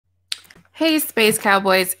Hey, Space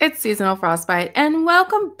Cowboys, it's Seasonal Frostbite, and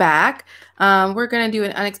welcome back. We're going to do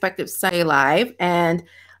an unexpected Sunday live, and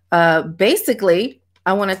basically,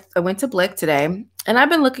 I went to Blick today, and I've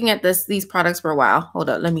been looking at these products for a while. Hold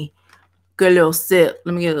up, let me get a little sip.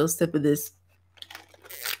 Let me get a little sip of this.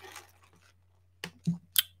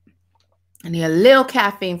 I need a little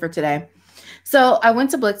caffeine for today. So I went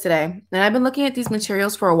to Blick today, and I've been looking at these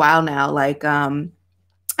materials for a while now. Like, I've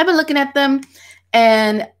been looking at them,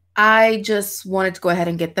 and I just wanted to go ahead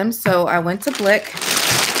and get them. So I went to Blick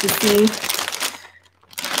to see.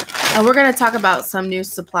 And we're going to talk about some new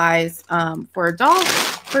supplies for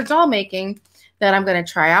doll making that I'm going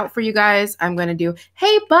to try out for you guys. I'm going to do,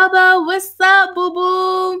 hey, Bubba, what's up,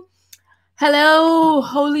 boo-boo? Hello,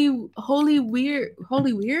 holy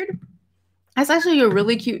weird. That's actually a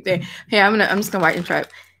really cute thing. Hey, I'm just going to write and try it.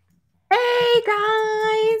 Hey,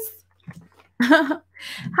 guys.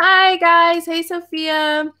 Hi, guys. Hey,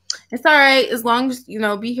 Sophia. It's all right as long as,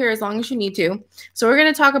 be here as long as you need to. So we're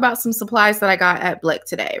going to talk about some supplies that I got at Blick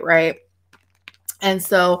today, right? And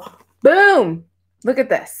so, boom, look at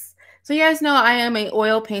this. So you guys know I am an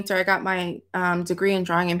oil painter. I got my degree in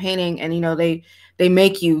drawing and painting, and, they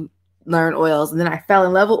make you learn oils. And then I fell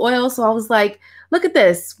in love with oil. So I was like, look at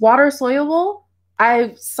this, water soluble.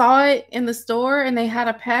 I saw it in the store, and they had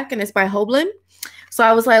a pack, and it's by Hoblin. So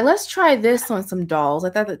I was like, let's try this on some dolls. I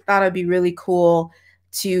thought it'd be really cool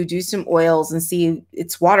to do some oils and see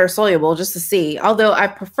it's water soluble, just to see. Although I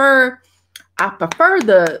prefer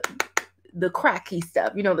the cracky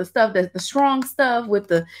stuff, the stuff that's the strong stuff with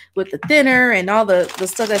the thinner and all the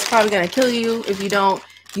stuff that's probably gonna kill you if you don't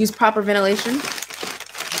use proper ventilation.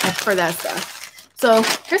 I prefer that stuff. So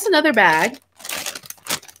here's another bag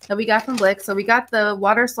that we got from Blick. So we got the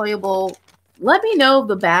water soluble. Let me know if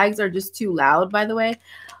the bags are just too loud, by the way.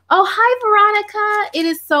 Oh, hi, Veronica. It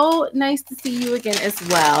is so nice to see you again as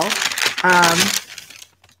well.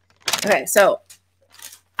 Okay, so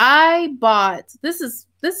I bought, this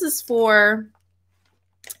is for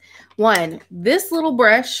one, this little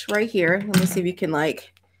brush right here. Let me see if you can right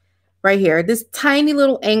here, this tiny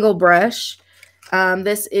little angle brush.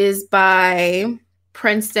 This is by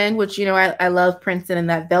Princeton, which, I love Princeton, and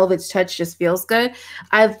that velvet touch just feels good.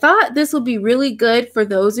 I thought this would be really good for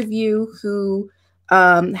those of you who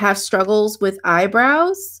have struggles with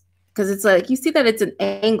eyebrows, because it's like, you see that it's an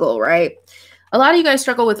angle, right? A lot of you guys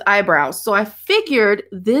struggle with eyebrows. So I figured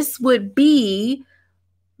this would be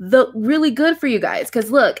really good for you guys, because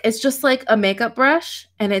look, it's just like a makeup brush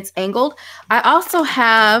and it's angled. I also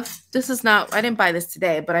have, I didn't buy this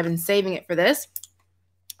today, but I've been saving it for this.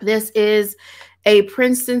 This is a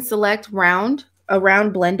Princeton Select round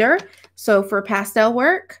blender. So for pastel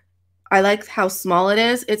work, I like how small it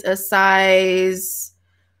is. It's a size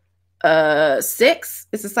 6.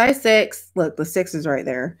 It's a size 6. Look, the 6 is right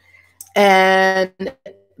there. And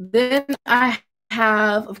then I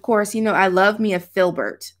have, of course, I love me a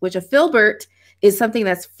filbert, which a filbert is something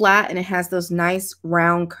that's flat and it has those nice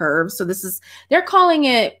round curves. So they're calling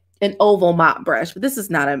it an oval mop brush, but this is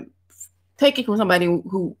not take it from somebody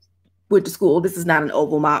who went to school. This is not an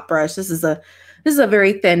oval mop brush. This is a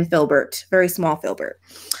very thin filbert, very small filbert.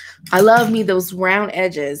 I love me those round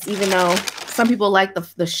edges, even though some people like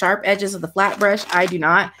the sharp edges of the flat brush. I do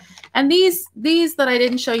not. And these that I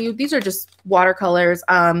didn't show you, these are just watercolors.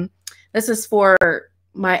 This is for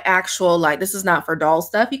my actual, this is not for doll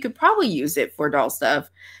stuff. You could probably use it for doll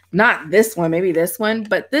stuff. Not this one, maybe this one,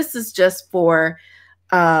 but this is just for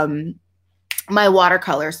my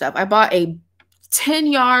watercolor stuff. I bought a 10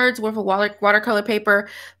 yards worth of watercolor paper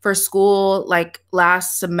for school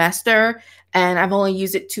last semester, and I've only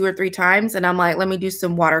used it 2 or 3 times, and I'm like, let me do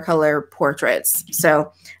some watercolor portraits.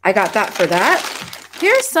 So I got that for that.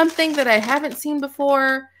 Here's something that I haven't seen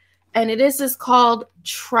before, and it is called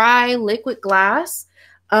Try Liquid Glass.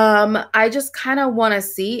 I just kind of want to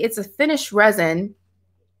see. It's a finished resin,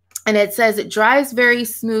 and it says it dries very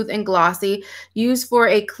smooth and glossy, used for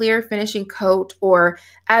a clear finishing coat or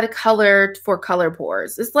add a color for color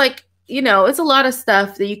pours. It's like, it's a lot of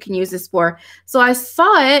stuff that you can use this for. So I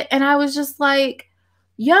saw it and I was just like,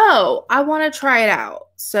 yo, I want to try it out.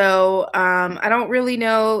 So I don't really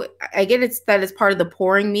know. I get that it's part of the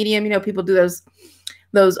pouring medium. People do those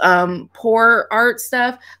pour art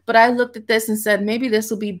stuff. But I looked at this and said, maybe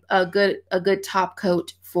this will be a good top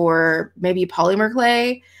coat for maybe polymer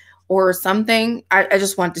clay or something. I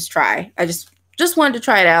just wanted to try. I just wanted to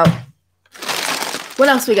try it out. What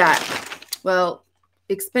else we got? Well,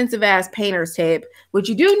 expensive ass painter's tape, which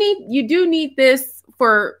you do need this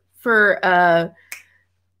for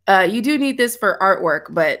artwork,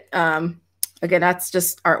 but again, that's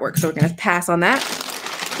just artwork, so we're gonna pass on that.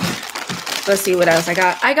 Let's see what else I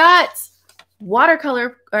got. I got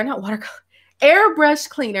watercolor, or not watercolor, airbrush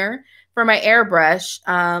cleaner for my airbrush.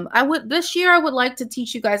 This year I would like to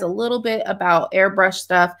teach you guys a little bit about airbrush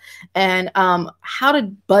stuff and how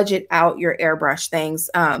to budget out your airbrush things.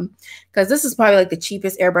 Because this is probably like the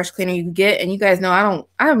cheapest airbrush cleaner you can get. And you guys know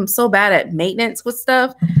I'm so bad at maintenance with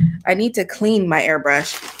stuff. I need to clean my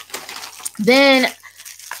airbrush. Then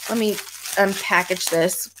let me unpackage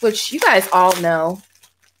this, which you guys all know.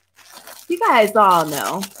 You guys all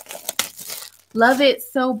know. Love it.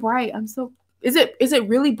 So bright. Is it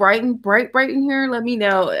really bright in here? Let me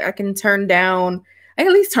know. I can turn down, I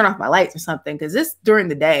can at least turn off my lights or something, because this during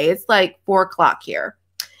the day, it's like 4 o'clock here.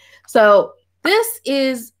 So this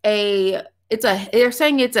is they're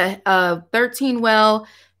saying it's a 13 well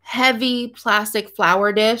heavy plastic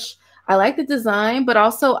flower dish. I like the design, but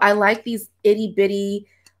also I like these itty bitty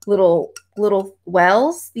little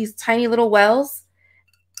wells, these tiny little wells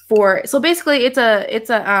so basically it's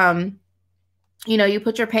a you know, you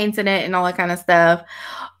put your paints in it and all that kind of stuff.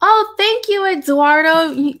 Oh, thank you,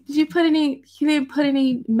 Eduardo. You didn't put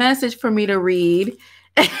any message for me to read.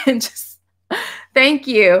 And just thank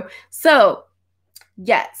you. So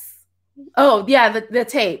yes. Oh yeah, the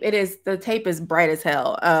tape. The tape is bright as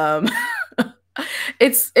hell.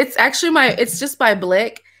 It's actually it's just by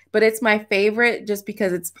Blick, but it's my favorite just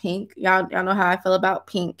because it's pink. Y'all know how I feel about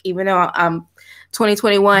pink, even though I'm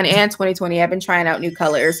 2021 and 2020, I've been trying out new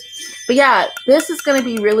colors. But yeah, this is going to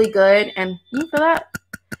be really good. And you feel that?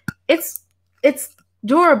 It's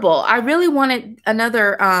durable. I really wanted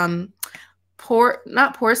another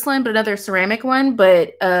not porcelain, but another ceramic one.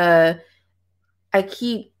 But I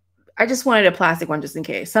just wanted a plastic one just in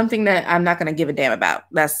case. Something that I'm not going to give a damn about.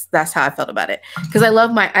 That's how I felt about it. Because I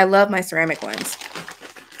love my ceramic ones.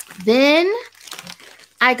 Then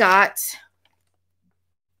I got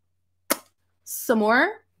some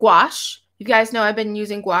more gouache. You guys know I've been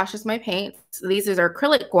using gouache as my paint. So these are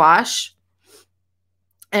acrylic gouache.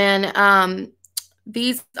 And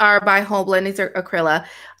these are by Homeland. These are Acryla.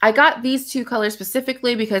 I got these 2 colors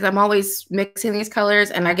specifically because I'm always mixing these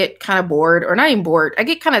colors and I get kind of bored, or not even bored. I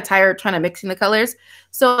get kind of tired trying to mix in the colors.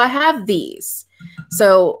 So I have these.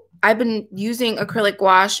 So I've been using acrylic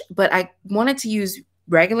gouache, but I wanted to use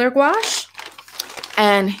regular gouache.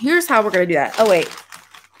 And here's how we're going to do that. Oh, wait.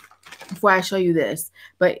 Before I show you this,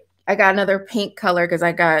 but I got another pink color because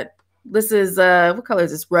this is what color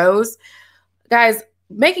is this? Rose. Guys,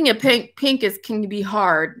 making it pink can be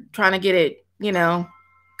hard, trying to get it, you know,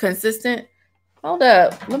 consistent. Hold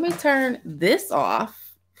up, let me turn this off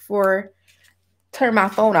turn my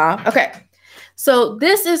phone off. Okay, so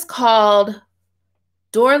this is called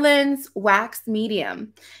Dorland's Wax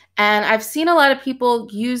Medium, and I've seen a lot of people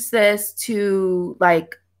use this to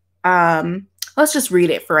like let's just read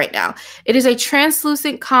it for right now. It is a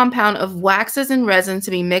translucent compound of waxes and resins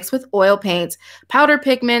to be mixed with oil paints, powder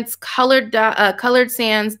pigments, colored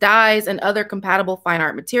sands, dyes, and other compatible fine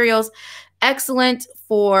art materials. Excellent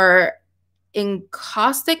for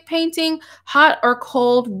encaustic painting, hot or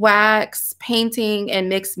cold wax painting, and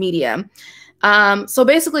mixed media. So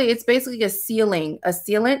basically, it's basically a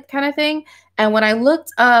sealant kind of thing. And when I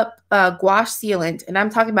looked up gouache sealant, and I'm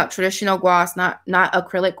talking about traditional gouache, not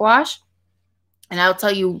acrylic gouache, and I'll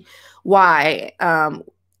tell you why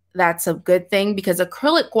that's a good thing, because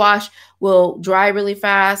acrylic gouache will dry really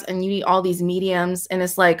fast and you need all these mediums, and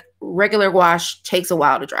it's like regular gouache takes a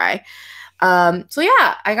while to dry. So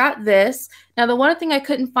yeah, I got this. Now, the one thing I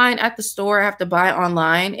couldn't find at the store, I have to buy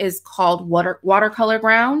online, is called watercolor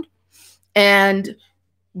ground. And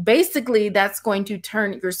basically that's going to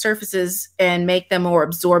turn your surfaces and make them more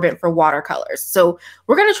absorbent for watercolors. So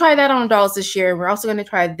we're going to try that on dolls this year. We're also going to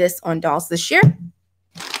try this on dolls this year.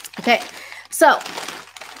 Okay, so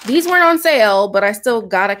these weren't on sale, but I still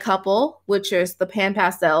got a couple, which is the pan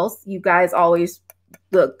pastels. You guys always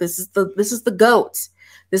look, this is the goat.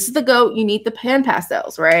 This is the goat. You need the pan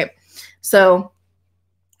pastels, right? So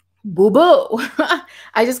boo-boo.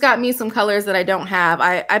 I just got me some colors that I don't have.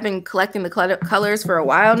 I've been collecting the colors for a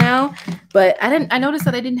while now, but I noticed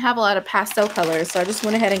that I didn't have a lot of pastel colors, so I just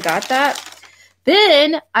went ahead and got that.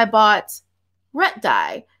 Then I bought ret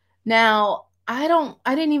dye. Now, I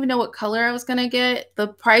didn't even know what color I was gonna get. The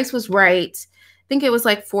price was right. I think it was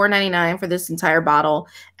like $4.99 for this entire bottle.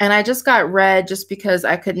 And I just got red just because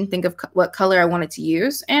I couldn't think of what color I wanted to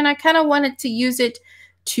use. And I kind of wanted to use it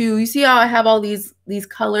to, you see how I have all these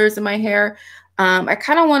colors in my hair? I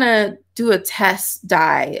kind of want to do a test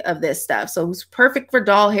dye of this stuff. So it was perfect for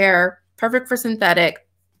doll hair, perfect for synthetic.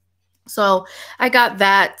 So I got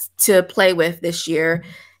that to play with this year.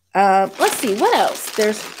 Let's see, what else?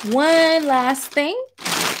 There's one last thing.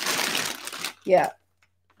 Yeah,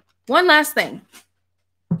 one last thing.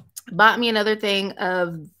 Bought me another thing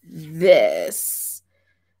of this,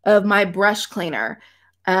 of my brush cleaner.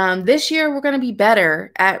 This year, we're going to be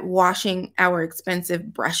better at washing our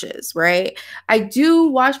expensive brushes, right? I do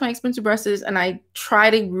wash my expensive brushes and I try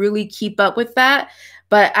to really keep up with that.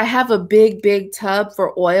 But I have a big, big tub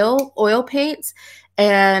for oil paints.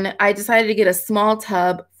 And I decided to get a small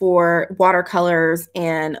tub for watercolors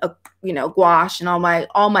and gouache and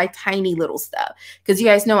all my tiny little stuff. Because you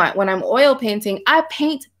guys know when I'm oil painting, I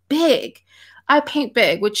paint big.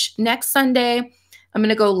 Which next Sunday, I'm going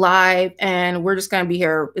to go live and we're just going to be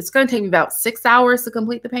here. It's going to take me about 6 hours to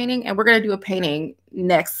complete the painting, and we're going to do a painting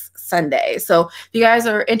next Sunday. So if you guys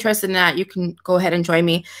are interested in that, you can go ahead and join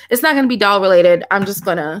me. It's not going to be doll related. I'm just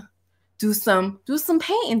going to do some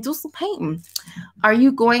painting. Are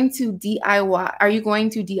you going to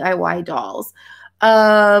DIY dolls?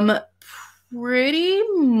 Pretty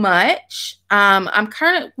much. I'm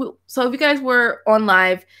kind of, so if you guys were on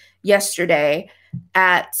live yesterday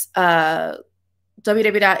at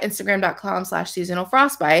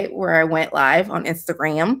www.instagram.com/SeasonalFrostbite, where I went live on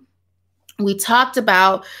Instagram, we talked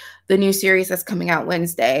about the new series that's coming out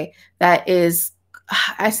Wednesday. That is,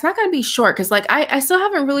 it's not going to be short because I still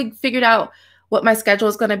haven't really figured out what my schedule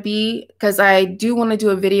is going to be, because I do want to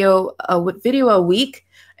do a video a week,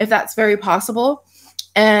 if that's very possible.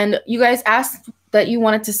 And you guys asked that you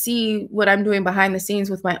wanted to see what I'm doing behind the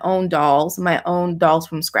scenes with my own dolls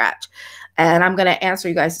from scratch. And I'm going to answer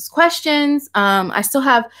you guys' questions. I still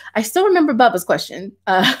remember Bubba's question.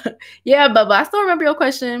 Yeah, Bubba, I still remember your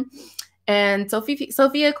question. And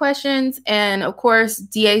Sophia questions. And of course,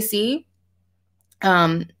 DAC,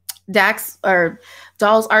 Dax, or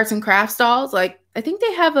Dolls, Arts and Crafts Dolls. I think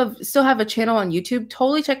they still have a channel on YouTube.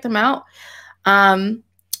 Totally check them out.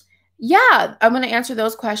 Yeah, I'm going to answer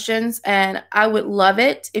those questions, and I would love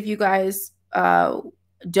it if you guys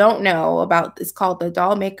don't know about, it's called the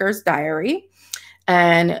Doll Maker's Diary,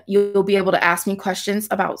 and you'll be able to ask me questions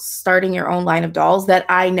about starting your own line of dolls that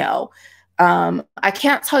I know. I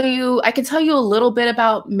can tell you a little bit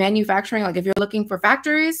about manufacturing. If you're looking for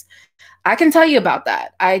factories, I can tell you about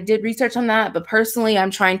that. I did research on that, but personally, I'm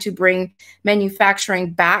trying to bring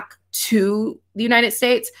manufacturing back to the United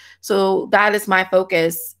States. So that is my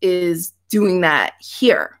focus, is doing that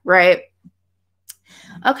here, right?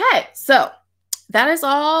 Okay, so that is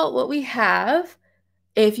all what we have.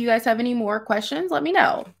 If you guys have any more questions, let me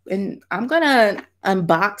know. And I'm going to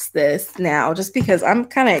unbox this now just because I'm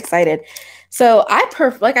kind of excited. So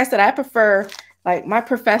like I said, I prefer, my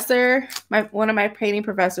professor, one of my painting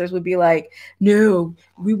professors would be like, no,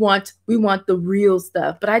 we want the real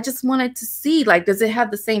stuff. But I just wanted to see, does it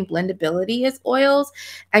have the same blendability as oils?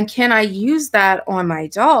 And can I use that on my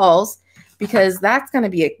dolls? Because that's going to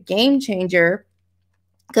be a game changer.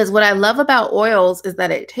 Because what I love about oils is that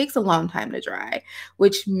it takes a long time to dry,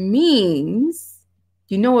 which means,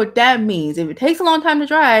 you know what that means. If it takes a long time to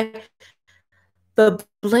dry, the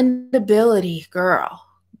blendability, girl,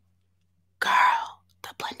 the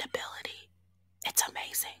blendability, it's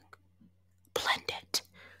amazing. Blend it.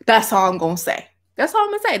 That's all I'm going to say.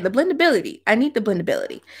 The blendability. I need the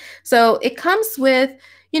blendability. So it comes with,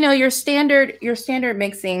 your standard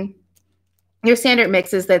mixing, your standard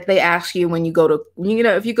mixes that they ask you when you go to,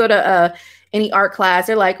 if you go to any art class,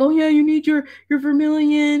 they're like, oh yeah, you need your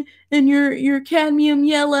vermilion and your cadmium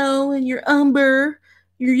yellow and your umber,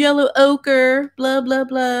 your yellow ochre, blah, blah,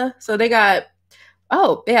 blah. So they have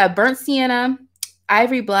burnt sienna,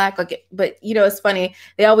 ivory black. But it's funny.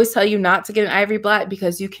 They always tell you not to get an ivory black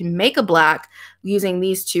because you can make a black using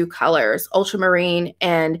these two colors, ultramarine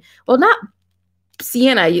and, well, not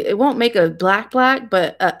sienna. It won't make a black,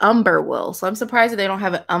 but umber will. So I'm surprised that they don't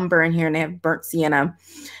have an umber in here and they have burnt sienna.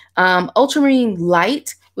 Ultramarine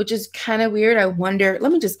light, which is kind of weird. I wonder,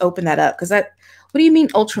 let me just open that up. What do you mean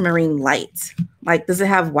ultramarine light? Does it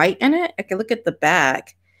have white in it? I can look at the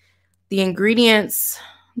back. The ingredients,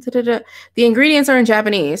 the ingredients are in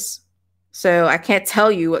Japanese. So I can't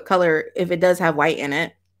tell you what color, if it does have white in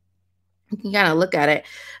it. You can kind of look at it.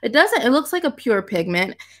 It doesn't. It looks like a pure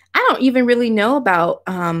pigment. I don't even really know about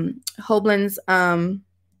Hoblin's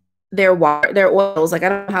their oils. I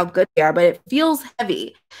don't know how good they are, but it feels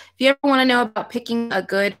heavy. If you ever want to know about picking a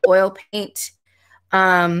good oil paint,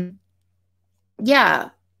 yeah,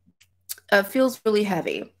 it feels really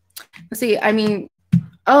heavy. Let's see.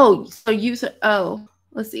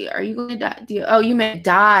 Let's see. Are you going to dye? You meant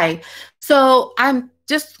dye. So I'm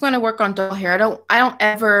just going to work on doll hair. I don't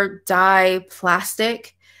ever dye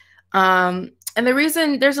plastic. And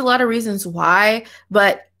there's a lot of reasons why,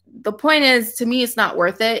 but the point is, to me, it's not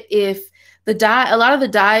worth it if a lot of the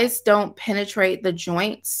dyes don't penetrate the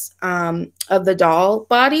joints of the doll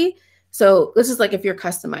body. So this is like if you're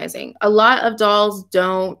customizing. A lot of dolls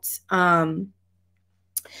don't, the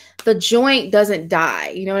joint doesn't die.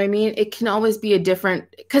 You know what I mean? It can always be a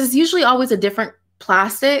different, because it's usually always a different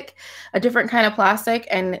plastic, a different kind of plastic,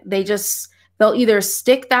 and they'll either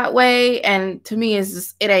stick that way, and to me is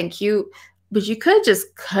just, it ain't cute. But you could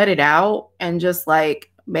just cut it out and just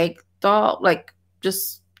like make doll, like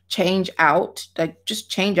just change out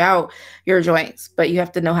your joints, but you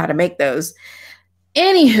have to know how to make those.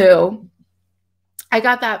 Anywho, I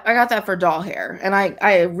got that for doll hair, and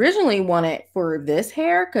I originally wanted it for this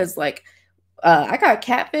hair because like I got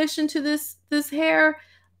catfish into this hair.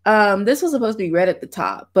 This was supposed to be red at the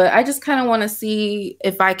top, but I just kind of want to see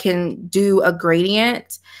if I can do a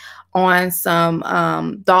gradient on some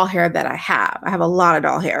doll hair that I have. I have a lot of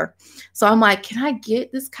doll hair, so I'm like, can I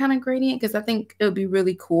get this kind of gradient? Because I think it would be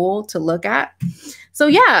really cool to look at. So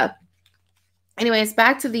yeah. Anyways,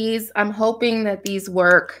 back to these. I'm hoping that these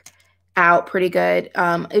work out pretty good.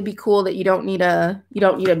 It'd be cool that you don't need a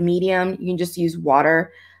medium. You can just use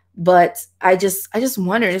water. But I just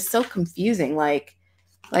wondered, it's so confusing. Like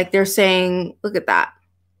they're saying, look at that.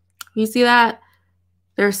 You see that?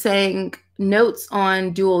 They're saying notes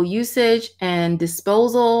on dual usage and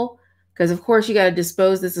disposal, because of course you got to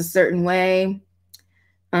dispose this a certain way.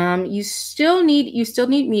 You still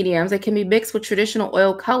need mediums. They can be mixed with traditional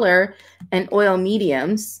oil color and oil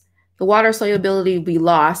mediums. The water solubility will be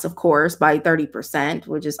lost, of course, by 30%,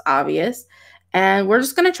 which is obvious. And we're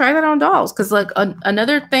just going to try that on dolls. Because like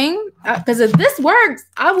another thing, because if this works,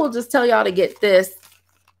 I will just tell y'all to get this.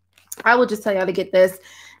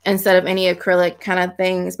 Instead of any acrylic kind of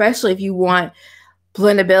thing, especially if you want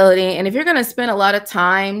blendability. And if you're going to spend a lot of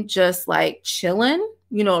time just like chilling,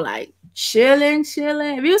 you know, like chilling. If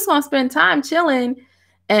you're just going to spend time chilling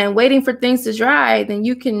and waiting for things to dry, then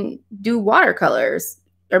you can do watercolors.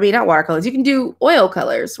 I mean, not watercolors. You can do oil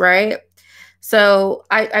colors, right? So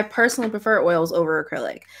I personally prefer oils over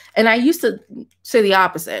acrylic. And I used to say the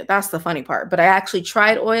opposite. That's the funny part. But I actually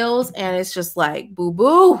tried oils, and it's just like,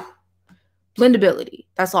 boo-boo. Blendability.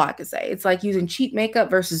 That's all I can say. It's like using cheap makeup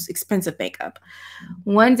versus expensive makeup.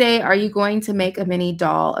 One day, are you going to make a mini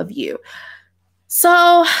doll of you? So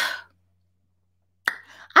I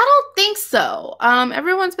don't think so.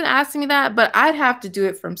 Everyone's been asking me that, but I'd have to do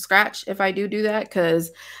it from scratch if I do that,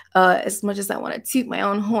 because as much as I want to toot my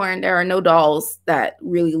own horn, there are no dolls that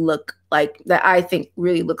really look like, that I think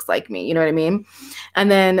really looks like me. You know what I mean?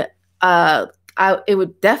 And then it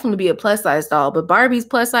would definitely be a plus size doll, but Barbie's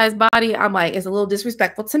plus size body, I'm like, it's a little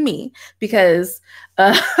disrespectful to me, because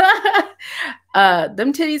them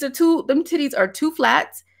titties are too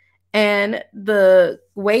flat, and the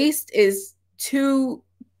waist is too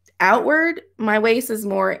outward. My waist is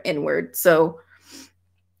more inward. So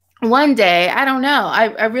one day, I don't know. I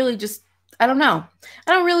don't know.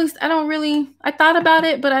 I thought about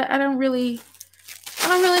it, but I don't really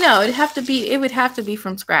know. It would have to be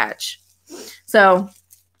from scratch. So,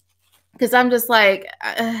 because I'm just like,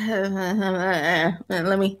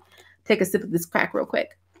 let me take a sip of this crack real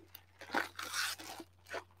quick.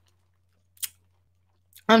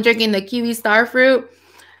 I'm drinking the kiwi star fruit.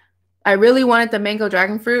 I really wanted the mango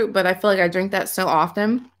dragon fruit, but I feel like I drink that so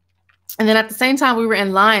often. And then at the same time we were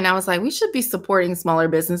in line, I was like, we should be supporting smaller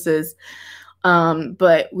businesses.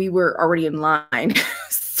 But we were already in line.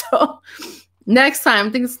 So next time, I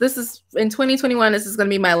think this is in 2021, this is going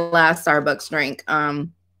to be my last Starbucks drink. I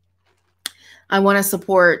want to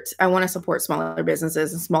support smaller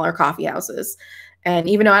businesses and smaller coffee houses. And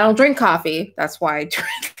even though I don't drink coffee, that's why I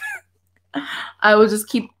drink. I will just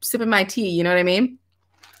keep sipping my tea. You know what I mean?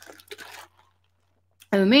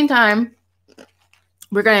 In the meantime,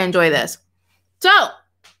 we're going to enjoy this. So,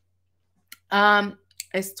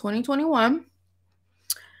 it's 2021.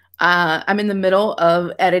 I'm in the middle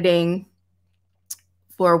of editing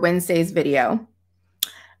for Wednesday's video.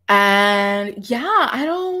 And yeah, I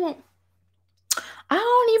don't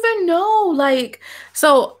even know. Like,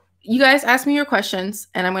 so you guys ask me your questions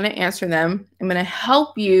and I'm going to answer them. I'm going to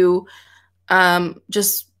help you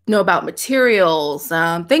just know about materials,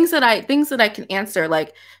 things that I can answer,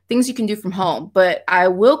 like things you can do from home. But I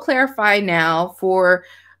will clarify now for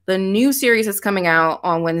the new series that's coming out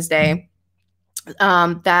on Wednesday,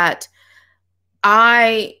 that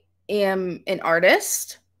I am an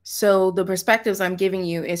artist. So the perspectives I'm giving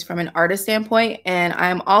you is from an artist standpoint. And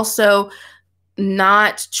I'm also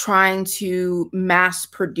not trying to mass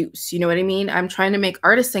produce. You know what I mean? I'm trying to make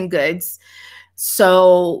artisan goods.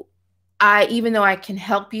 So even though I can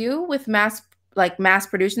help you with mass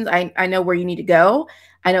productions, I know where you need to go.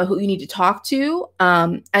 I know who you need to talk to.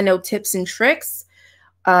 I know tips and tricks.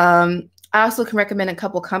 I also can recommend a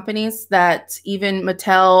couple companies that even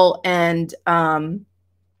Mattel and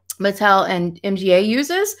MGA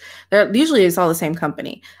uses. They're usually it's all the same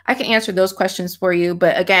company. I can answer those questions for you.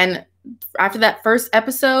 But again, after that first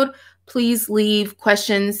episode, please leave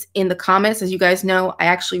questions in the comments. As you guys know, I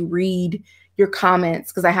actually read your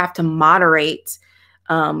comments because I have to moderate.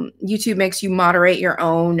 YouTube makes you moderate your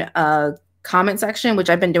own comment section, which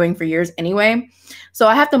I've been doing for years anyway. So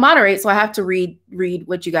I have to moderate. So I have to read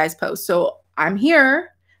what you guys post. So I'm here.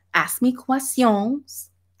 Ask me questions.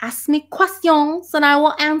 Ask me questions and I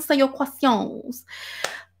will answer your questions.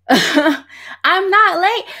 I'm not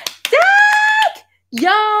late. Dag!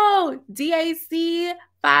 Yo, DAC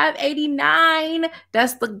 589.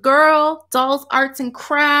 That's the girl. Dolls, Arts, and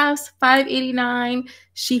Crafts 589.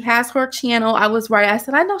 She has her channel. I was right. I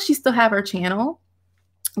said, I know she still have her channel.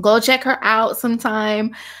 Go check her out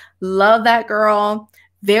sometime. Love that girl.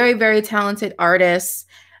 Very, very talented artist.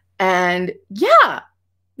 And yeah.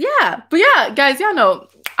 But yeah, guys, y'all know,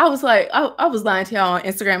 I was like, I was lying to y'all on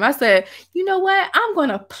Instagram. I said, you know what? I'm going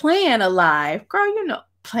to plan a live. Girl, you know,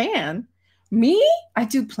 plan. Me? I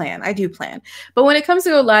do plan. But when it comes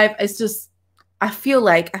to a live, it's just, I feel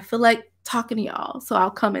like talking to y'all. So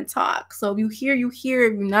I'll come and talk. So if you hear. If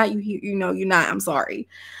you're not, you're not. I'm sorry.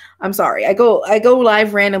 I go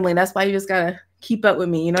live randomly. That's why you just got to keep up with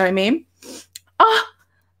me. You know what I mean? Oh,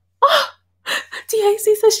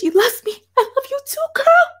 DAC says she loves me. I love you too, girl.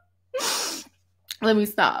 Let me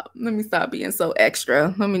stop being so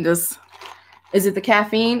extra. Let me just, is it the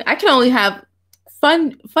caffeine? I can only have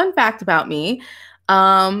fun fact about me.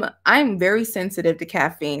 I'm very sensitive to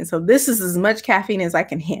caffeine. So this is as much caffeine as I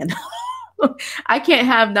can handle. I can't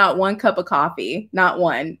have not one cup of coffee, not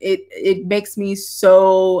one. It makes me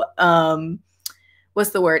so,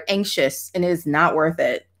 what's the word? Anxious, and it is not worth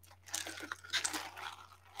it.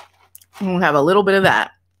 I'm gonna have a little bit of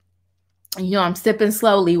that. You know, I'm sipping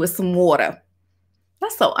slowly with some water. I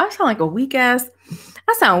sound like a weak ass.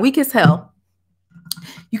 I sound weak as hell.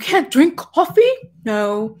 You can't drink coffee?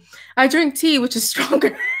 No. I drink tea, which is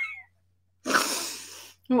stronger.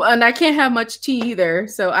 And I can't have much tea either.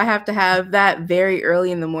 So I have to have that very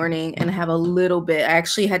early in the morning and have a little bit. I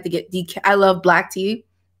actually had to get I love black tea,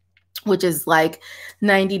 which is like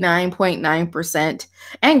 99.9%,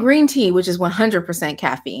 and green tea, which is 100%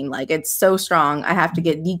 caffeine. Like, it's so strong. I have to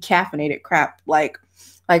get decaffeinated crap like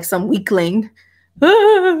some weakling.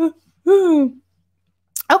 Okay,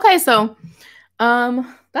 so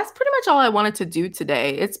that's pretty much all I wanted to do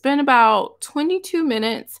today. It's been about 22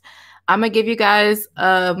 minutes. I'm gonna give you guys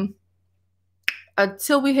until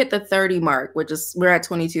we hit the 30 mark, which is, we're at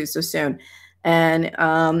 22 so soon. And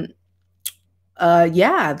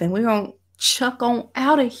yeah, then we're gonna chuck on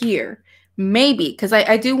out of here. Maybe, because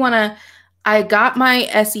I do want to, I got my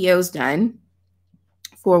SEOs done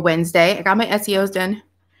for Wednesday. I got my SEOs done.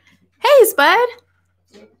 Hey, Spud.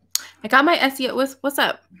 I got my SEO. What's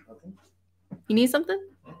up? You need something?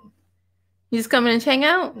 You just coming and hang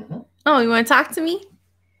out? Oh, you want to talk to me?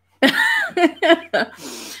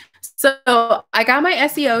 So I got my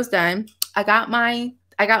SEOs done. I got my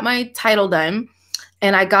title done.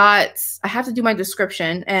 And I have to do my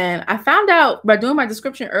description. And I found out by doing my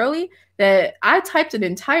description early that I typed an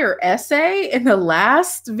entire essay in the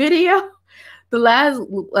last video, the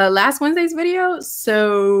last Wednesday's video.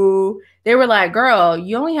 So they were like, girl,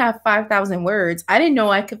 you only have 5,000 words. I didn't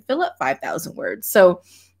know I could fill up 5,000 words. So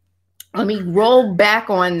let me roll back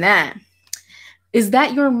on that. Is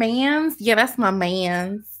that your man's? Yeah, that's my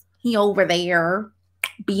man's. He over there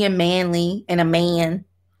being manly and a man.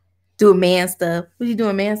 Doing man stuff. What you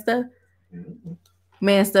doing, man stuff?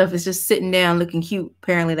 Man stuff is just sitting down looking cute.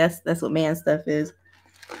 Apparently that's what man stuff is.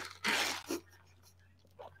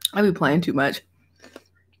 I be playing too much.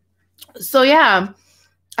 So yeah,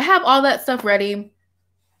 I have all that stuff ready.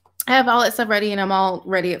 And I'm all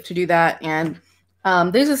ready to do that. And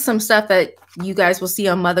this is some stuff that you guys will see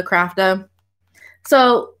on Mother Crafta.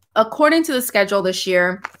 So according to the schedule this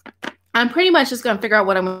year, I'm pretty much just going to figure out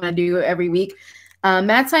what I'm going to do every week.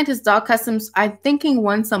 Mad Scientist Doll Customs, I'm thinking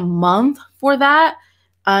once a month for that.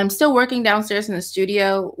 I'm still working downstairs in the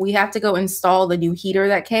studio. We have to go install the new heater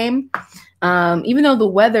that came. Even though the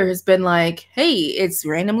weather has been like, hey, it's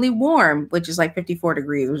randomly warm, which is like 54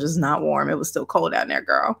 degrees, which is not warm. It was still cold down there,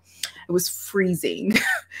 girl. It was freezing.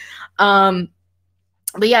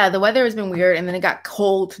 But yeah, the weather has been weird, and then it got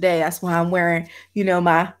cold today. That's why I'm wearing, you know,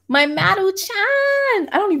 my Maru-chan.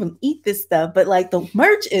 I don't even eat this stuff, but like the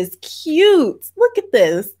merch is cute. Look at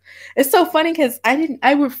this. It's so funny because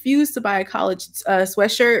I refused to buy a college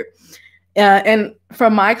sweatshirt, and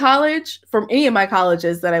from my college, from any of my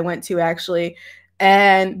colleges that I went to actually,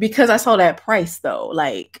 and because I saw that price though,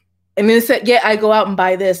 like And then said, yeah, I go out and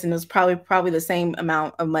buy this, and it was probably the same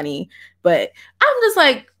amount of money. But I'm just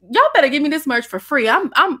like, y'all better give me this merch for free.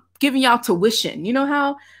 I'm giving y'all tuition. You know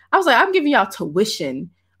how I was like, I'm giving y'all tuition.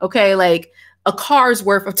 Okay, like a car's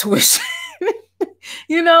worth of tuition.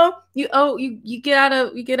 You know, you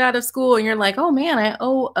get out of school and you're like, oh man, I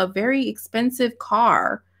owe a very expensive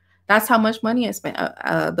car. That's how much money I spent.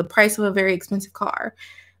 The price of a very expensive car,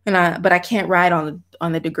 but I can't ride on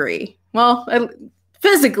the degree. Well,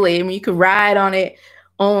 physically, I mean, you could ride on it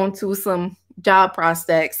onto some job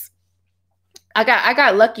prospects. I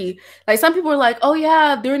got lucky. Like some people were like, oh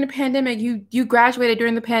yeah, during the pandemic, you graduated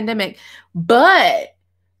during the pandemic, but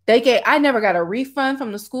I never got a refund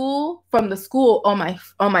from the school on my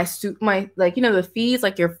like, you know, the fees,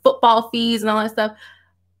 like your football fees and all that stuff.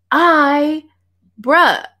 I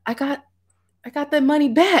got that money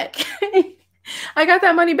back. I got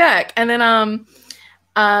that money back. And then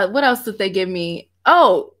what else did they give me?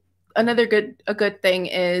 Oh, a good thing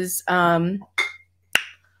is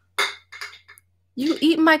you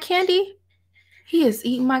eating my candy? He is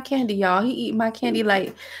eating my candy, y'all. He eating my candy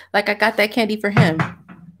like I got that candy for him.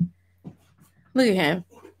 Look at him.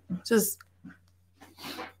 Just,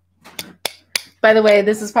 by the way,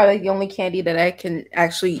 this is probably the only candy that I can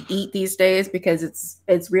actually eat these days because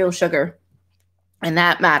it's real sugar. And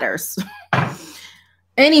that matters.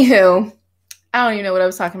 Anywho, I don't even know what I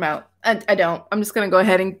was talking about. I don't. I'm just going to go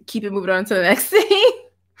ahead and keep it moving on to the next thing.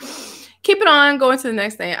 Keep it on, going to the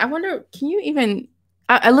next thing. I wonder, can you even,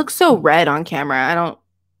 I look so red on camera.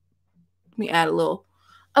 Let me add a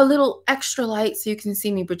little extra light so you can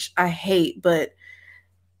see me, which I hate, but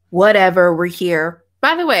whatever, we're here.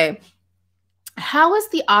 By the way, how is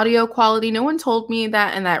the audio quality? No one told me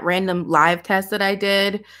that in that random live test that I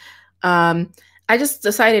did. I just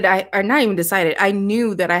decided, I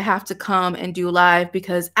knew that I have to come and do live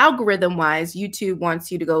because algorithm-wise, YouTube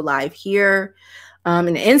wants you to go live here.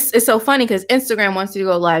 And it's so funny because Instagram wants you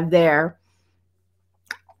to go live there.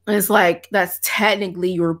 And it's like, that's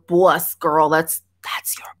technically your boss, girl. That's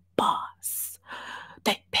your boss.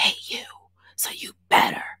 They pay you, so you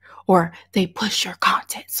better. Or they push your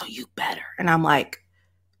content, so you better. And I'm like,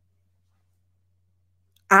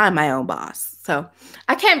 I'm my own boss. So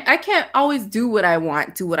I can't always do what I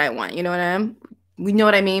want. You know what I mean? We know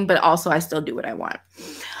what I mean, but also I still do what I want.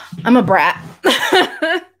 I'm a brat.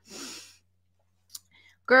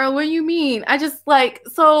 Girl, what do you mean? I just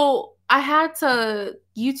so I had to,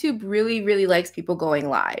 YouTube really, really likes people going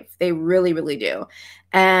live. They really, really do.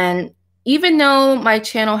 And even though my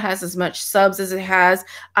channel has as much subs as it has,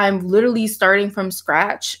 I'm literally starting from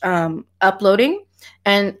scratch, uploading.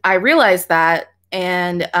 And I realized that.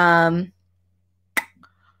 And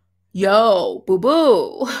yo,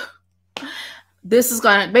 boo-boo. This is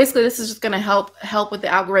just gonna help with the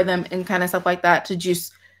algorithm and kind of stuff like that to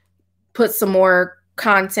just put some more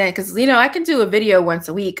content. Because, you know, I can do a video once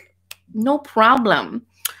a week. No problem.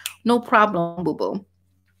 No problem, boo-boo.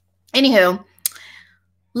 Anywho,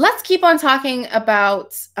 let's keep on talking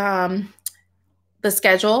about the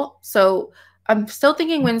schedule. So I'm still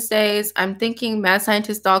thinking Wednesdays. I'm thinking Mad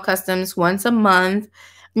Scientist doll customs once a month.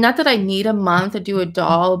 Not that I need a month to do a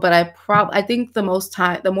doll, but I think the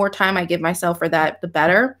more time I give myself for that, the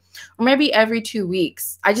better. Or maybe every 2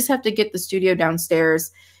 weeks. I just have to get the studio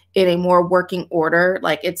downstairs in a more working order.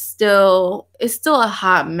 Like it's still a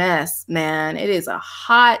hot mess, man. It is a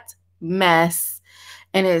hot mess,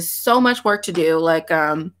 and it is so much work to do. Like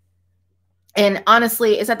and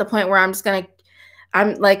honestly, it's at the point where I'm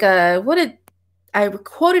like I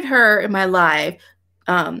quoted her in my live,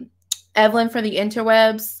 Evelyn for the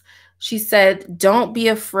interwebs. She said, don't be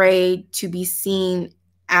afraid to be seen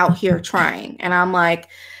out here trying. And I'm like,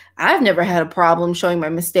 I've never had a problem showing my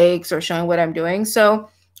mistakes or showing what I'm doing. So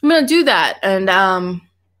I'm going to do that. And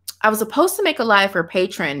I was supposed to make a live for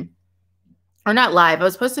Patreon, or not live. I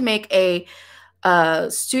was supposed to make a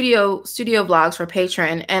studio vlogs for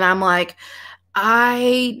Patreon. And I'm like,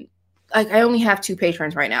 I only have 2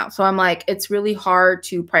 patrons right now. So I'm like, it's really hard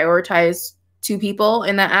to prioritize 2 people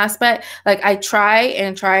in that aspect. Like I try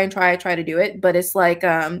to do it, but it's like,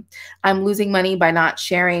 I'm losing money by not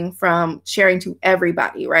sharing to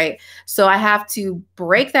everybody. Right. So I have to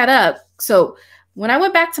break that up. So when I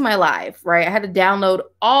went back to my live, right, I had to download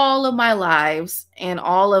all of my lives and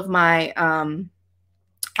all of my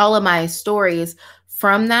stories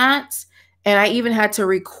from that. And I even had to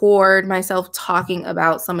record myself talking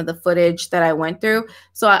about some of the footage that I went through.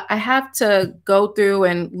 So I have to go through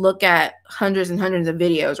and look at hundreds and hundreds of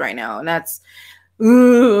videos right now. And that's,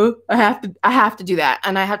 I have to do that.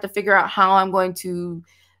 And I have to figure out how I'm going to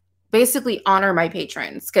basically honor my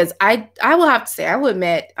patrons. Because I will have to say, I will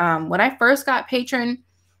admit, when I first got Patreon,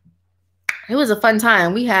 it was a fun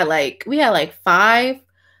time. We had like five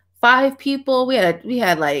people. We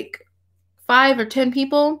had like 5 or 10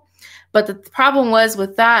 people. But the problem was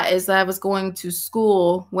with that is that I was going to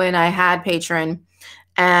school when I had patron.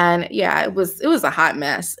 And yeah, it was a hot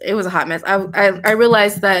mess. It was a hot mess. I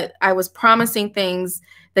realized that I was promising things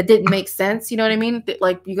that didn't make sense. You know what I mean?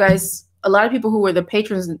 Like you guys, a lot of people who were the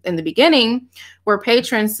patrons in the beginning were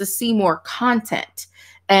patrons to see more content.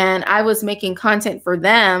 And I was making content for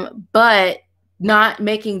them, but not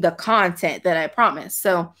making the content that I promised.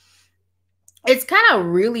 So it's kind of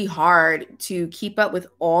really hard to keep up with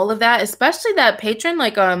all of that, especially that patron,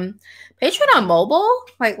 like patron on mobile.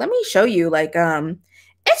 Like, let me show you, like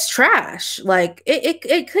it's trash. Like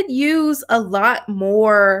it could use a lot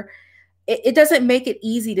more. It doesn't make it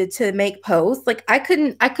easy to make posts. Like I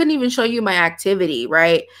couldn't even show you my activity,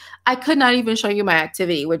 right? I could not even show you my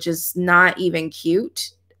activity, which is not even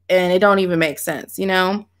cute, and it don't even make sense, you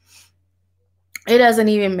know? It doesn't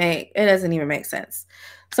even make sense.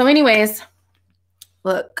 So anyways,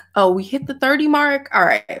 look, oh, we hit the 30 mark. All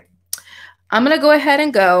right. I'm going to go ahead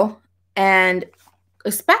and go and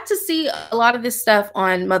expect to see a lot of this stuff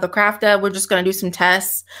on Mothercrafta. We're just going to do some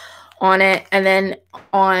tests on it. And then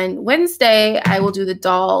on Wednesday, I will do the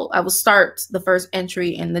doll. I will start the first entry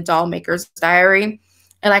in the doll maker's diary.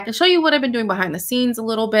 And I can show you what I've been doing behind the scenes a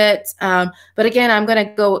little bit. But again, I'm going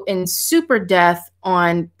to go in super depth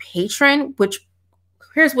on Patreon, which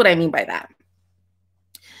here's what I mean by that.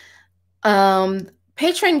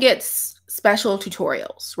 Patron gets special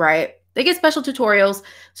tutorials, right? They get special tutorials.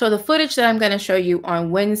 So the footage that I'm going to show you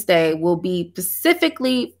on Wednesday will be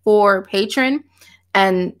specifically for Patron,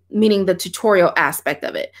 and meaning the tutorial aspect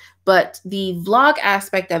of it. But the vlog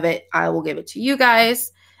aspect of it, I will give it to you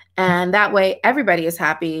guys. And that way everybody is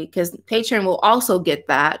happy because Patron will also get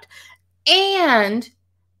that. And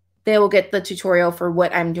they will get the tutorial for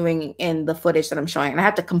what I'm doing in the footage that I'm showing. And I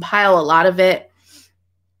have to compile a lot of it.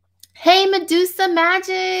 Hey, Medusa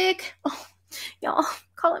Magic. Oh, y'all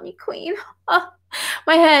calling me queen. Oh,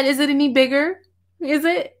 my head, is it any bigger? Is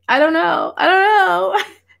it? I don't know. I don't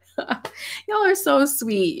know. Y'all are so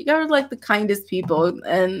sweet. Y'all are like the kindest people.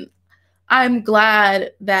 And I'm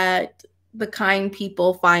glad that the kind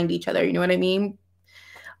people find each other. You know what I mean?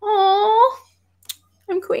 Oh,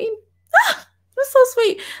 I'm queen. Ah, that's so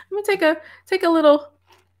sweet. I'm gonna take a little.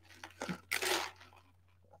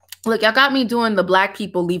 Look, y'all got me doing the black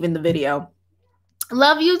people leaving the video.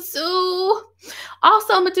 Love you too.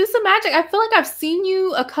 Also, Medusa Magic, I feel like I've seen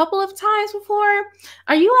you a couple of times before.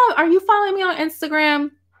 Are you following me on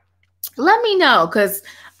Instagram? Let me know, because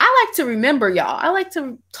I like to remember y'all. I like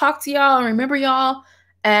to talk to y'all and remember y'all.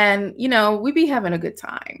 And, you know, we be having a good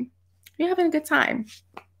time. We're having a good time.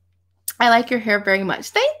 I like your hair very much.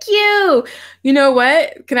 Thank you. You know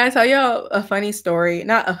what? Can I tell you a funny story?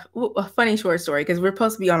 Not a funny short story, because we're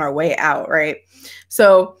supposed to be on our way out, right?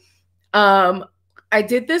 So I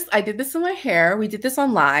did this in my hair. We did this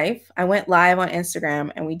on live. I went live on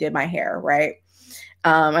Instagram and we did my hair, right?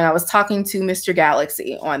 And I was talking to Mr.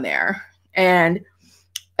 Galaxy on there. And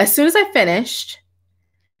as soon as I finished,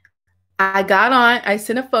 I got on, I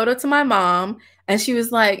sent a photo to my mom, and she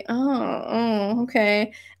was like, oh,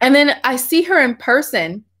 okay. And then I see her in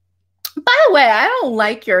person. By the way, I don't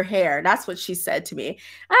like your hair. That's what she said to me. And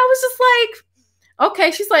I was just like,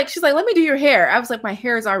 okay. She's like, let me do your hair. I was like, my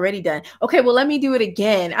hair is already done. Okay, well, let me do it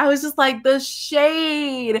again. I was just like, the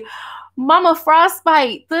shade. Mama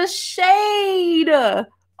Frostbite, the shade.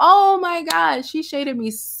 Oh my God, she shaded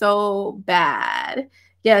me so bad.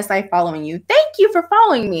 Yes, I'm following you. Thank you for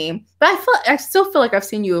following me. But I still feel like I've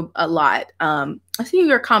seen you a lot. I've seen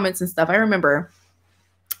your comments and stuff. I remember.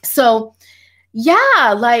 So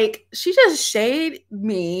yeah, like she just shaded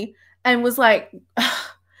me and was like, ugh.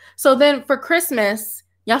 So then for Christmas,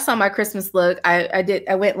 y'all saw my Christmas look.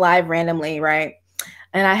 I went live randomly, right?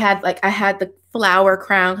 And I had the flower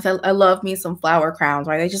crown, because I love me some flower crowns,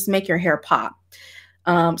 right? They just make your hair pop.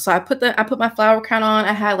 So I put my flower crown on.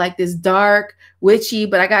 I had like this dark witchy,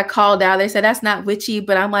 but I got called out. They said that's not witchy,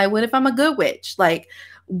 but I'm like, what if I'm a good witch? Like,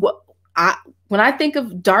 when I think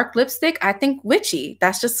of dark lipstick, I think witchy.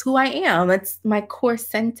 That's just who I am. That's my core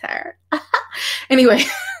center. Anyway,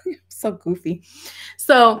 so goofy.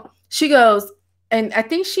 So she goes, and I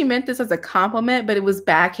think she meant this as a compliment, but it was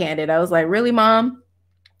backhanded. I was like, really, Mom?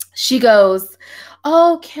 She goes,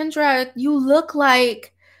 oh, Kendra, you look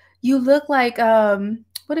like,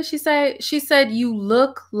 what did she say? She said, you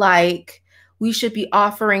look like we should be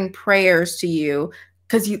offering prayers to you,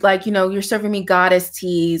 because you, like, you know, you're serving me goddess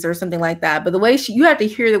teas or something like that. But the way you have to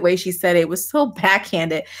hear the way she said it was so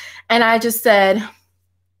backhanded. And I just said,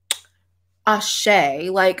 Ashe,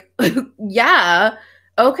 like, yeah,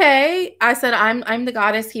 okay. I said, I'm the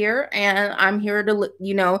goddess here, and I'm here to look,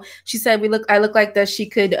 you know, she said, I look like that she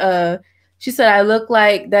said, I look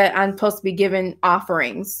like that I'm supposed to be given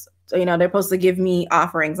offerings. So, you know, they're supposed to give me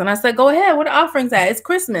offerings. And I said, go ahead. What are offerings at? It's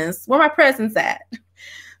Christmas. Where are my presents at?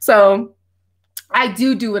 So I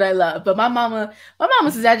do what I love. But my mama's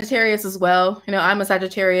a Sagittarius as well. You know, I'm a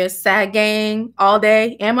Sagittarius, Sag gang all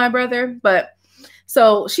day, and my brother. But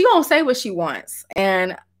so she gonna say what she wants.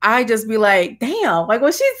 And I just be like, damn, like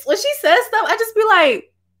when she says stuff, I just be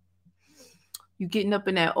like, you getting up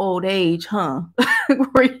in that old age, huh?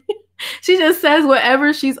 She just says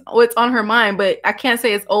what's on her mind, but I can't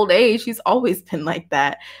say it's old age. She's always been like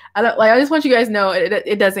that. I just want you guys to know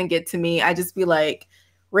it doesn't get to me. I just be like,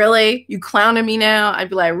 really? You clowning me now? I'd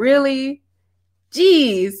be like, really?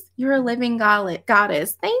 Jeez, you're a living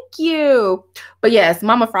goddess. Thank you. But yes,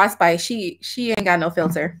 Mama Frostbite, she ain't got no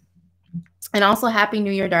filter. And also, Happy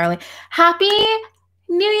New Year, darling. Happy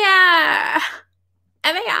New Year.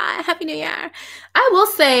 Oh my God, Happy New Year. I will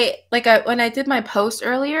say, like, when I did my post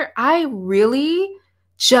earlier, I really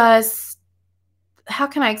just, how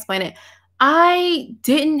can I explain it? I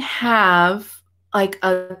didn't have like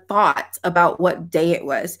a thought about what day it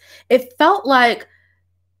was. It felt like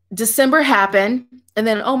December happened, and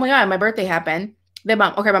then, oh my God, my birthday happened. Then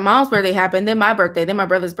my mom's birthday happened, then my birthday, then my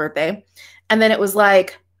brother's birthday. And then it was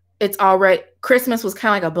like, it's all right. Christmas was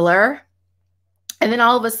kind of like a blur. And then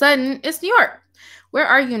all of a sudden, it's New York. Where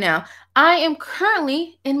are you now? I am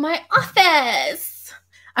currently in my office.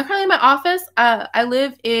 I'm currently in my office. I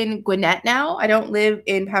live in Gwinnett now. I don't live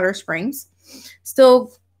in Powder Springs.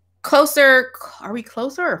 Still closer. Are we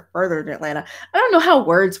closer or further than Atlanta? I don't know how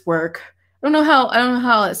words work. I don't know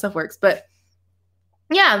how that stuff works. But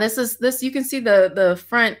yeah, this. You can see the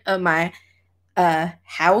front of my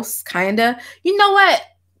house, kinda. You know what?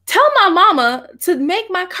 Tell my mama to make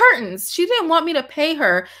my curtains. She didn't want me to pay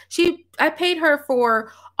her. I paid her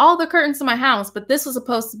for all the curtains in my house, but this was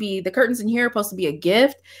supposed to be, the curtains in here are supposed to be a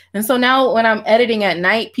gift. And so now when I'm editing at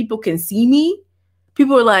night, people can see me.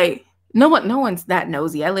 People are like, no one's that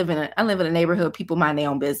nosy. I live in a neighborhood. People mind their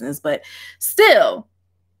own business, but still,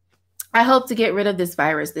 I hope to get rid of this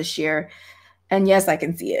virus this year. And yes, I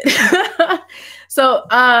can see it. So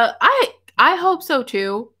I hope so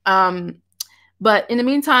too. But in the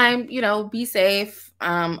meantime, you know, be safe.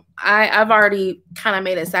 I've already kind of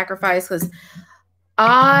made a sacrifice because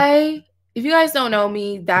if you guys don't know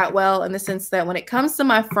me that well, in the sense that when it comes to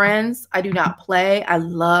my friends, I do not play. I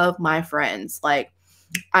love my friends. Like,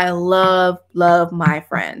 I love my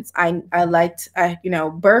friends. I liked, you know,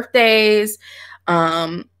 birthdays,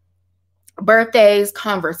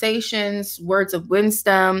 conversations, words of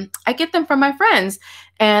wisdom. I get them from my friends,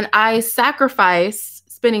 and I sacrifice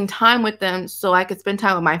spending time with them so I could spend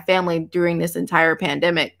time with my family during this entire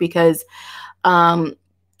pandemic because I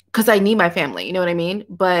need my family, you know what I mean?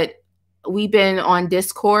 But we've been on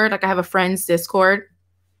Discord. Like, I have a friend's Discord,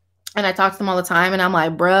 and I talk to them all the time, and I'm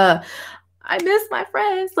like, bruh, I miss my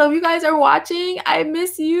friends. So if you guys are watching, I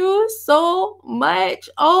miss you so much.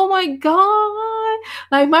 Oh my God.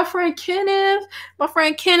 Like, my friend Kenneth,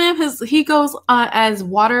 he goes as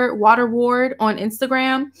Water Ward on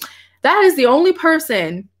Instagram. That is the only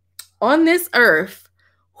person on this earth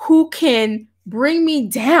who can bring me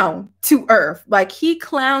down to earth. Like, he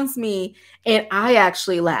clowns me and I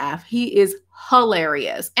actually laugh. He is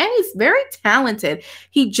hilarious and he's very talented.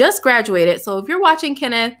 He just graduated. So if you're watching,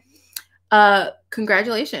 Kenneth,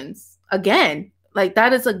 congratulations again. Like,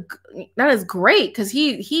 that is great because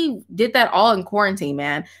he did that all in quarantine,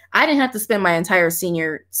 man. I didn't have to spend my entire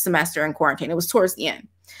senior semester in quarantine. It was towards the end.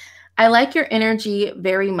 I like your energy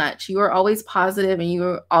very much. You are always positive and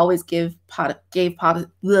you always gave positive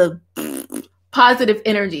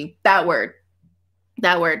energy. That word.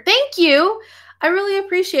 Thank you. I really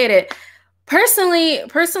appreciate it. Personally,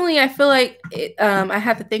 I feel like I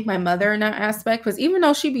have to thank my mother in that aspect, because even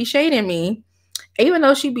though she be shading me, even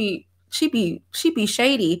though she be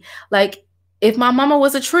shady, like, if my mama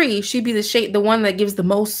was a tree, she'd be the one that gives the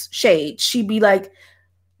most shade. She'd be like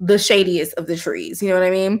the shadiest of the trees. You know what I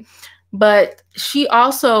mean? But she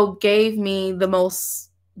also gave me the most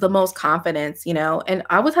confidence, you know, and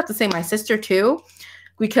I would have to say my sister too,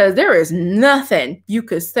 because there is nothing you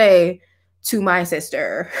could say to my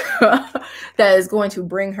sister that is going to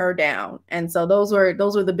bring her down. And so those were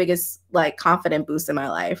the biggest, like, confident boosts in my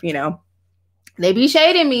life. You know, they be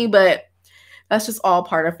shading me, but that's just all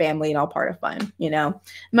part of family and all part of fun, you know.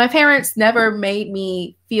 My parents never made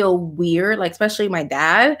me feel weird, like, especially my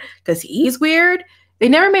dad, because he's weird. They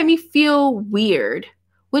never made me feel weird.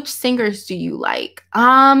 Which singers do you like?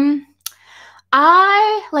 I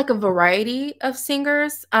like a variety of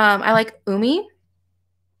singers. I like Umi.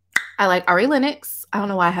 I like Ari Lennox. I don't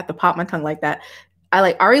know why I have to pop my tongue like that. I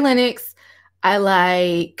like Ari Lennox. I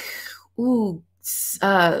like, what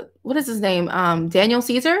is his name? Daniel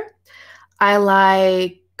Caesar. I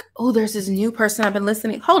like, there's this new person I've been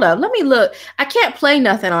listening. Hold up, let me look. I can't play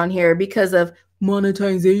nothing on here because of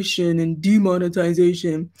monetization and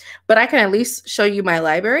demonetization, but I can at least show you my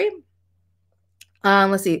library.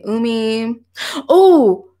 Let's see, Umi.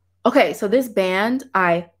 Oh, okay, so this band,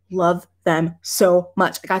 I love them so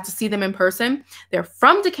much. I got to see them in person. They're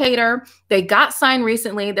from Decatur. They got signed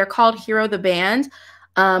recently. They're called Hero the Band.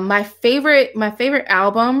 My favorite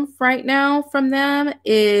album right now from them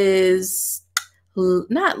is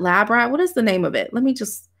not Labra. What is the name of it? Let me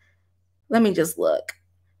just look.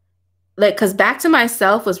 Like, because Back to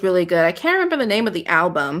Myself was really good. I can't remember the name of the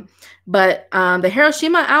album, but the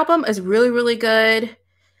Hiroshima album is really, really good.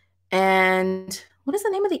 And what is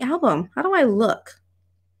the name of the album? How do I look?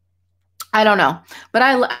 I don't know, but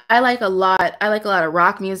I like a lot. I like a lot of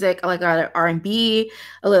rock music. I like a lot of R&B,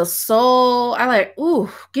 a little soul. I like,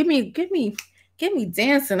 give me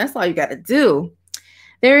dancing. That's all you got to do.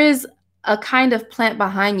 There is a kind of plant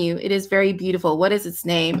behind you. It is very beautiful. What is its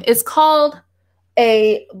name? It's called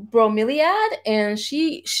a bromeliad, and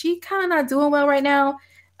she kind of not doing well right now.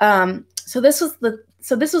 So this was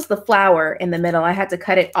the flower in the middle. I had to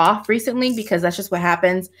cut it off recently because that's just what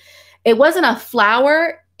happens. It wasn't a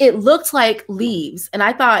flower. It looked like leaves, and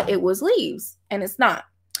I thought it was leaves, and it's not.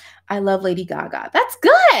 I love Lady Gaga. That's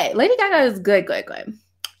good. Lady Gaga is good.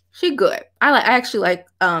 She good. I actually like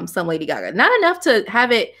some Lady Gaga. Not enough to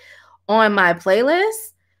have it on my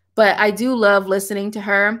playlist, but I do love listening to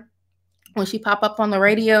her when she pop up on the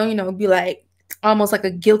radio. You know, it'd be like almost like a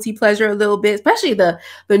guilty pleasure a little bit, especially the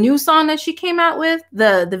new song that she came out with,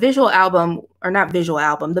 the visual album, or not visual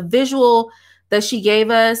album, the visual that she gave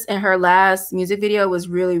us in her last music video was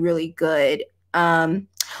really, really good.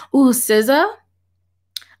 SZA.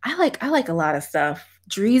 I like a lot of stuff.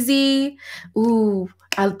 Dreezy.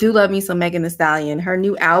 I do love me some Megan Thee Stallion. Her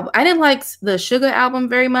new album. I didn't like the Sugar album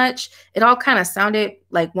very much. It all kind of sounded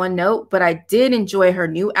like one note, but I did enjoy her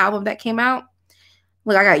new album that came out.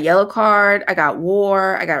 Look, I got Yellow Card. I got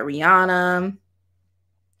War. I got Rihanna.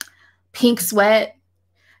 Pink Sweat.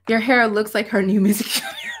 Your hair looks like her new music.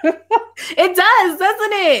 It does,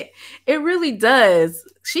 doesn't it? It really does.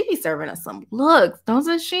 She be serving us some looks,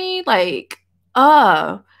 doesn't she? Like,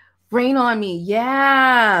 Rain on Me.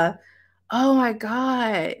 Yeah. Oh my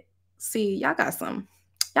God. See, y'all have some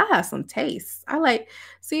taste.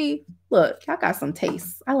 Look, y'all got some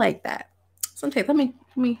taste. I like that. Some taste. Let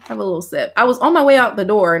me have a little sip. I was on my way out the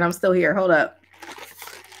door and I'm still here. Hold up.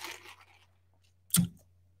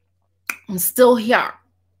 I'm still here.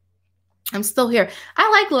 I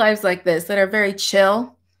like lives like this that are very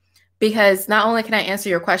chill, because not only can I answer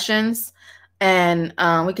your questions and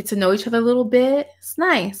we get to know each other a little bit. It's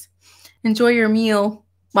nice. Enjoy your meal.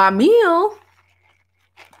 My meal?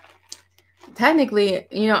 Technically,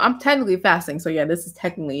 I'm technically fasting. So yeah, this is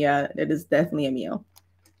technically, it is definitely a meal.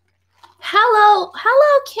 Hello,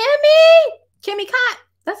 Kimmy Cott.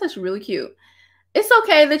 That's actually really cute. It's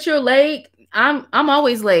okay that you're late. I'm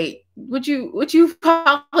always late. What you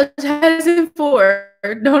apologizing for?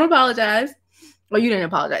 Don't apologize. Well, you didn't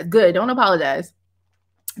apologize. Good. Don't apologize.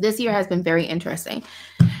 This year has been very interesting.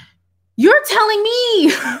 You're telling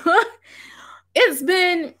me it's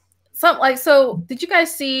been so did you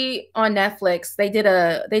guys see on Netflix they did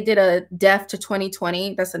a Death to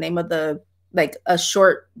 2020? That's the name of a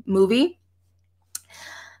short movie.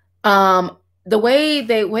 The way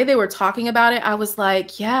they were talking about it, I was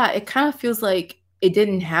like, yeah, it kind of feels like it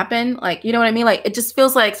didn't happen. Like, you know what I mean? Like, it just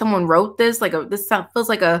feels like someone wrote this. This feels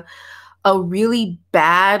like a really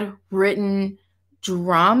bad written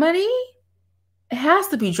dramedy. It has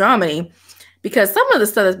to be dramedy, because some of the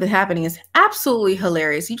stuff that's been happening is absolutely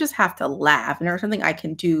hilarious. You just have to laugh. And there's something I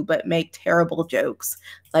can do but make terrible jokes.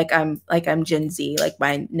 Like I'm Gen Z, like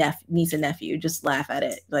my niece and nephew, just laugh at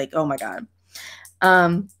it. Like, oh my God.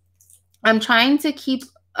 I'm trying to keep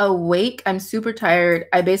awake. I'm super tired.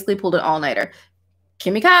 I basically pulled an all-nighter.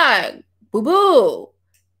 Kimmy Cog, boo-boo.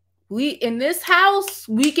 In this house,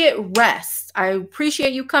 we get rest. I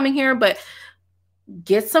appreciate you coming here, but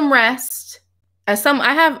get some rest. I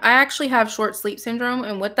actually have short sleep syndrome.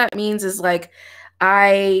 And what that means is, like,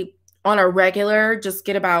 I, on a regular, just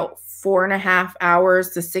get about 4.5 hours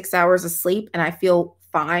to 6 hours of sleep, and I feel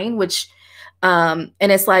fine, which, and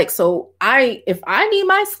it's like, so if I need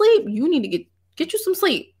my sleep, you need to get you some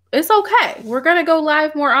sleep. It's okay. We're going to go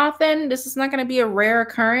live more often. This is not going to be a rare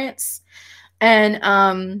occurrence.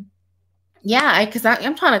 And, Yeah, because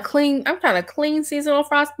I'm trying to clean seasonal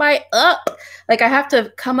frostbite up. Like I have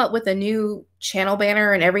to come up with a new channel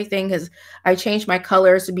banner and everything because I changed my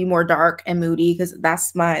colors to be more dark and moody because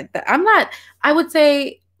I'm not, I would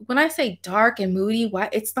say when I say dark and moody, why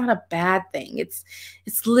it's not a bad thing. It's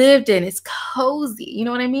lived in, it's cozy. You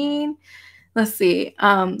know what I mean? Let's see.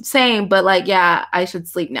 Same, but like, yeah, I should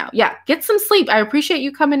sleep now. Yeah, get some sleep. I appreciate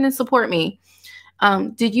you coming and support me.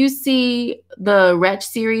 Did you see the Wretch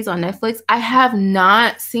series on Netflix? I have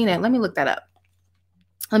not seen it. Let me look that up.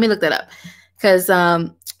 Because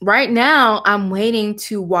right now I'm waiting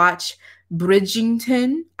to watch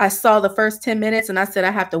Bridgerton. I saw the first 10 minutes and I said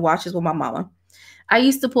I have to watch this with my mama. I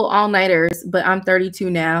used to pull all-nighters, but I'm 32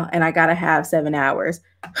 now and I gotta have 7 hours.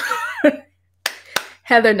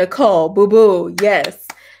 Heather Nicole, boo-boo. Yes.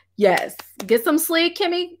 Get some sleep,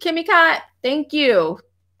 Kimmy Cott. Thank you.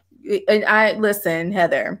 And I listen,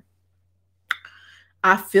 Heather.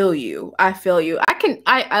 I feel you. I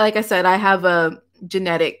like I said, I have a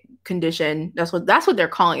genetic condition. That's what they're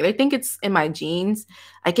calling it. They think it's in my genes.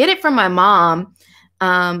 I get it from my mom.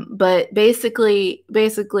 But basically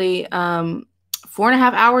 4.5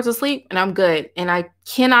 hours of sleep and I'm good. And I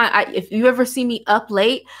cannot, if you ever see me up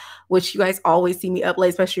late, which you guys always see me up late,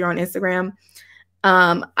 especially on Instagram.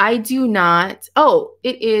 I do not. Oh,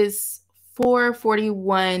 it is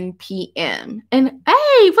 4:41 p.m. And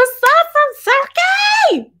hey, what's up from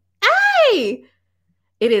Cirque? Hey,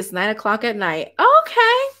 it is 9 o'clock at night.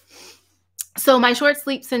 Okay. So my short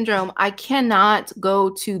sleep syndrome, I cannot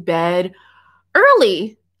go to bed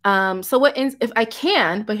early. So what ends if I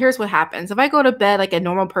can, but here's what happens. If I go to bed like a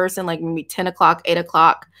normal person, like maybe 10 o'clock, 8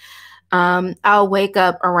 o'clock, I'll wake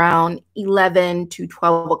up around 11 to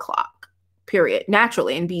 12 o'clock. Period,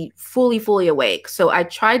 naturally, and be fully awake. So I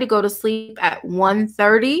try to go to sleep at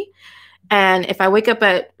 1:30. And if I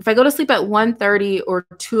go to sleep at 1:30 or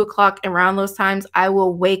 2 o'clock around those times, I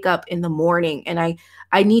will wake up in the morning. And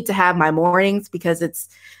I need to have my mornings because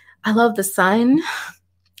I love the sun.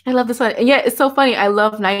 I love the sun. And yeah, it's so funny. I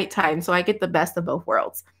love nighttime. So I get the best of both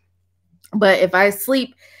worlds. But if I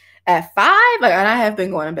sleep at 5, and I have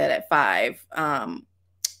been going to bed at 5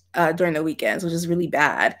 during the weekends, which is really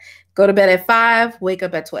bad. Go to bed at 5, wake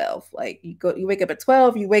up at 12. Like you wake up at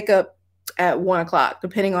 12, you wake up at 1 o'clock,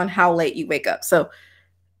 depending on how late you wake up. So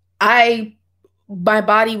my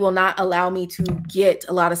body will not allow me to get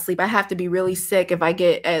a lot of sleep. I have to be really sick if I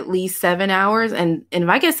get at least 7 hours. And if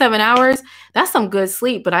I get 7 hours, that's some good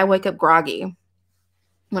sleep, but I wake up groggy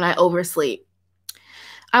when I oversleep.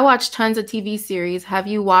 I watch tons of TV series. Have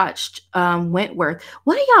you watched Wentworth?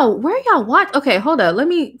 Where y'all watch? Okay, hold up. Let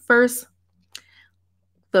me first,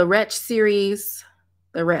 the Wretch series,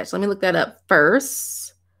 the Wretch. Let me look that up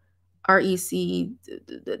first. REC,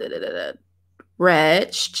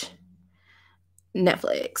 Wretched,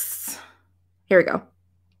 Netflix. Here we go.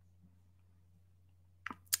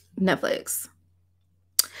 Netflix.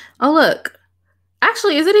 Oh, look.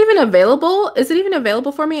 Actually, is it even available? Is it even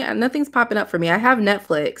available for me? Nothing's popping up for me. I have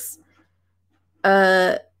Netflix.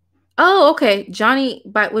 Oh, okay.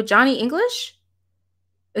 With Johnny English?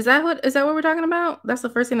 Is that what we're talking about? That's the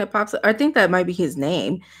first thing that pops up. I think that might be his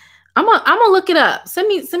name. I'm gonna look it up. Send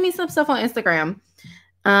me some stuff on Instagram.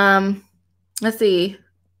 Let's see.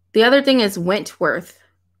 The other thing is Wentworth.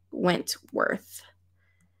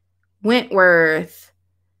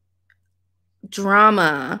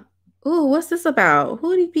 Drama. Ooh, what's this about?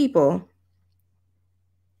 Who are these people?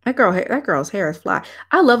 That girl's hair is fly.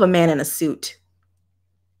 I love a man in a suit.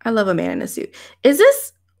 Why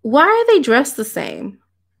are they dressed the same?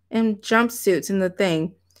 In jumpsuits in the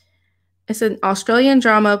thing. It's an Australian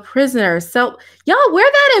drama, Prisoners. So y'all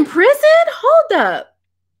wear that in prison? Hold up.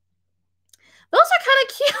 Those are kind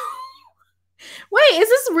of cute. Wait, is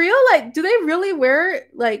this real? Like, do they really wear,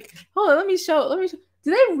 like, hold on, let me show. Do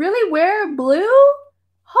they really wear blue?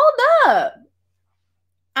 Hold up.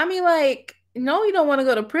 I mean, like, no, you don't want to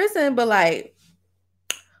go to prison, but like,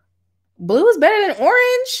 blue is better than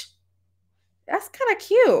orange. That's kind of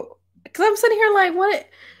cute. Because I'm sitting here like, what?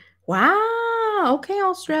 Wow. Okay,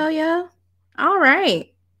 Australia. All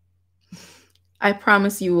right. I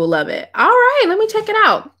promise you will love it. All right, let me check it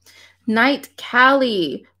out. Night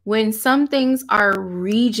Cali, when some things are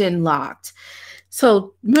region locked.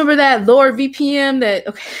 So remember that Lord VPN that,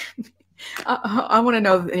 okay. I want to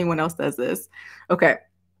know if anyone else does this. Okay.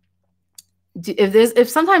 If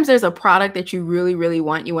sometimes there's a product that you really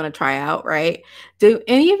want, you want to try out, right? Do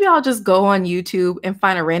any of y'all just go on YouTube and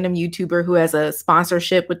find a random YouTuber who has a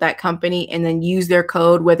sponsorship with that company and then use their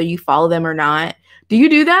code, whether you follow them or not? Do you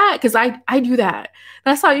do that? Because I do that.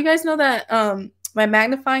 That's how you guys know that my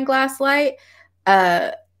magnifying glass light,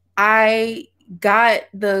 I got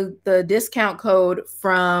the discount code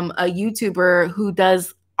from a YouTuber who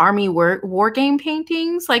does army war game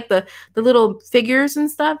paintings, like the little figures and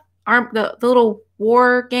stuff. The little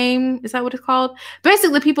war game, is that what it's called?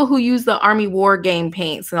 Basically, people who use the army war game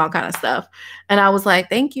paints and all kind of stuff. And I was like,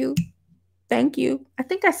 thank you. Thank you. I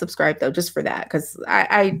think I subscribed though, just for that, because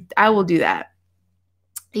I will do that.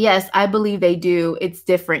 Yes, I believe they do. It's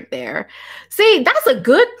different there. See, that's a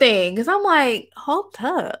good thing, because I'm like, hold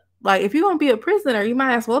up. Like, if you're going to be a prisoner, you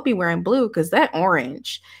might as well be wearing blue, because that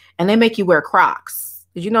orange. And they make you wear Crocs.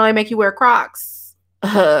 Did you know they make you wear Crocs?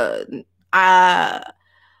 I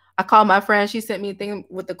called my friend. She sent me a thing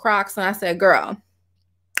with the Crocs, and I said, girl,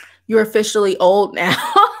 you're officially old now.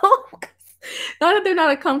 Not that they're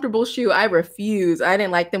not a comfortable shoe. I refuse. I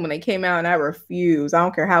didn't like them when they came out, and I refuse. I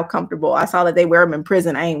don't care how comfortable. I saw that they wear them in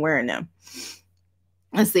prison. I ain't wearing them.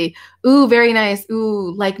 Let's see. Ooh, very nice.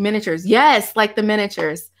 Ooh, like miniatures. Yes, like the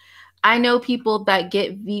miniatures. I know people that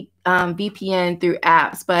get VPN through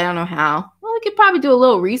apps, but I don't know how. Well, I could probably do a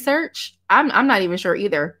little research. I'm not even sure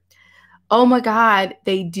either. Oh my God,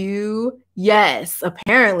 they do. Yes,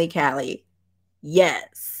 apparently, Callie.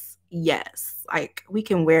 Yes, yes. Like, we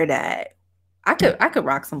can wear that. I could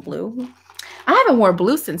rock some blue. I haven't worn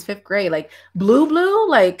blue since 5th grade. Like blue,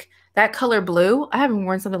 like that color blue. I haven't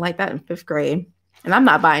worn something like that in 5th grade. And I'm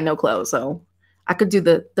not buying no clothes, so I could do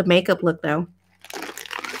the makeup look though.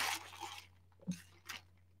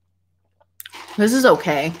 This is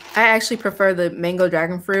okay. I actually prefer the mango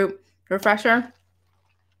dragon fruit refresher.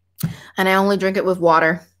 And I only drink it with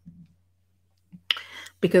water,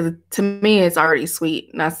 because to me it's already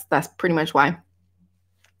sweet. And that's pretty much why.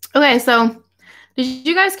 Okay, so did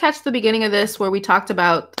you guys catch the beginning of this where we talked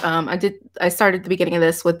about I started the beginning of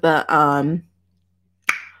this with the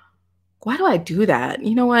why do I do that?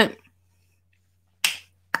 You know what?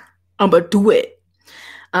 I'm gonna do it.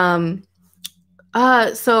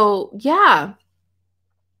 So yeah.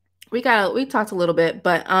 We talked a little bit,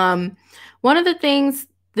 but one of the things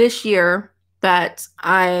this year that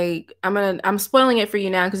I'm spoiling it for you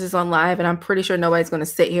now because it's on live, and I'm pretty sure nobody's gonna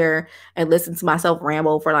sit here and listen to myself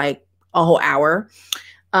ramble for like a whole hour.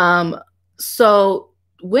 So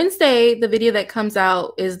Wednesday, the video that comes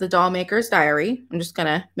out is the Doll Maker's Diary. I'm just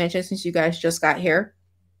gonna mention, since you guys just got here.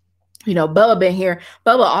 You know, Bubba been here.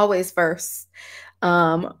 Bubba always first.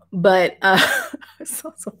 But it's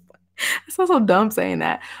so dumb saying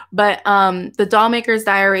that. But the Doll Maker's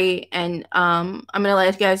Diary, and I'm gonna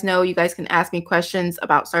let you guys know you guys can ask me questions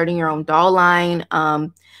about starting your own doll line,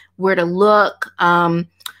 where to look.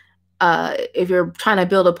 If you're trying to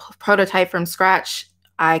build a prototype from scratch,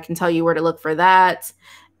 I can tell you where to look for that.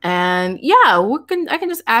 And yeah, I can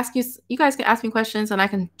just ask you guys can ask me questions, and I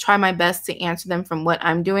can try my best to answer them from what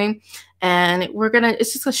I'm doing. And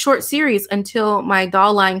it's just a short series until my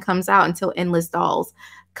doll line comes out, until Endless Dolls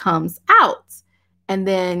comes out. And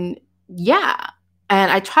then, yeah. And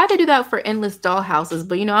I try to do that for Endless Doll Houses,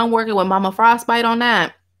 but you know, I'm working with Mama Frostbite on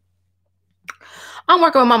that.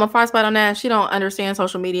 She don't understand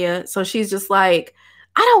social media. So she's just like,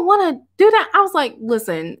 I don't want to do that. I was like,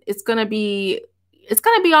 listen, it's going to be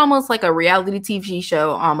almost like a reality TV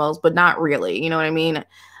show almost, but not really. You know what I mean?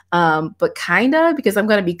 But kind of, because I'm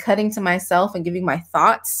going to be cutting to myself and giving my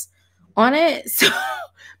thoughts on it. So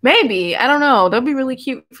maybe, I don't know. That'll be really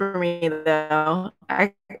cute for me though.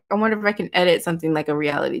 I wonder if I can edit something like a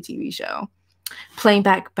reality TV show, playing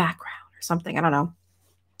background or something. I don't know.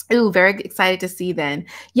 Ooh, very excited to see then.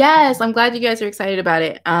 Yes, I'm glad you guys are excited about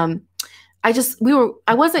it. I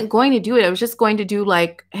wasn't going to do it. I was just going to do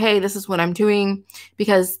like, hey, this is what I'm doing,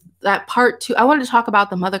 because that part 2, I wanted to talk about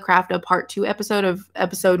the Mothercraft of part 2 episode of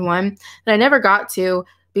episode 1 that I never got to,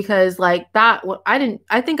 because like that,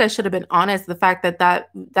 I think I should have been honest. The fact that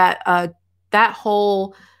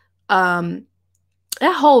whole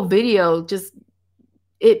video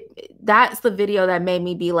that's the video that made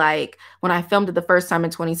me be like, when I filmed it the first time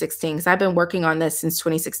in 2016, because I've been working on this since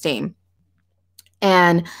 2016.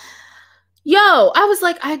 And I was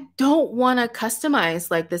like, I don't want to customize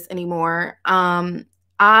like this anymore.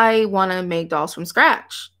 I want to make dolls from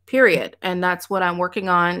scratch, period. And that's what I'm working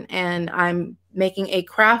on. And I'm making a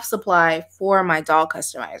craft supply for my doll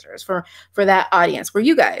customizers, for that audience, for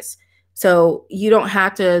you guys. So you don't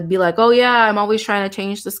have to be like, oh yeah, I'm always trying to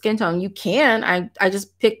change the skin tone. You can. I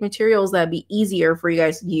just pick materials that'd be easier for you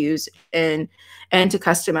guys to use and to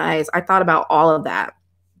customize. I thought about all of that.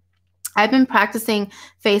 I've been practicing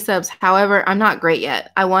face-ups. However, I'm not great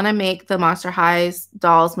yet. I want to make the Monster Highs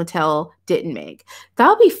dolls Mattel didn't make. That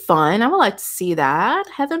would be fun. I would like to see that.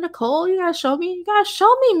 Heather Nicole, you gotta show me. You gotta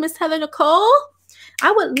show me, Miss Heather Nicole.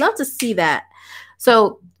 I would love to see that.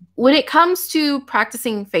 So when it comes to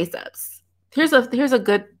practicing face-ups, here's a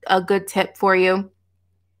good tip for you.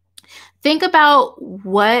 Think about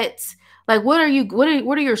what are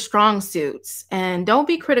your strong suits, and don't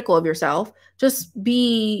be critical of yourself. Just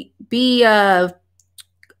do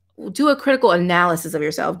a critical analysis of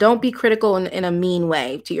yourself. Don't be critical in a mean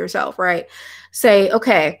way to yourself, right? Say,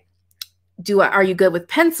 okay, are you good with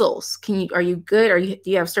pencils? Are you good?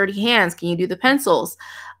 Do you have sturdy hands? Can you do the pencils?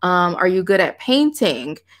 Are you good at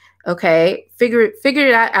painting? Okay, figure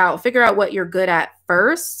that out. Figure out what you're good at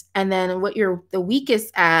first, and then what you're the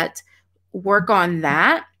weakest at, work on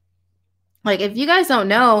that. Like, if you guys don't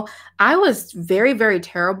know, I was very, very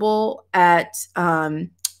terrible at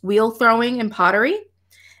wheel throwing and pottery.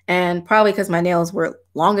 And probably because my nails were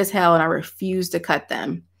long as hell and I refused to cut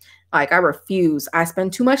them. Like, I refuse. I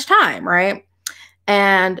spend too much time, right?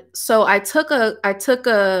 And so I took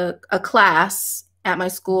a class at my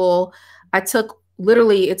school. It's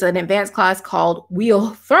an advanced class called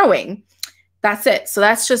wheel throwing. That's it. So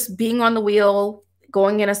that's just being on the wheel,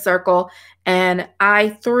 going in a circle. And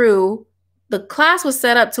the class was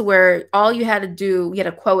set up to where all you had to do, we had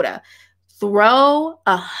a quota, throw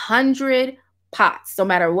 100 pots, no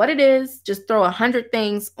matter what it is, just throw 100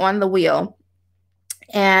 things on the wheel.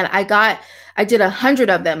 And I did 100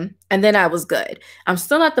 of them, and then I was good. I'm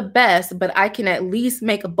still not the best, but I can at least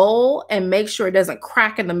make a bowl and make sure it doesn't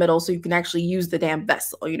crack in the middle so you can actually use the damn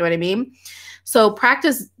vessel. You know what I mean? So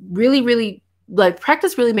practice really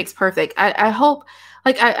makes perfect. I hope,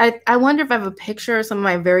 I wonder if I have a picture of some of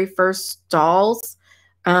my very first dolls.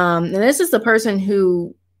 And this is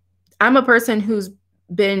I'm a person who's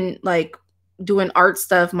been like doing art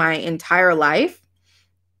stuff my entire life.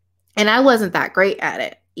 And I wasn't that great at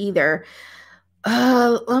it either.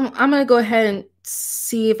 I'm going to go ahead and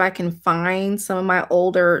see if I can find some of my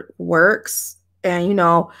older works. And,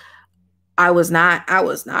 I was not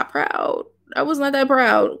proud. I was not that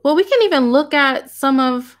proud. Well, we can even look at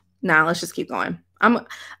let's just keep going. I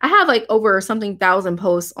have like over something thousand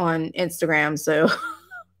posts on Instagram. So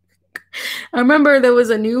I remember there was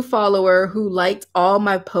a new follower who liked all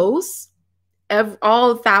my posts,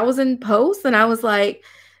 all 1,000 posts. And I was like,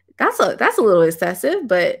 that's a little excessive,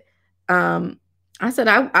 but I said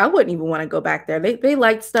I wouldn't even want to go back there. They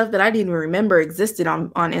liked stuff that I didn't even remember existed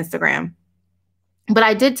on Instagram. But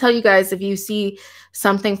I did tell you guys, if you see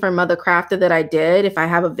something from Mother Crafter that I did, if I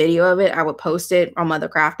have a video of it, I would post it on Mother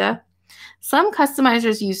Crafter. Some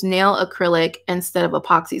customizers use nail acrylic instead of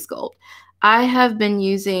epoxy sculpt. I have been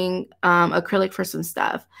using acrylic for some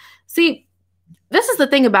stuff. See, this is the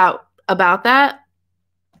thing about that.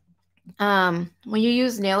 When you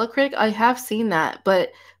use nail acrylic, I have seen that,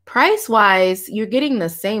 but price wise, you're getting the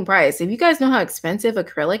same price. If you guys know how expensive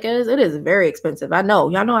acrylic is, it is very expensive. I know,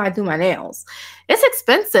 y'all know how I do my nails. It's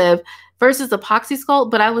expensive versus epoxy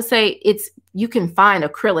sculpt, but I would say you can find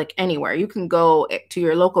acrylic anywhere. You can go to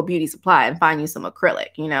your local beauty supply and find you some acrylic,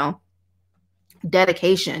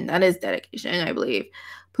 Dedication. That is dedication, I believe.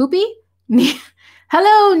 Poopy?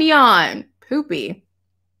 Hello, Neon. Poopy.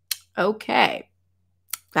 Okay.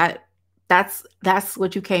 That's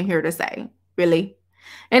what you came here to say, really.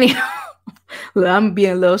 Anyhow, I'm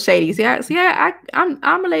being a little shady.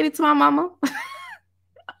 I'm related to my mama.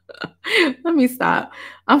 Let me stop.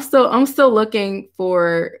 I'm still looking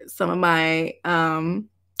for some of my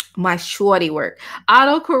my shorty work.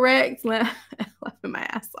 Autocorrect, laughing my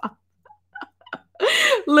ass off.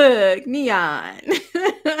 Look, Neon.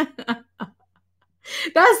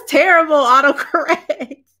 That's terrible.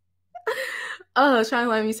 Autocorrect. Oh, trying to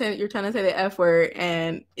let me say you're trying to say the F word,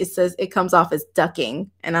 and it comes off as ducking.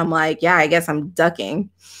 And I'm like, yeah, I guess I'm ducking.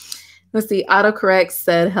 Let's see. Autocorrect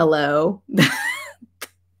said hello.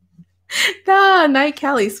 God, Night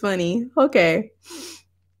Callie's funny. Okay.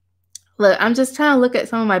 Look, I'm just trying to look at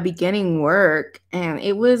some of my beginning work, and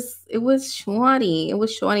it was shawny. It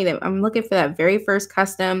was shawny that I'm looking for that very first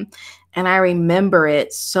custom, and I remember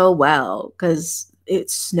it so well because it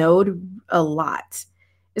snowed a lot.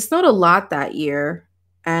 It snowed a lot that year,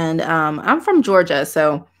 and I'm from Georgia,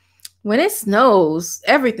 so when it snows,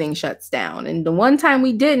 everything shuts down. And the one time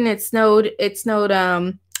we didn't, it snowed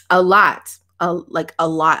a lot, like a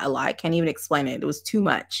lot. I can't even explain it. It was too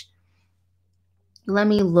much. Let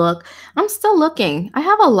me look. I'm still looking. I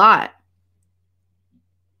have a lot.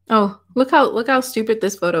 Oh, look how stupid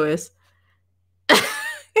this photo is.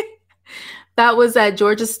 That was at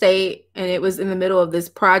Georgia State, and it was in the middle of this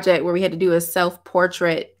project where we had to do a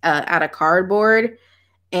self-portrait out of cardboard.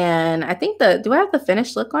 And I think do I have the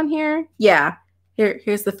finished look on here? Yeah.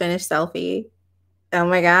 Here's the finished selfie. Oh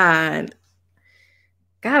my God.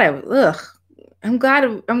 God, I'm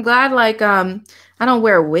glad like I don't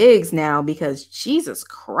wear wigs now, because Jesus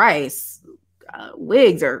Christ,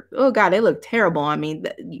 wigs are, oh God, they look terrible. I mean,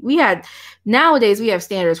 nowadays we have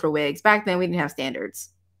standards for wigs. Back then we didn't have standards.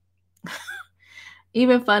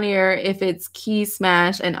 Even funnier if it's key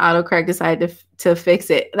smash and autocorrect decided to fix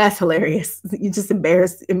it. That's hilarious. You just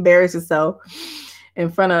embarrass yourself in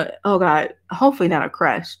front of, oh God, hopefully not a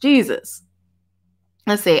crush. Jesus.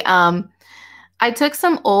 Let's see. I took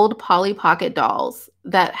some old Polly Pocket dolls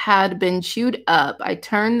that had been chewed up. I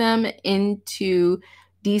turned them into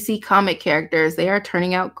DC comic characters. They are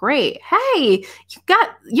turning out great. Hey,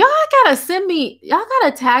 y'all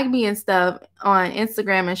gotta tag me and stuff on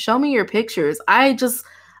Instagram and show me your pictures. I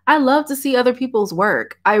love to see other people's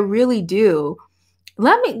work. I really do.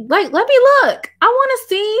 Let me look. I want to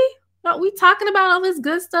see. We talking about all this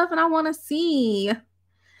good stuff and I want to see.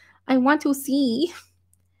 I want to see.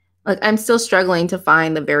 Like, I'm still struggling to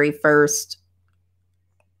find the very first.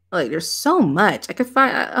 Like, there's so much I could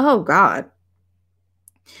find. Oh God.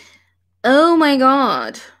 Oh my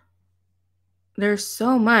God. There's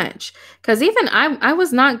so much. Because even I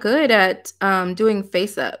was not good at doing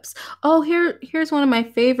face ups. Oh, here's one of my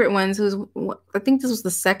favorite ones. I think this was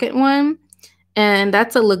the second one. And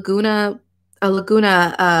that's a Laguna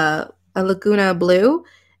Blue.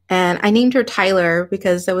 And I named her Tyler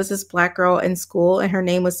because there was this Black girl in school and her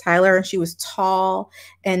name was Tyler and she was tall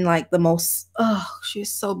and like she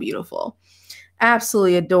was so beautiful.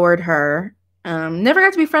 Absolutely adored her. Never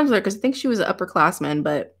got to be friends with her because I think she was an upperclassman,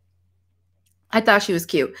 but I thought she was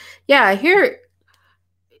cute. Yeah,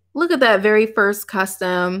 look at that very first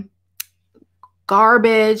custom.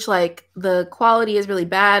 Garbage, like the quality is really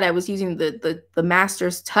bad. I was using the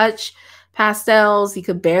Master's Touch pastels. You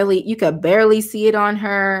could barely see it on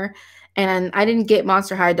her. And I didn't get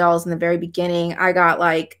Monster High dolls in the very beginning. I got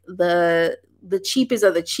like the cheapest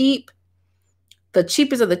of the cheap. The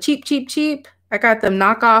cheapest of the cheap. I got them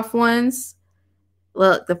knockoff ones.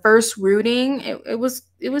 Look, the first rooting, it was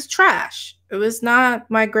trash. It was not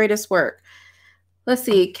my greatest work. Let's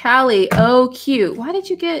see, Callie, oh cute. Why did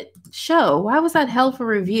you get show? Why was that hell for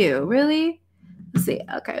review? Really? Let's see.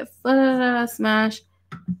 Okay, smash.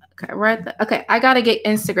 Okay, right there. Okay, I gotta get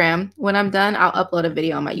Instagram. When I'm done, I'll upload a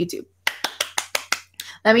video on my YouTube.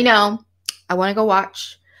 Let me know. I want to go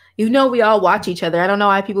watch. You know, we all watch each other. I don't know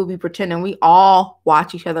why people be pretending. We all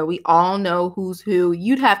watch each other. We all know who's who.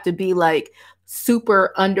 You'd have to be like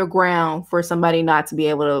super underground for somebody not to be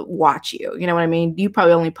able to watch you. You know what I mean? You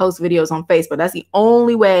probably only post videos on Facebook. That's the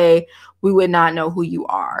only way we would not know who you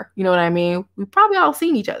are. You know what I mean? We probably all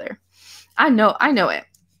seen each other. I know it.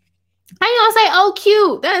 How you gonna say, oh,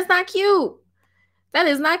 cute? That is not cute. That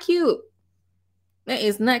is not cute. That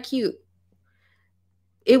is not cute.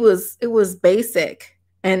 It was basic.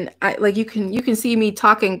 And you can see me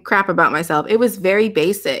talking crap about myself. It was very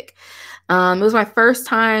basic. It was my first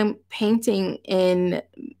time painting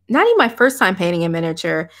not even my first time painting in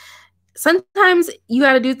miniature. Sometimes you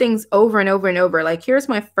got to do things over and over and over. Like, here's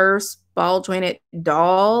my first ball jointed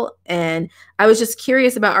doll. And I was just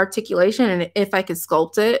curious about articulation and if I could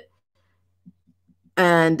sculpt it.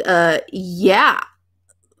 And yeah,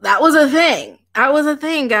 that was a thing. That was a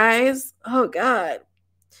thing, guys. Oh God.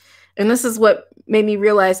 And this is what made me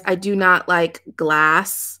realize I do not like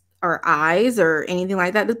glass or eyes or anything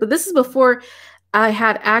like that. But this is before I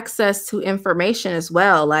had access to information as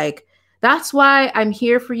well. Like, that's why I'm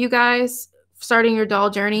here for you guys starting your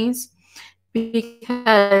doll journeys,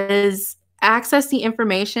 because access to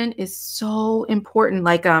information is so important.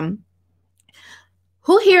 Like,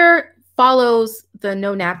 who here follows the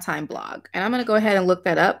No Nap Time blog? And I'm going to go ahead and look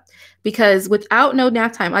that up, because without No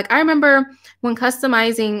Nap Time, like, I remember when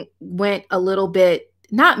customizing went a little bit,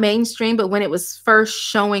 not mainstream, but when it was first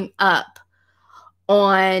showing up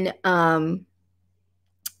on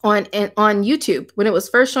YouTube, when it was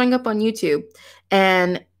first showing up on YouTube,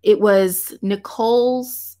 and it was Nicole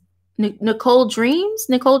Dreams,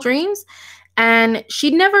 and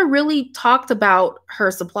she never really talked about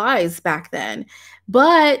her supplies back then.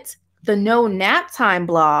 But the No Nap Time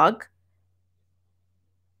blog,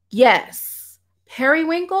 yes.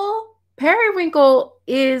 Periwinkle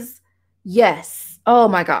is, yes. Oh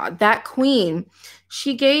my God, that queen.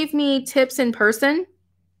 She gave me tips in person,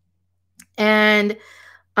 and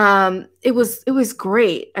it was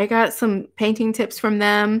great. I got some painting tips from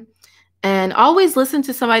them, and always listen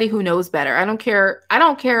to somebody who knows better. I don't care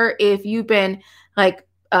if you've been like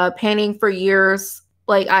painting for years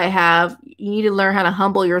like I have. You need to learn how to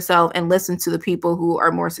humble yourself and listen to the people who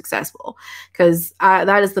are more successful, because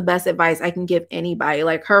that is the best advice I can give anybody.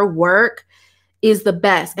 Like, her work is the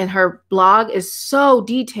best, and her blog is so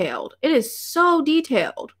detailed. It is so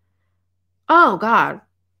detailed. Oh God.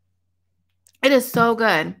 It is so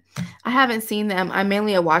good. I haven't seen them. I'm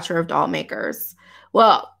mainly a watcher of doll makers.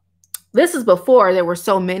 Well, this is before there were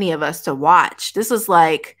so many of us to watch. This was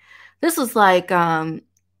like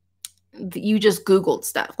you just Googled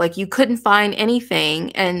stuff. Like you couldn't find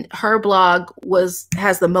anything, and her blog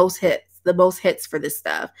has the most hits for this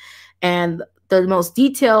stuff, and the most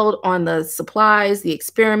detailed on the supplies, the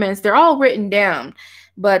experiments. They're all written down.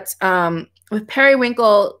 But with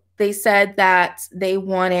Periwinkle, they said that they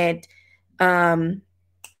wanted to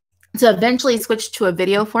eventually switch to a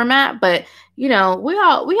video format, but we all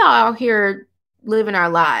out here living our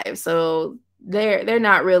lives, so they're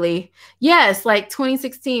not really. Yes, like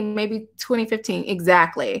 2016, maybe 2015,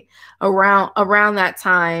 exactly around that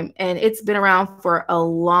time, and it's been around for a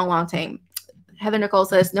long time. Heather Nicole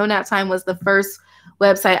says No Nap Time was the first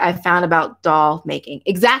website I found about doll making.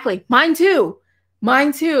 Exactly, mine too.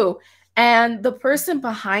 And the person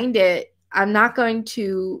behind it, I'm not going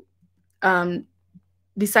to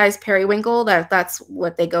besides Periwinkle, that's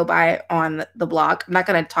what they go by on the blog. I'm not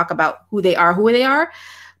going to talk about who they are,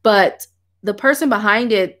 but the person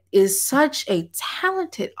behind it is such a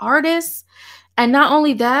talented artist. And not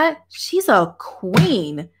only that, she's a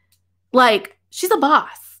queen. Like, she's a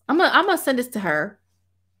boss. I'm gonna send this to her.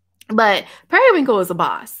 But Periwinkle is a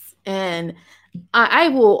boss. And I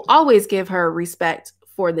will always give her respect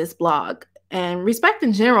for this blog and respect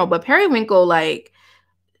in general. But Periwinkle, like,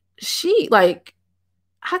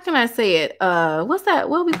 how can I say it? What's that?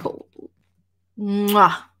 What we call?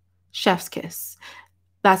 Mwah. Chef's kiss.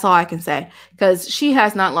 That's all I can say, because she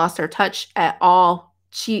has not lost her touch at all.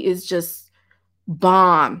 She is just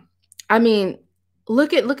bomb. I mean,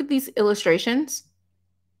 look at these illustrations.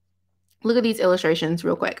 Look at these illustrations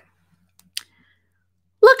real quick.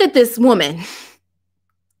 Look at this woman.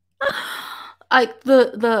 Like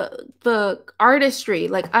the artistry.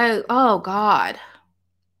 Like oh God.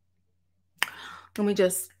 Let me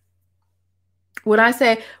just, when I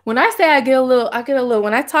say I get a little,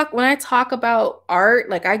 when I talk about art,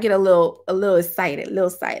 like I get a little excited.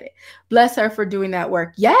 Bless her for doing that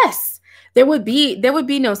work. Yes, there would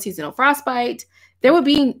be no Seasonal Frostbite. There would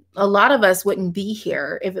be, a lot of us wouldn't be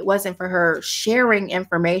here if it wasn't for her sharing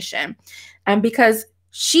information. And because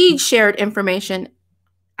she shared information,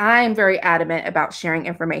 I am very adamant about sharing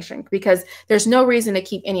information, because there's no reason to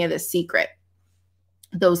keep any of this secret.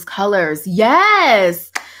 Those colors.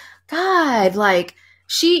 Yes. God, like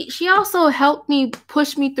she also helped me,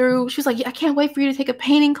 push me through. She was like, yeah, I can't wait for you to take a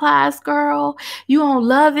painting class, girl. You gonna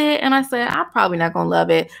love it. And I said, I'm probably not gonna love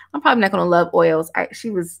it. I'm probably not gonna love oils. She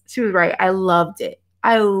was right. I loved it.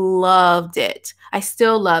 I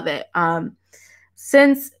still love it.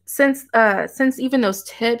 Since even those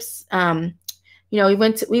tips,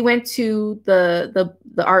 we went to the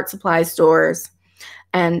art supply stores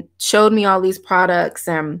and showed me all these products,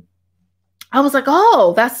 and I was like,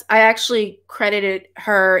 oh, I actually credited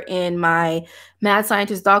her in my Mad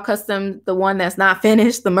Scientist Doll Custom, the one that's not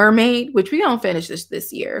finished, the mermaid, which we don't finish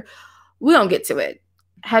this year. We don't get to it.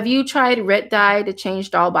 Have you tried red dye to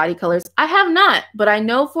change doll body colors? I have not, but I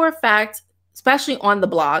know for a fact, especially on the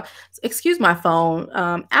blog, excuse my phone,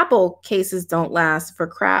 Apple cases don't last for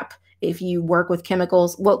crap if you work with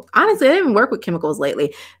chemicals. Well, honestly, I didn't even work with chemicals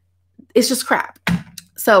lately. It's just crap.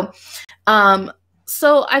 So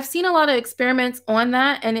I've seen a lot of experiments on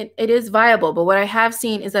that, and it is viable. But what I have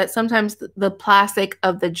seen is that sometimes the plastic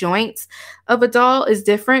of the joints of a doll is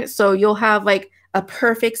different. So you'll have like a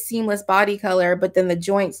perfect seamless body color, but then the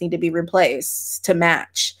joints need to be replaced to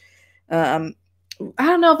match. I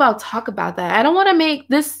don't know if I'll talk about that. I don't want to make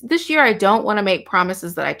this year. I don't want to make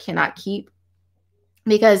promises that I cannot keep,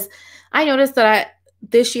 because I noticed that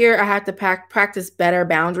this year I have to practice better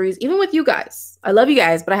boundaries, even with you guys. I love you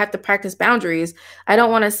guys, but I have to practice boundaries. I don't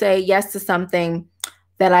want to say yes to something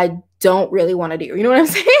that I don't really want to do. You know what I'm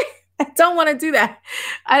saying? I don't want to do that.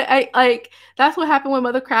 I like, that's what happened with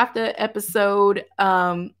Mother Crafted episode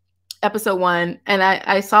 1. And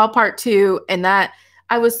I saw part 2, and that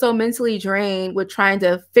I was so mentally drained with trying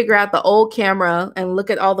to figure out the old camera and look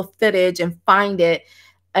at all the footage and find it.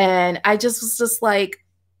 And I just was just like,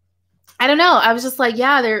 I don't know. I was just like,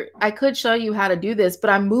 yeah, I could show you how to do this,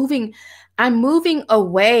 but I'm moving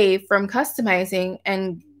away from customizing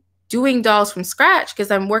and doing dolls from scratch,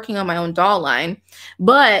 because I'm working on my own doll line.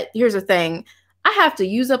 But here's the thing. I have to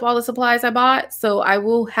use up all the supplies I bought. So I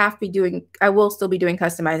will still be doing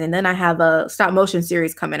customizing. Then I have a stop motion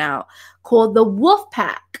series coming out called the Wolf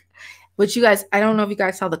Pack, which you guys, I don't know if you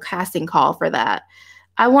guys saw the casting call for that.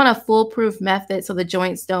 I want a foolproof method so the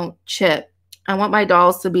joints don't chip. I want my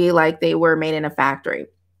dolls to be like they were made in a factory.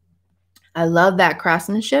 I love that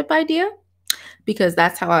craftsmanship idea, because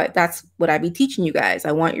that's what I be teaching you guys.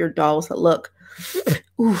 I want your dolls to look,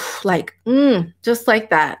 oof, like, just like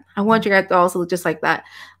that. I want your guys to also look just like that.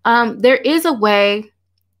 There is a way,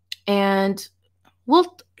 and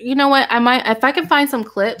well, you know what? I might, if I can find some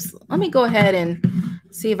clips, let me go ahead and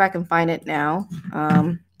see if I can find it now.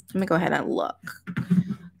 Let me go ahead and look.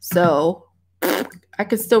 So I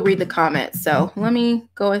could still read the comments. So let me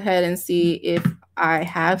go ahead and see if I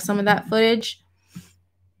have some of that footage,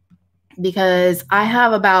 because I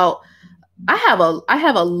have a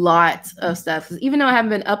lot of stuff. Even though I haven't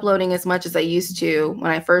been uploading as much as I used to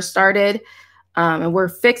when I first started, and we're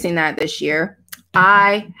fixing that this year,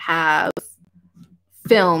 I have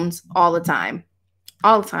filmed all the time.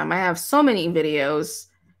 All the time. I have so many videos.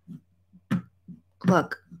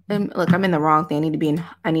 Look, I'm in the wrong thing.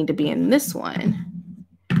 I need to be in this one.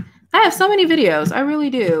 I have so many videos. I really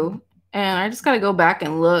do. And I just got to go back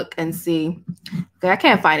and look and see. Okay, I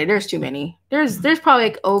can't find it. There's too many. There's probably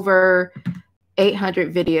like over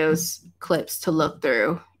 800 videos, clips to look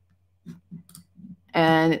through.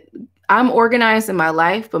 And I'm organized in my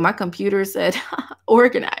life, but my computer said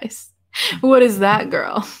organized. What is that,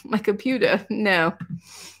 girl? My computer. No.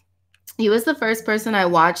 He was the first person I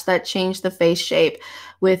watched that changed the face shape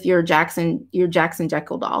with your Jackson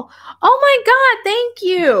Jekyll doll. Oh my God. Thank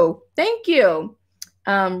you. Thank you.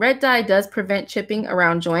 Red dye does prevent chipping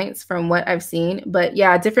around joints from what I've seen, but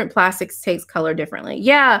yeah, different plastics takes color differently.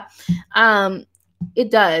 Yeah,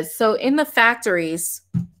 it does. So in the factories,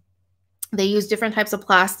 they use different types of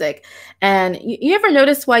plastic. And you ever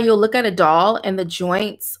notice why you'll look at a doll and the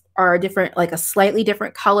joints are different, like a slightly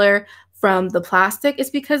different color from the plastic? It's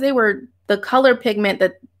because they were the color pigment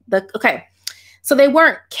okay. So they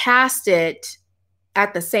weren't casted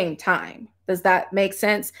at the same time. Does that make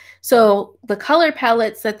sense? So the color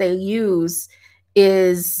palettes that they use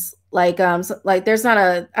is like there's not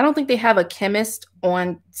I don't think they have a chemist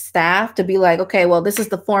on staff to be like, okay, well, this is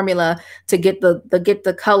the formula to get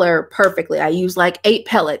the color perfectly. I use like 8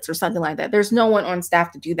 pellets or something like that. There's no one on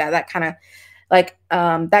staff to do that. That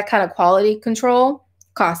kind of quality control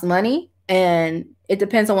costs money, and it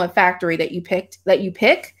depends on what factory that you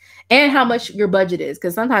pick and how much your budget is.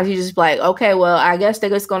 Because sometimes you just like, okay, well, I guess they're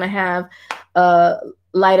just going to have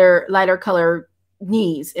lighter color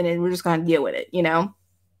knees, and then we're just going to deal with it, you know?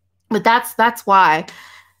 But that's why.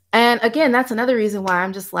 And again, that's another reason why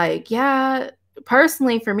I'm just like, yeah,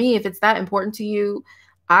 personally for me, if it's that important to you,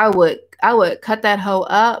 I would cut that hoe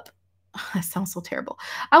up. That sounds so terrible.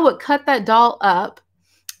 I would cut that doll up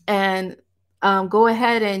and go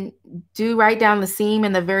ahead and do right down the seam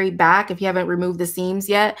in the very back if you haven't removed the seams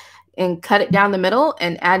yet, and cut it down the middle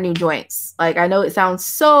and add new joints. Like, I know it sounds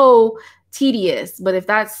so tedious, but if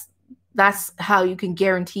that's how you can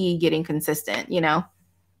guarantee getting consistent, you know.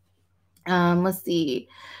 Let's see.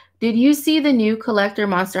 Did you see the new collector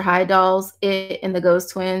Monster High dolls in the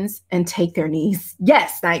Ghost Twins and take their knees?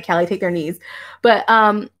 Yes, Night Callie, take their knees. But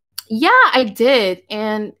yeah, I did.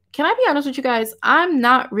 And can I be honest with you guys? I'm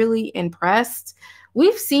not really impressed.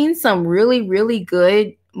 We've seen some really, really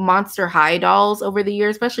good Monster High dolls over the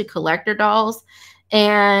years, especially collector dolls.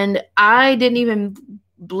 And I didn't even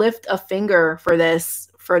lift a finger for this.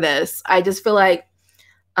 I just feel like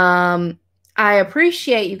I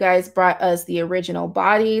appreciate you guys brought us the original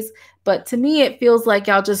bodies, but to me, it feels like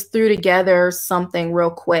y'all just threw together something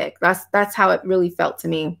real quick. That's how it really felt to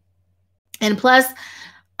me. And plus,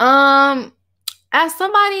 as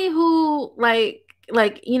somebody who like,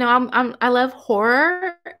 you know, I love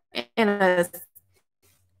horror in a,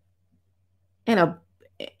 you know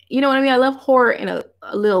what I mean? I love horror in a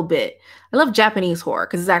little bit. I love Japanese horror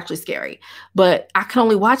because it's actually scary, but I can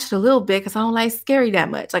only watch it a little bit because I don't like scary that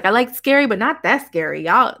much. Like, I like scary, but not that scary.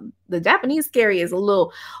 Y'all, the Japanese scary is a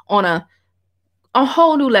little on a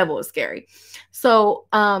whole new level of scary. So,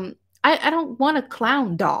 I don't want a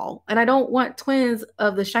clown doll, and I don't want Twins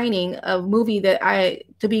of The Shining, a movie that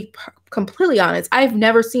to be completely honest, I've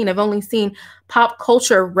never seen. I've only seen pop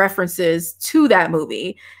culture references to that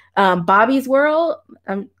movie. Bobby's World,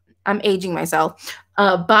 I'm aging myself.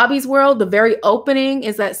 Bobby's World, the very opening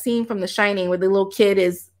is that scene from The Shining where the little kid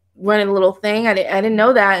is running a little thing. I didn't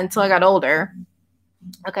know that until I got older.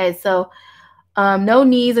 Okay, so no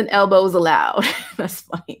knees and elbows allowed. That's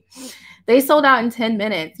funny. They sold out in 10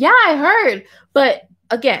 minutes. Yeah, I heard. But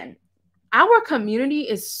again, our community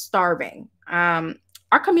is starving.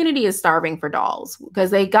 Our community is starving for dolls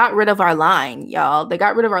because they got rid of our line, y'all. They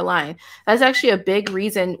got rid of our line. That's actually a big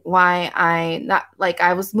reason why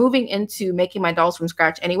I was moving into making my dolls from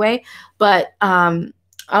scratch anyway. But on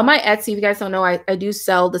my Etsy, if you guys don't know, I do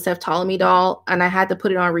sell the Seth Ptolemy doll, and I had to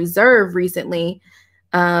put it on reserve recently.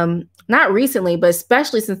 Not recently, but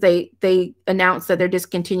especially since they announced that they're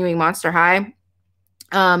discontinuing Monster High.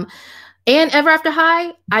 And Ever After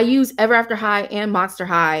High, I use Ever After High and Monster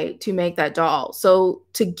High to make that doll. So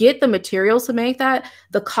to get the materials to make that,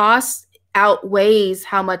 the cost outweighs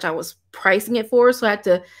how much I was pricing it for. So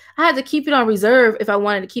I had to keep it on reserve if I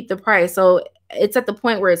wanted to keep the price. So it's at the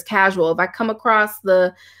point where it's casual. If I come across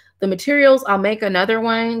the materials, I'll make another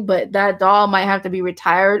one, but that doll might have to be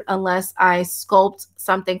retired unless I sculpt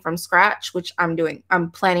something from scratch, which I'm doing.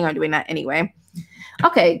 I'm planning on doing that anyway.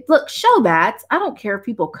 Okay, look, show bats. I don't care if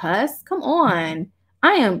people cuss. Come on.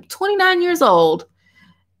 I am 29 years old.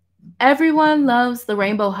 Everyone loves the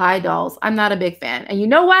Rainbow High dolls. I'm not a big fan. And you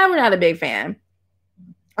know why we're not a big fan?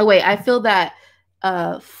 Oh, wait, I feel that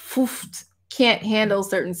Fooft can't handle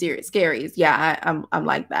certain scaries. Yeah, I'm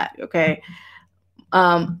like that, okay?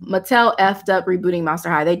 Mattel effed up rebooting Monster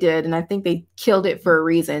High. They did, and I think they killed it for a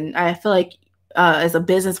reason. I feel like as a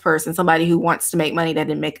business person, somebody who wants to make money,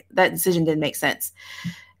 that decision didn't make sense.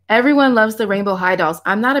 Everyone loves the Rainbow High dolls.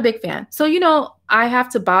 I'm not a big fan. So, you know, I have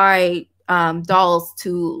to buy dolls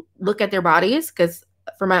to look at their bodies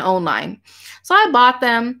for my own line. So I bought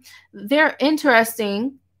them. They're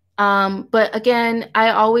interesting. But again,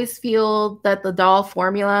 I always feel that the doll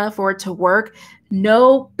formula for it to work,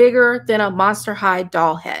 no bigger than a Monster High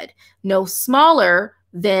doll head, no smaller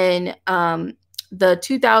than the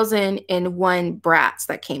 2001 Bratz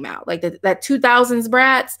that came out. Like that 2000s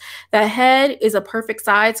Bratz, that head is a perfect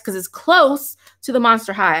size because it's close to the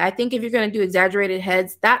Monster High. I think if you're going to do exaggerated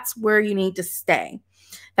heads, that's where you need to stay.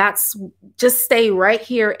 Just stay right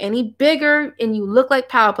here. Any bigger and you look like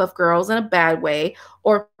Powerpuff Girls in a bad way,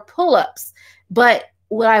 or pull-ups. But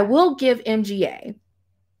what I will give MGA,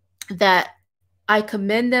 that I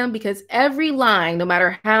commend them, because every line, no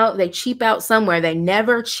matter how they cheap out somewhere, they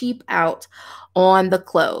never cheap out on the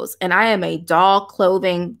clothes. And I am a doll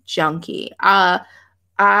clothing junkie.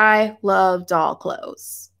 I love doll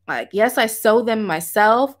clothes. Like, yes, I sew them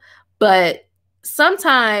myself, but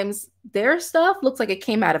sometimes their stuff looks like it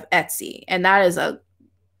came out of Etsy, and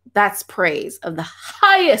that's praise of the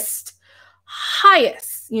highest,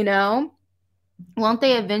 you know? Won't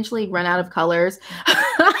they eventually run out of colors?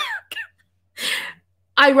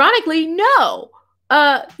 Ironically, no.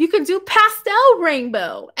 You can do pastel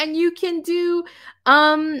rainbow, and you can do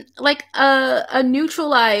like a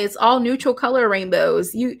neutralize, all neutral color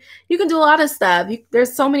rainbows. You can do a lot of stuff.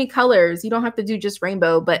 There's so many colors. You don't have to do just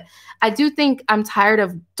rainbow. But I do think I'm tired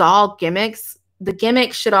of doll gimmicks. The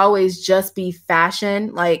gimmick should always just be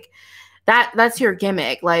fashion. Like that's your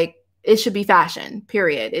gimmick. Like it should be fashion,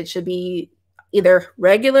 period. It should be either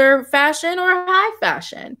regular fashion or high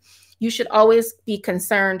fashion. You should always be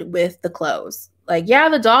concerned with the clothes. Like, yeah,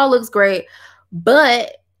 the doll looks great,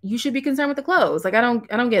 but you should be concerned with the clothes. Like, I don't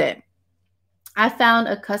get it. I found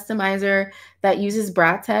a customizer that uses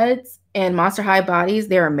Bratz heads and Monster High bodies.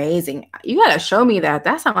 They're amazing. You gotta show me that.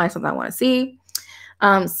 That sounds like something I want to see.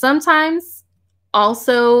 Sometimes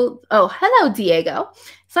also, oh, hello, Diego.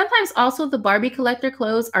 Sometimes also the Barbie collector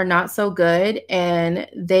clothes are not so good and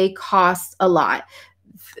they cost a lot.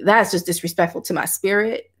 That's just disrespectful to my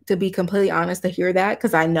spirit, to be completely honest, to hear that,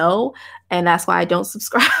 because I know, and that's why I don't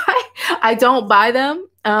subscribe. I don't buy them.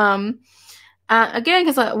 Again,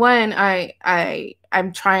 because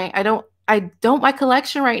I'm trying. I don't. My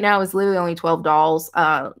collection right now is literally only 12 dolls,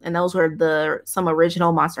 and those were some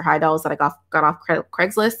original Monster High dolls that I got off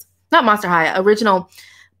Craigslist. Not Monster High, original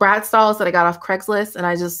Bratz dolls that I got off Craigslist, and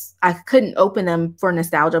I couldn't open them for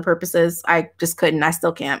nostalgia purposes. I just couldn't. I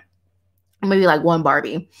still can't. Maybe like one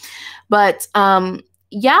Barbie, but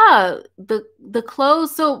yeah, the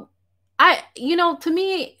clothes. So to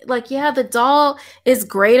me, like, yeah, the doll is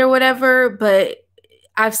great or whatever, but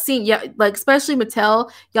I've seen, yeah, like especially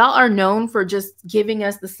Mattel, y'all are known for just giving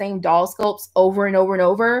us the same doll sculpts over and over and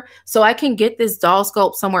over. So I can get this doll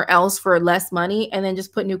sculpt somewhere else for less money and then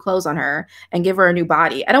just put new clothes on her and give her a new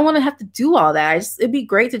body. I don't want to have to do all that. It'd be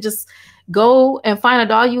great to just go and find a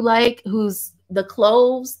doll you like, who's the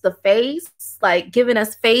clothes, the face, like giving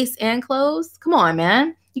us face and clothes. Come on,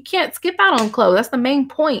 man. You can't skip out on clothes. That's the main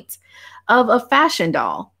point of a fashion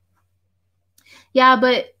doll. Yeah,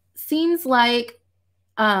 but seems like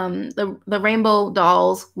the rainbow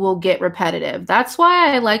dolls will get repetitive. That's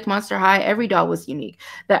why I liked Monster High. Every doll was unique.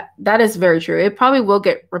 That is very true. It probably will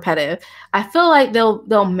get repetitive. I feel like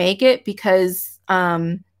they'll make it because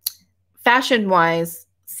fashion wise,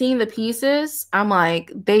 seeing the pieces, I'm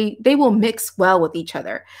like, they will mix well with each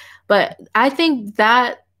other. But I think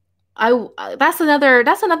that it's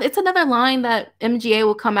another line that MGA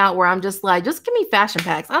will come out where I'm just like, just give me fashion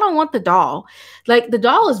packs. I don't want the doll. Like, the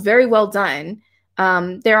doll is very well done.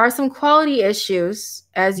 There are some quality issues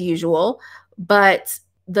as usual, but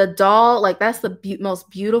the doll, like, that's the most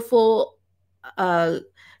beautiful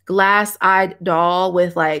glass-eyed doll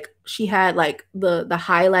with like, she had like the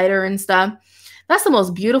highlighter and stuff. That's the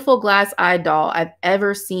most beautiful glass-eyed doll I've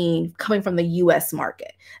ever seen coming from the US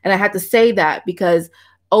market. And I had to say that because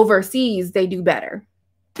overseas they do better.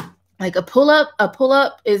 Like a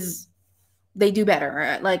pull-up is, they do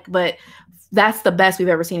better. Like, but that's the best we've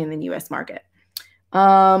ever seen in the US market.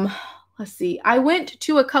 Let's see. I went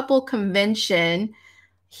to a couple convention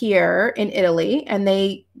here in Italy, and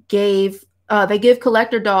they give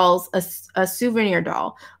collector dolls a souvenir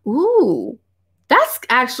doll. Ooh, that's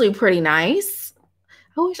actually pretty nice.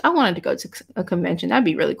 I wish I wanted to go to a convention. That'd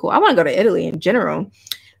be really cool. I want to go to Italy in general.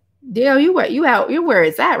 Dale, you're where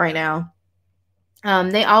it's at right now.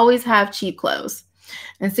 They always have cheap clothes.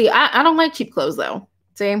 And see, I don't like cheap clothes though.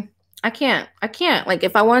 See, I can't. Like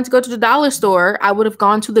if I wanted to go to the dollar store, I would have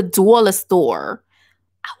gone to the dollar store.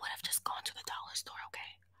 I would have just gone to the dollar store, okay?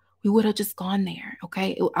 We would have just gone there,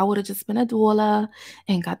 okay? I would have just spent $1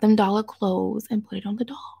 and got them dollar clothes and put it on the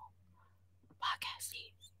doll. Podcast,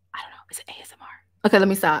 see? I don't know. Is it ASMR? Okay, let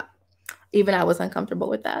me stop. Even I was uncomfortable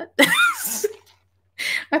with that.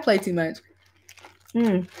 I play too much.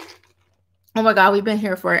 Oh my God, we've been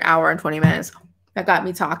here for 1 hour and 20 minutes. That got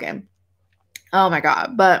me talking. Oh my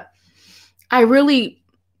God. But I really,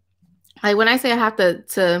 like when I say I have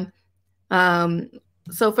to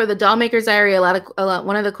so for the doll makers diary,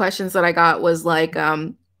 one of the questions that I got was like,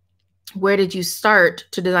 where did you start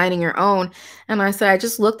to designing your own? And I said, I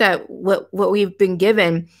just looked at what we've been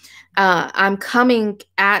given. I'm coming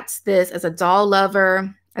at this as a doll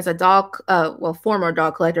lover, as a doll, former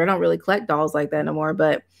doll collector. I don't really collect dolls like that no more,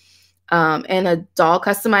 but and a doll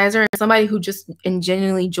customizer, and somebody who just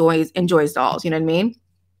genuinely enjoys dolls. You know what I mean?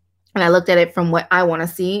 And I looked at it from what I want to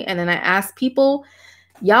see, and then I asked people,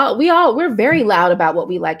 we're very loud about what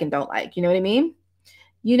we like and don't like. You know what I mean?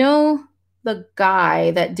 You know, the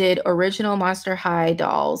guy that did original Monster High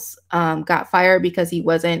dolls got fired because he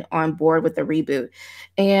wasn't on board with the reboot,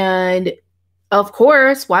 and of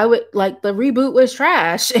course, why would, like, the reboot was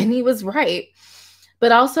trash, and he was right.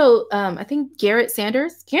 But also, I think Garrett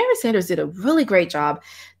Sanders did a really great job.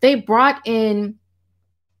 They brought in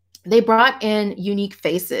unique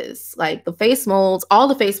faces, like the face molds. All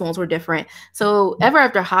the face molds were different. So Ever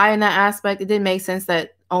After High, in that aspect, it didn't make sense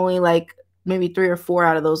that only like maybe 3 or 4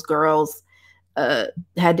 out of those girls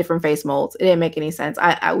had different face molds. It didn't make any sense.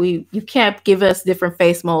 You can't give us different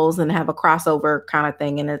face molds and have a crossover kind of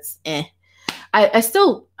thing, and it's eh. I just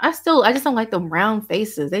don't like the round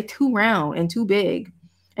faces. They're too round and too big.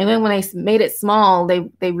 And then when they made it small,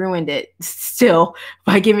 they ruined it still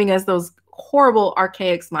by giving us those horrible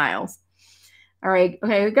archaic smiles. All right.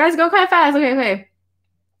 Okay, guys, go kind of fast. Okay.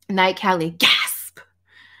 Night Callie, gasp.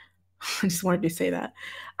 I just wanted to say that.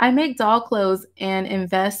 I make doll clothes and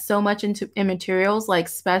invest so much in materials like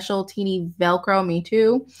special teeny Velcro. Me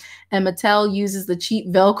too. And Mattel uses the cheap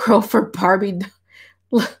Velcro for Barbie.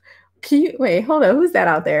 Wait, hold on. Who's that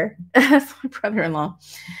out there? That's my brother-in-law.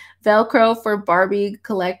 Velcro for Barbie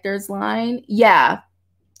collector's line. Yeah.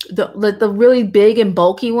 The really big and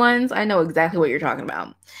bulky ones. I know exactly what you're talking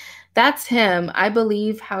about. That's him. I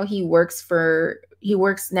believe how he works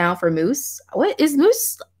now for Moose. What is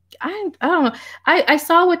Moose? I don't know. I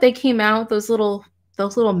saw what they came out, those little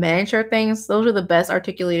miniature things. Those are the best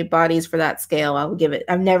articulated bodies for that scale. I will give it.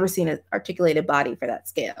 I've never seen an articulated body for that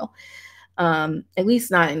scale. At least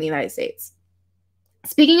not in the United States.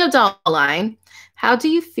 Speaking of doll line, how do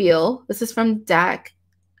you feel? This is from DAC,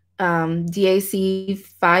 DAC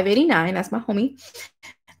 589. That's my homie.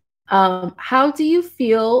 How do you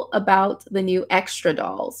feel about the new extra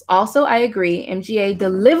dolls? Also, I agree. MGA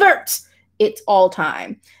delivered it all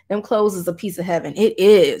time. Them clothes is a piece of heaven. It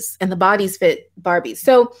is. And the bodies fit Barbies.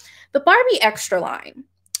 So the Barbie extra line,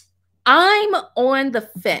 I'm on the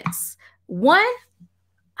fence. 1,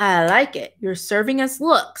 I like it. You're serving us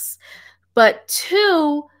looks. But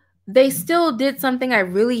 2, they still did something I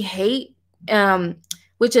really hate,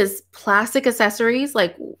 which is plastic accessories.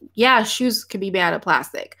 Like, yeah, shoes can be made out of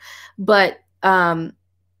plastic, but the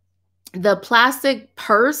plastic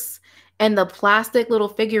purse and the plastic little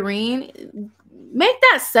figurine, make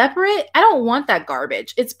that separate. I don't want that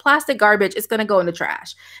garbage. It's plastic garbage. It's going to go in the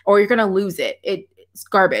trash, or you're going to lose it. It's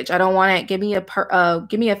garbage. I don't want it. Give me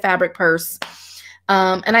a fabric purse.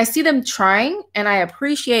 And I see them trying, and I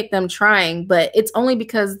appreciate them trying, but it's only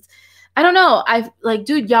because, I don't know.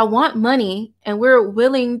 Dude, y'all want money, and we're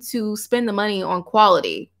willing to spend the money on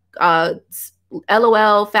quality.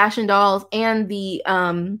 LOL, Fashion Dolls, and the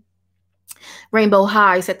Rainbow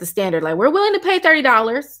High set the standard. Like, we're willing to pay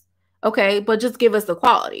 $30, okay, but just give us the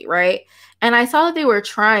quality, right? And I saw that they were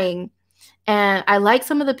trying, and I like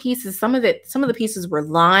some of the pieces. Some of the pieces were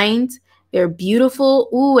lined, They're beautiful.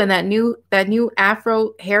 Ooh, and that new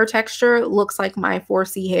afro hair texture looks like my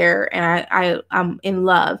 4C hair, and I'm in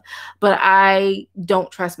love. But I don't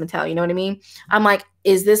trust Mattel. You know what I mean? I'm like,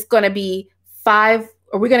 is this gonna be five?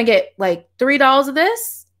 Are we gonna get like $3 of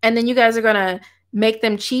this, and then you guys are gonna make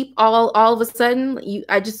them cheap all of a sudden?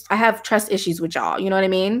 I have trust issues with y'all. You know what I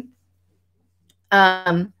mean?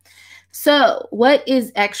 So what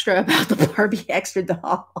is extra about the Barbie extra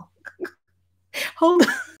doll? Hold on.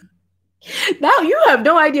 Now you have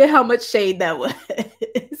no idea how much shade that was.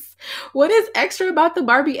 What is extra about the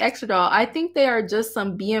Barbie extra doll? I think they are just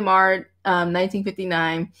some BMR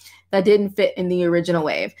 1959 that didn't fit in the original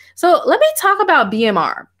wave. So let me talk about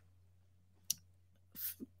BMR.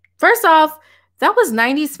 First off, that was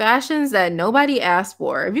 90s fashions that nobody asked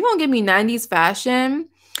for. If you're going to give me 90s fashion,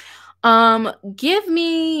 give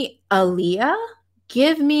me Aaliyah,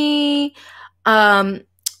 give me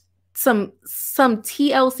some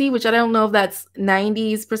TLC, which I don't know if that's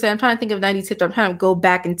 90s%. I'm trying to think of 90s hip. I'm trying to go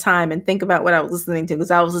back in time and think about what I was listening to, because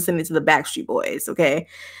I was listening to the Backstreet Boys. Okay,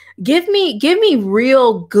 give me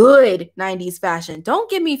real good 90s fashion. Don't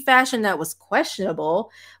give me fashion that was questionable.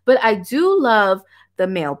 But I do love the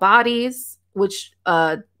male bodies, which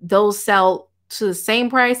those sell to the same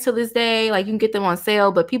price to this day. Like, you can get them on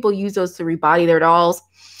sale, but people use those to rebody their dolls.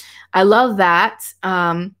 I love that.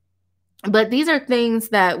 But these are things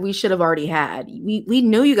that we should have already had. We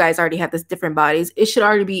knew you guys already had this different bodies. It should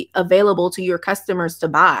already be available to your customers to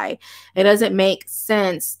buy. It doesn't make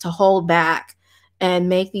sense to hold back and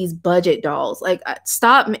make these budget dolls. Like,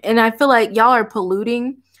 stop. And I feel like y'all are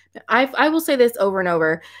polluting. I will say this over and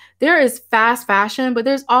over. There is fast fashion, but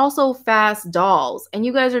there's also fast dolls. And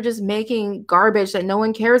you guys are just making garbage that no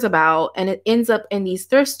one cares about. And it ends up in these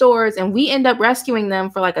thrift stores, and we end up rescuing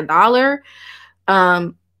them for like $1.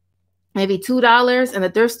 Maybe $2 in the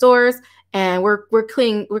thrift stores, and we're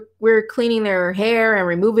cleaning their hair and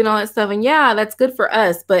removing all that stuff. And yeah, that's good for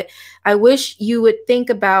us, but I wish you would think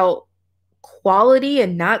about quality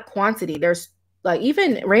and not quantity. There's like,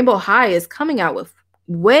 even Rainbow High is coming out with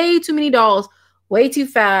way too many dolls, way too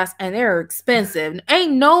fast, and they're expensive.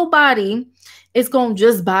 Ain't nobody is gonna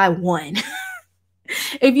just buy one.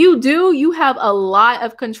 If you do, you have a lot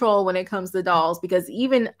of control when it comes to dolls, because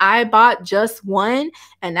even I bought just one,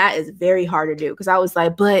 and that is very hard to do, because I was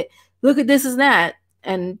like, but look at this and that.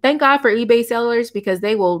 And thank God for eBay sellers, because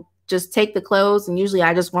they will just take the clothes, and usually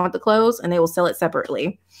I just want the clothes, and they will sell it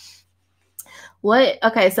separately.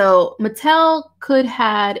 Okay, so Mattel could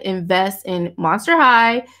had invest in Monster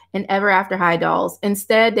High and Ever After High dolls.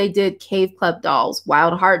 Instead, they did Cave Club dolls,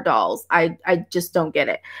 Wild Heart dolls. I just don't get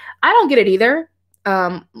it. I don't get it either.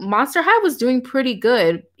 Monster High was doing pretty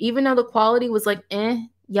good, even though the quality was like,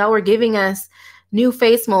 y'all were giving us new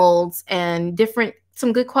face molds and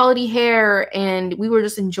some good quality hair, and we were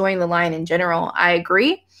just enjoying the line in general. I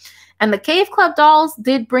agree. And the Cave Club dolls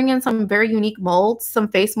did bring in some very unique molds, some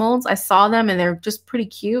face molds. I saw them and they're just pretty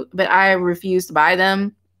cute, but I refused to buy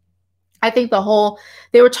them. I think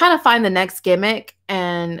they were trying to find the next gimmick,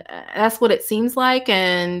 and that's what it seems like.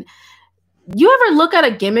 And you ever look at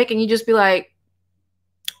a gimmick and you just be like,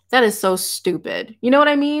 that is so stupid. You know what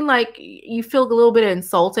I mean? Like, you feel a little bit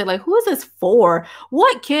insulted. Like, who is this for?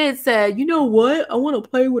 What kid said, you know what? I want to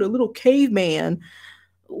play with a little caveman.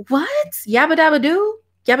 What? Yabba dabba do?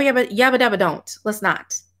 Yabba dabba don't. Let's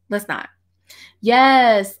not.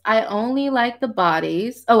 Yes, I only like the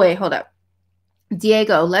bodies. Oh, wait, hold up.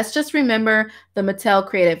 Diego, let's just remember the Mattel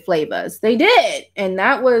created flavors. They did. And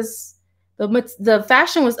that was, the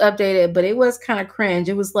fashion was updated, but it was kind of cringe.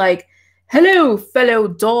 It was like, hello, fellow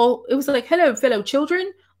doll. It was like, hello, fellow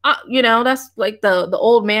children. That's like the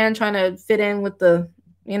old man trying to fit in with the,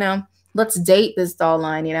 let's date this doll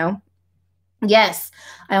line, Yes,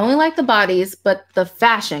 I only like the bodies, but the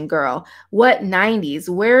fashion, girl. What 90s?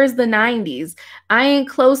 Where is the 90s? I ain't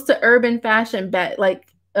close to urban fashion back.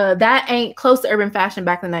 That ain't close to urban fashion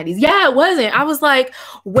back in the 90s. Yeah, it wasn't. I was like,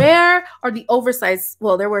 where are the oversized?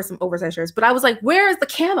 Well, there were some oversized shirts, but I was like, where is the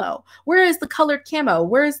camo? Where is the colored camo?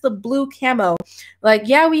 Where is the blue camo? Like,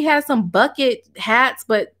 yeah, we had some bucket hats,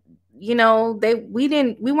 but we weren't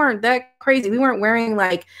that crazy. We weren't wearing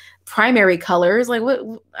like primary colors. Like, what?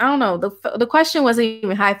 I don't know. The question wasn't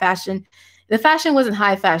even high fashion. The fashion wasn't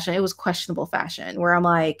high fashion. It was questionable fashion, where I'm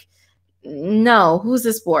like, no, who's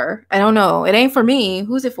this for? I don't know. It ain't for me.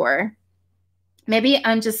 Who's it for? Maybe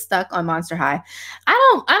I'm just stuck on Monster High.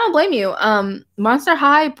 I don't blame you. Monster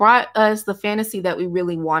High brought us the fantasy that we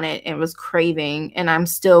really wanted and was craving, and I'm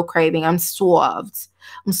still craving. I'm swabbed.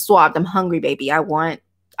 I'm hungry, baby. I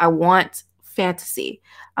want fantasy.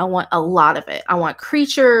 I want a lot of it. I want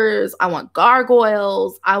creatures. I want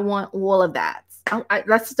gargoyles. I want all of that.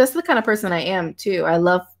 That's the kind of person I am too. I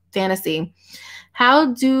love fantasy.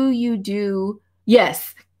 How do you do?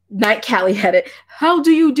 Yes, Night Callie had it. How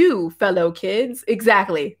do you do, fellow kids?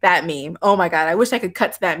 Exactly, that meme. Oh my God, I wish I could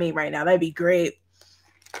cut to that meme right now. That'd be great.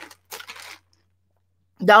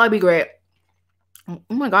 That would be great. Oh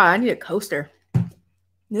my God, I need a coaster.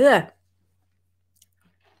 Yeah.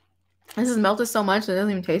 This is melted so much that it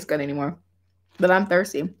doesn't even taste good anymore. But I'm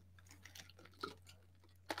thirsty.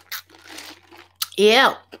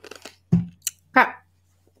 Yeah. Okay.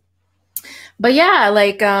 But yeah,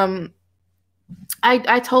 like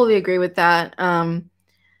I totally agree with that.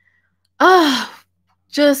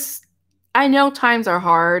 Just I know times are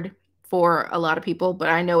hard for a lot of people, but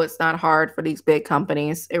I know it's not hard for these big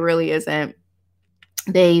companies. It really isn't.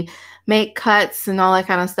 They make cuts and all that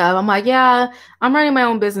kind of stuff. I'm like, yeah, I'm running my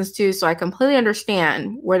own business too, so I completely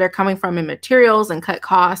understand where they're coming from in materials and cut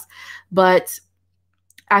costs, but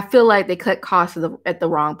I feel like they cut costs at the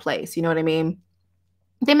wrong place. You know what I mean?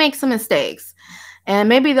 They make some mistakes. And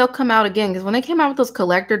maybe they'll come out again, because when they came out with those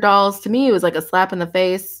collector dolls, to me, it was like a slap in the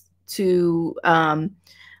face to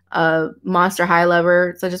a Monster High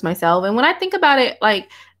lover such as myself. And when I think about it,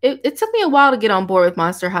 like it took me a while to get on board with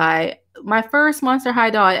Monster High. My first Monster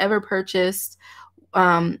High doll I ever purchased,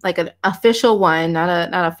 like an official one, not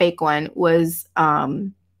a fake one, was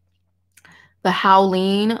the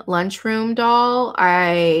Howleen lunchroom doll.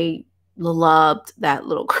 I loved that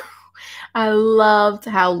little girl. I loved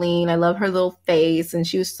Howleen. I love her little face, and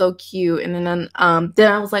she was so cute. And then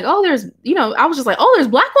I was like, oh, there's, I was just like, oh, there's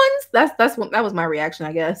black ones. That was my reaction,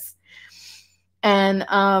 I guess. And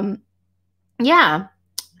yeah.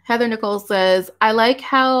 Heather Nicole says, I like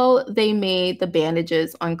how they made the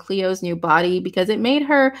bandages on Cleo's new body because it made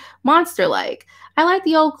her monster-like. I like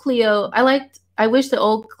the old Cleo. I wish the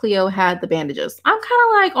old Cleo had the bandages. I'm kind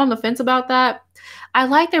of like on the fence about that. I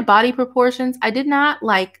like their body proportions. I did not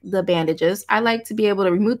like the bandages. I like to be able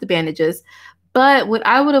to remove the bandages. But what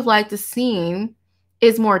I would have liked to seen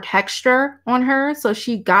is more texture on her. So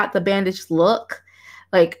she got the bandage look,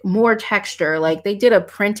 like more texture. Like they did a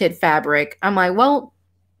printed fabric. I'm like, well,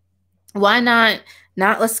 why not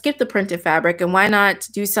let's skip the printed fabric, and why not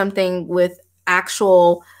do something with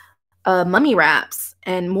actual mummy wraps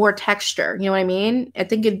and more texture? You know what I mean? I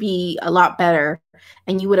think it'd be a lot better,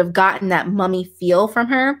 and you would have gotten that mummy feel from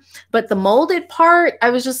her. But the molded part, I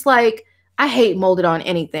was just like, I hate molded on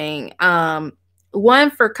anything.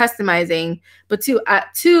 One, for customizing, but two,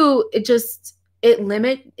 it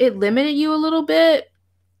limited you a little bit.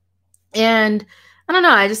 And I don't know,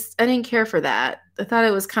 I didn't care for that. I thought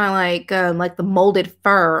it was kind of like the molded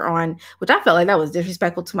fur on, which I felt like that was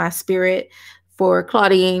disrespectful to my spirit for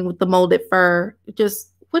Claudine with the molded fur.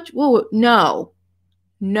 No.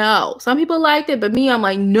 Some people liked it, but me, I'm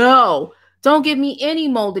like, no, don't give me any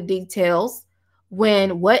molded details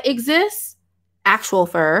when what exists? Actual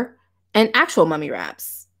fur and actual mummy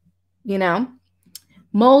wraps,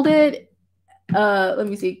 molded. Let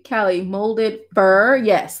me see, Callie, molded fur.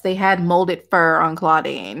 Yes, they had molded fur on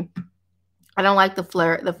Claudine. I don't like the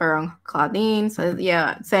fur on Claudine. So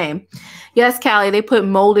yeah, same. Yes, Callie, they put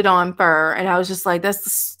molded on fur. And I was just like, that's the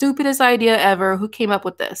stupidest idea ever. Who came up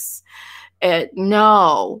with this?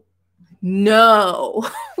 No.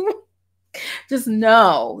 Just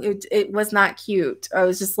no. It was not cute. I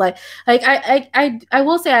was just like I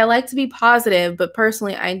will say I like to be positive, but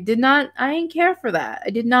personally I didn't care for that. I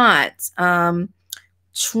did not.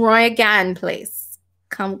 Try again, please.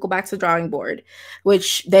 Go back to the drawing board,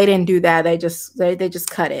 which they didn't do that. They just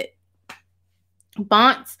cut it.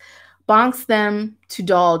 Bonks them to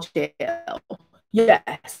doll jail.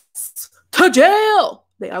 Yes, to jail.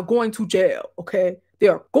 They are going to jail. Okay, they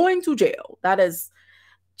are going to jail. That is,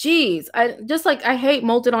 geez. I hate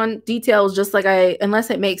molded on details. Unless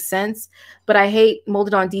it makes sense, but I hate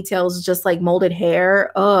molded on details. Just like molded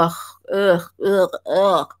hair. Ugh.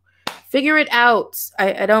 Figure it out.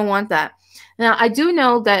 I don't want that. Now, I do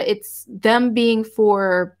know that it's them being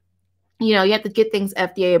for, you have to get things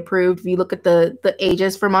FDA approved. If you look at the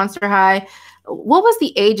ages for Monster High, what was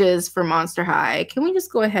the ages for Monster High? Can we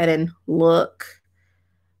just go ahead and look?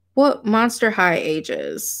 What Monster High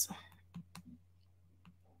ages?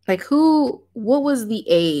 Like what was the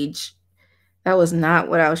age? That was not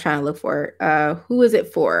what I was trying to look for. Who is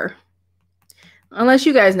it for? Unless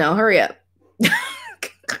you guys know, hurry up.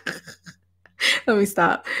 Let me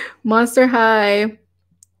stop. Monster High,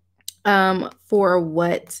 for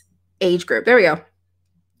what age group? There we go.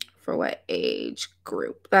 For what age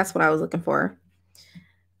group? That's what I was looking for.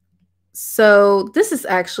 So this is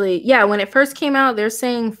actually, yeah, when it first came out, they're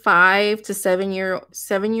saying 5 to 7 year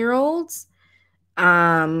olds.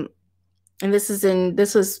 and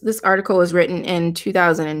this article was written in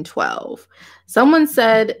 2012. Someone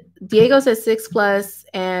said Diego said 6 plus,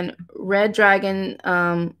 and Red Dragon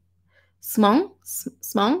Red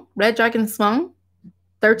Dragon Smung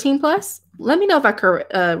 13 plus. Let me know if I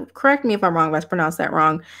correct me if I'm wrong, if I pronounced that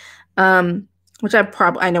wrong. Which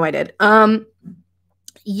I know I did.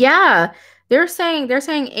 Yeah, they're saying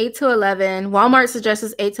 8 to 11. Walmart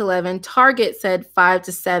suggests 8 to 11. Target said 5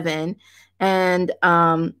 to 7, and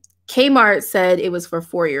Kmart said it was for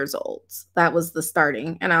 4 years olds. That was the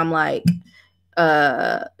starting, and I'm like,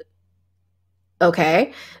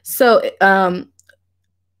 okay. So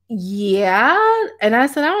yeah, and I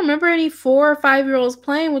said I don't remember any 4 or 5-year-olds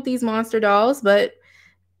playing with these monster dolls, but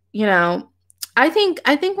you know, I think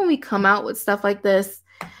when we come out with stuff like this,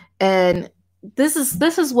 and this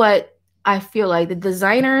is what I feel like the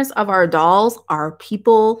designers of our dolls are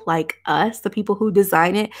people like us, the people who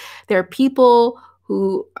design it. They're people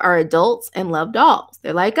who are adults and love dolls.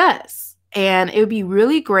 They're like us. And it would be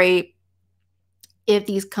really great if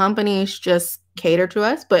these companies just cater to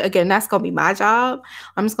us. But again, that's going to be my job.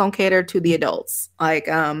 I'm just going to cater to the adults. Like,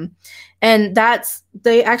 and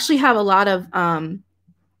they actually have a lot of,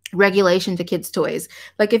 regulation to kids' toys.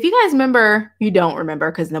 Like if you guys remember, you don't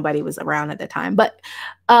remember because nobody was around at the time, but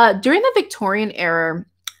during the Victorian era,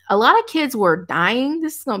 a lot of kids were dying.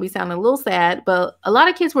 This is going to be sounding a little sad, but a lot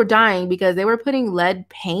of kids were dying because they were putting lead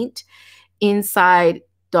paint inside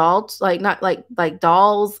dolls, not like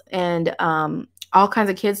dolls and all kinds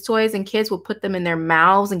of kids' toys, and kids would put them in their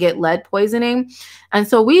mouths and get lead poisoning. And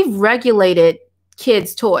so we've regulated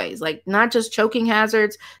kids' toys, like not just choking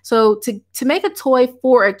hazards. So to make a toy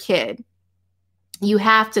for a kid, you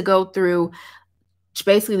have to go through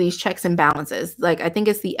basically these checks and balances. Like I think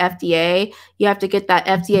it's the FDA. You have to get that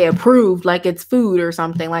FDA approved, like it's food or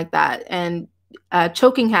something like that, and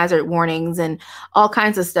choking hazard warnings and all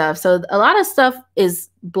kinds of stuff. So a lot of stuff is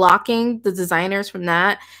blocking the designers from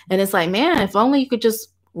that. And it's like, man, if only you could just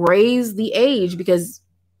raise the age, because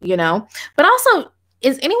but also,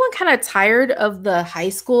 is anyone kind of tired of the high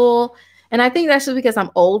school? And I think that's just because I'm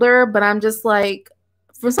older, but I'm just like,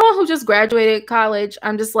 for someone who just graduated college,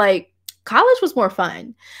 I'm just like, college was more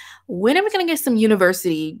fun. When are we going to get some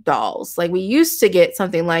university dolls? Like we used to get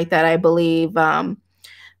something like that, I believe.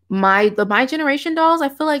 My generation dolls, I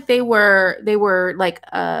feel like they were like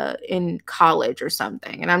in college or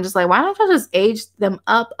something. And I'm just like, why don't you just age them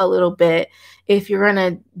up a little bit if you're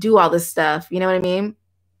going to do all this stuff? You know what I mean?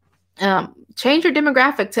 Change your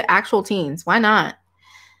demographic to actual teens. Why not?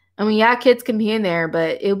 I mean, yeah, kids can be in there,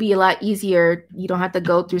 but it'll be a lot easier. You don't have to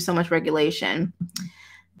go through so much regulation.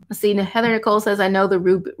 Let's see. Heather Nicole says, I know the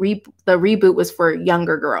reboot was for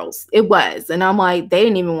younger girls. It was. And I'm like, they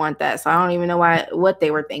didn't even want that. So I don't even know what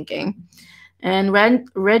they were thinking. And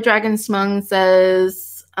Red Dragon Smung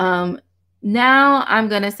says, now I'm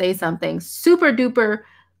going to say something super duper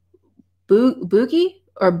boogie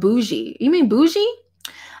or bougie. You mean bougie?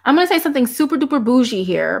 I'm going to say something super duper bougie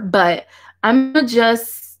here, but I'm going to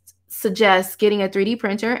just suggest getting a 3D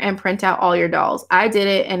printer and print out all your dolls. I did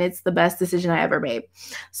it, and it's the best decision I ever made.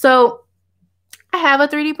 So I have a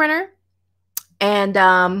 3D printer, and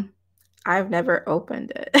I've never opened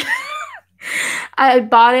it. I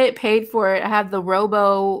bought it, paid for it. I have the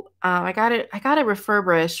Robo. I got it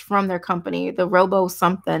refurbished from their company, the Robo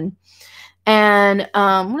something. And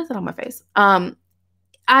what is it on my face?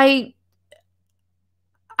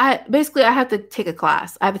 I basically I have to take a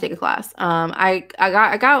class. I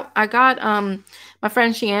got my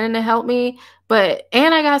friend Shannon to help me,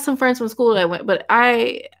 and I got some friends from school that went, but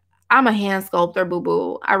I'm a hand sculptor,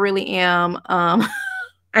 boo-boo. I really am. I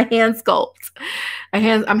hand sculpt.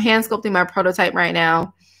 I'm hand sculpting my prototype right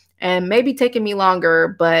now, and maybe taking me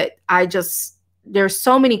longer, but there's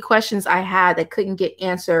so many questions I had that couldn't get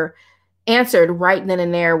answered right then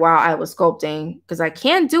and there while I was sculpting, because I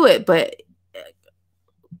can do it, but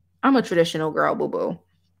I'm a traditional girl, boo-boo.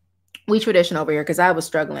 We tradition over here because I was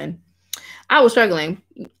struggling. Actually, Red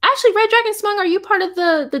Dragon Smung, are you part of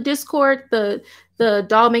the Discord, the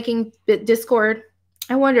doll making Discord?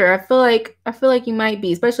 I wonder. I feel like you might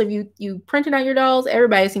be, especially if you printed out your dolls.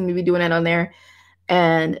 Everybody seems to be doing that on there,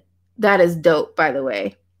 and that is dope, by the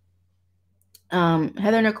way.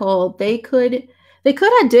 Heather Nicole, they could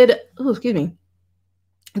have did. Oh, excuse me.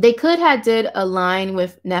 They could have did a line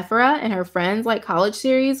with Nephra and her friends, like college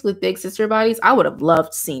series with big sister bodies. I would have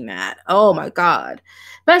loved seeing that. Oh my God.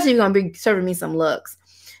 Especially if you're going to be serving me some looks.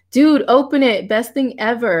 Dude, open it. Best thing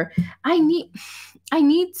ever. I need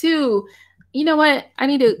to, you know what? I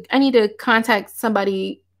need to contact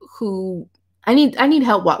somebody who I need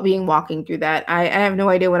help walking through that. I have no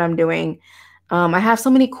idea what I'm doing. I have so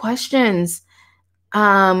many questions.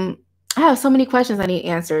 I have so many questions I need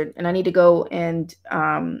answered, and I need to go and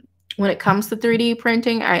when it comes to 3D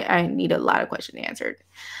printing, I need a lot of questions answered.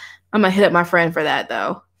 I'm gonna hit up my friend for that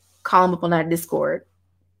though. Call him up on that Discord.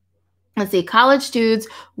 Let's see, college dudes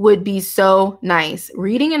would be so nice.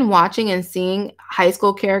 Reading and watching and seeing high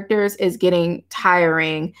school characters is getting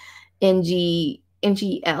tiring.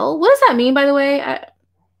 NGL. What does that mean, by the way?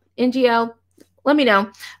 NGL. Let me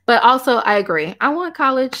know. But also, I agree. I want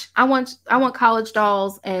college. I want college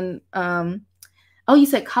dolls and Oh, you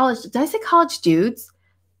said college. Did I say college dudes?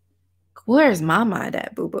 Where's my mind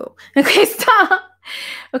at, boo boo? Okay, stop.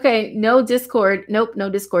 Okay, no Discord. Nope, no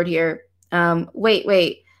Discord here.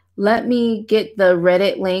 Wait. Let me get the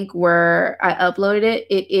Reddit link where I uploaded it.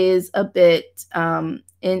 It is a bit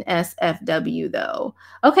NSFW though.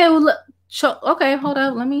 Okay, well, okay, hold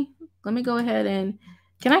up. Let me go ahead and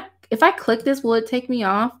can I? If I click this, will it take me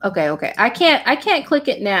off? Okay. I can't click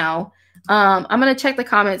it now. I'm gonna check the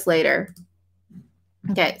comments later.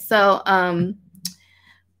 Okay, so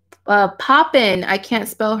Poppin, I can't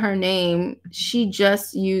spell her name. She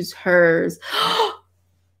just used hers.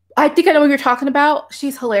 I think I know what you're talking about.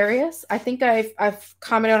 She's hilarious. I think I've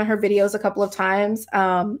commented on her videos a couple of times.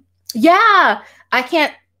 Yeah,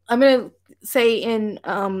 I'm gonna say in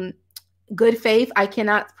good faith, I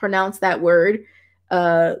cannot pronounce that word.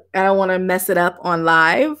 I don't want to mess it up on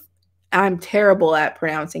live. I'm terrible at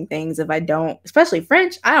pronouncing things if I don't, especially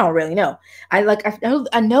French. I don't really know. I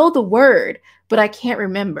know the word, but I can't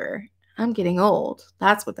remember. I'm getting old.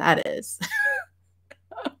 That's what that is.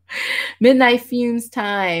 Midnight Fumes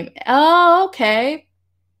time. Oh, okay.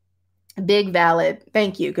 Big valid.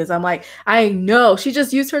 Thank you. Because I'm like, I know she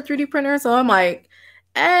just used her 3D printer. So I'm like,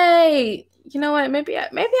 hey, you know what? Maybe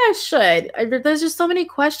I should. There's just so many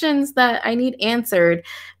questions that I need answered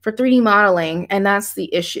for 3D modeling. And that's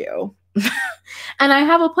the issue. And I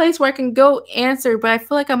have a place where I can go answer, but I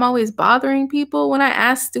feel like I'm always bothering people when I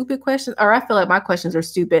ask stupid questions, or I feel like my questions are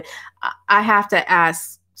stupid. I have to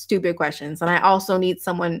ask stupid questions. And I also need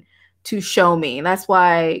someone to show me. That's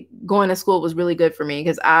why going to school was really good for me,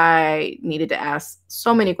 because I needed to ask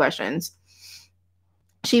so many questions.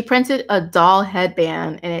 She printed a doll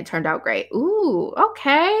headband and it turned out great. Ooh,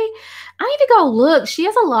 okay. I need to go look. She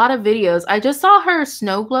has a lot of videos. I just saw her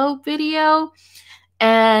snow globe video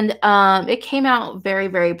and it came out very,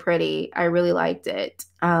 very pretty. I really liked it.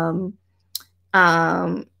 I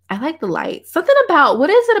like the light. Something about, what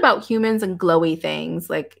is it about humans and glowy things?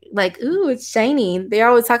 Like, ooh, it's shiny. They're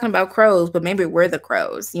always talking about crows, but maybe we're the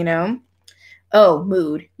crows, you know? Oh,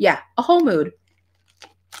 mood. Yeah, a whole mood.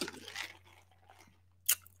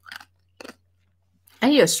 I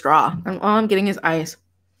need a straw. All I'm getting is ice.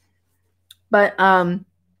 But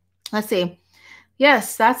let's see.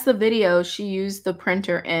 Yes, that's the video she used the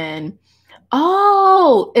printer in.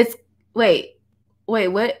 Oh, it's what?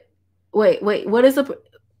 What is the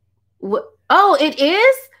what? Oh, it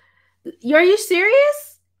is? Are you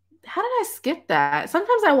serious? How did I skip that?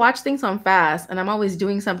 Sometimes I watch things on fast and I'm always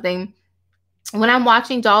doing something. When I'm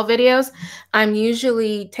watching doll videos, I'm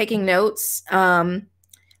usually taking notes.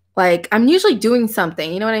 Like I'm usually doing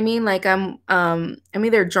something, you know what I mean? Like I'm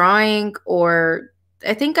either drawing or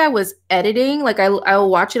I think I was editing. Like I'll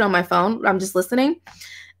watch it on my phone. I'm just listening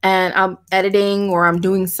and I'm editing or I'm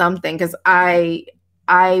doing something because I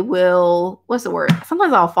will, what's the word?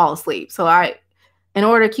 Sometimes I'll fall asleep. So in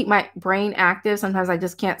order to keep my brain active, sometimes I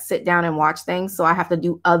just can't sit down and watch things. So I have to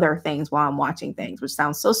do other things while I'm watching things, which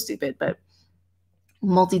sounds so stupid, but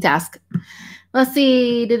multitask. Let's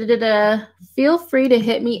see. Feel free to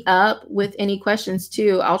hit me up with any questions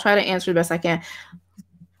too. I'll try to answer the best I can.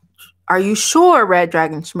 Are you sure, Red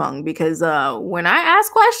Dragon Schmung? Because when I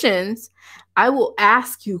ask questions, I will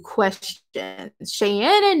ask you questions.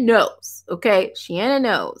 Cheyenne knows. Okay, Cheyenne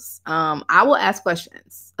knows. I will ask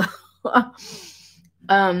questions.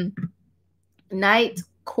 Night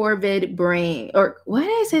Corvid Brain, or why did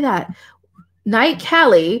I say that? Night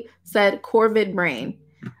Callie said Corvid Brain.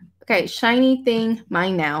 Okay, shiny thing,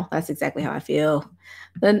 mine now. That's exactly how I feel.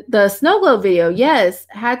 The snow globe video, yes,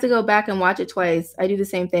 had to go back and watch it twice. I do the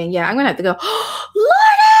same thing. Yeah, I'm gonna have to go.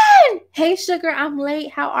 Lauren! Hey, sugar, I'm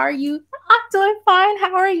late. How are you? I'm doing fine.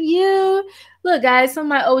 How are you? Look, guys, some of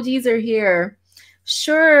my OGs are here.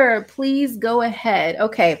 Sure, please go ahead.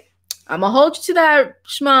 Okay, I'm gonna hold you to that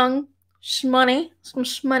shmoney,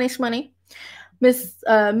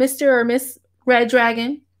 Mr. or Miss Red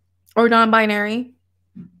Dragon, or non-binary.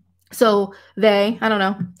 So I don't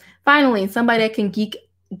know. Finally, somebody I can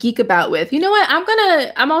geek about with. You know what?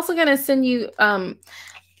 I'm also gonna send you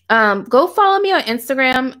go follow me on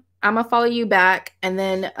Instagram. I'm gonna follow you back, and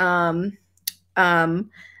then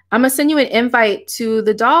I'm gonna send you an invite to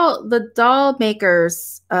the doll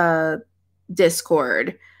makers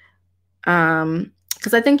Discord.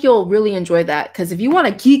 Because I think you'll really enjoy that. Because if you want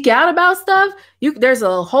to geek out about stuff, there's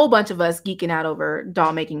a whole bunch of us geeking out over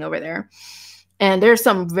doll making over there. And there's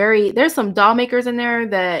some doll makers in there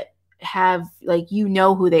that have, like, you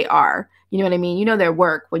know who they are. You know what I mean? You know their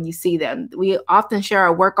work when you see them. We often share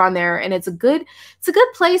our work on there, and it's a good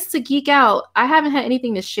place to geek out. I haven't had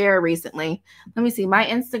anything to share recently. Let me see. My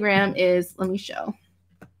Instagram is, let me show.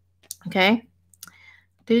 Okay.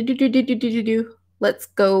 Let's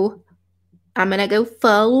go. I'm going to go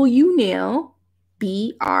follow you now.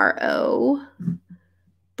 BRO.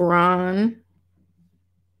 Bron.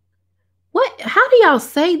 What? How do y'all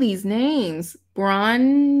say these names?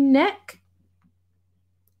 Bronneck?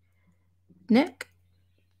 Neck?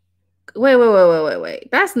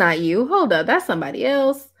 Wait. That's not you. Hold up. That's somebody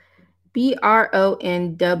else.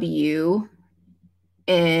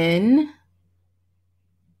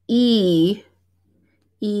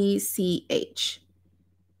 BRONWNEECH.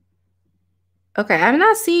 Okay, I'm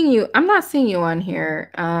not seeing you on here.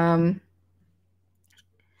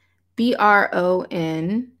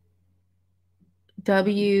 BRONWN.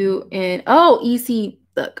 Oh, EC.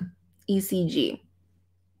 Look, ECG.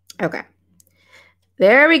 Okay.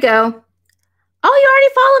 There we go. Oh, you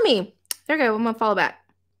already followed me. There we go. I'm gonna follow back.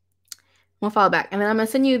 And then I'm gonna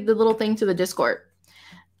send you the little thing to the Discord.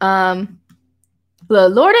 Lorden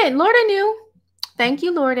knew. Thank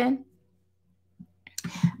you, Lorden.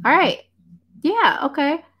 All right. Yeah,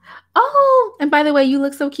 okay. Oh, and by the way, you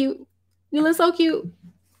look so cute. You look so cute,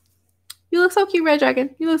 Red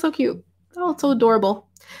Dragon. You look so cute. Oh, it's so adorable.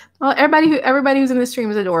 Well, everybody who's in the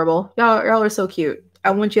stream is adorable. Y'all are so cute.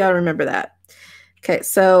 I want you all to remember that. Okay,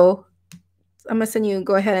 so I'm gonna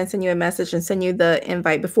go ahead and send you a message and send you the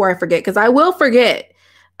invite before I forget, because I will forget.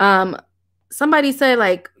 Somebody said,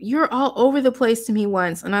 like, you're all over the place to me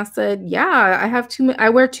once, and I said, yeah, I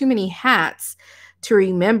wear too many hats to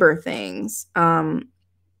remember things.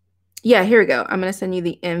 Yeah, here we go. I'm going to send you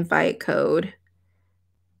the invite code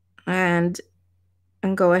and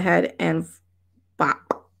go ahead and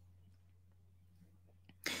bop.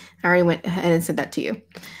 I already went ahead and sent that to you.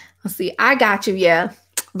 Let's see. I got you. Yeah.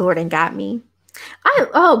 Lorden got me.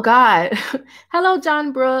 Oh God. Hello,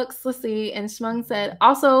 John Brooks. Let's see. And Shmung said,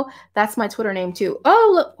 also, that's my Twitter name too.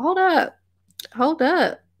 Oh, look, hold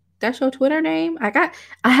up. That's your Twitter name?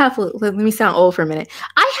 Let me sound old for a minute.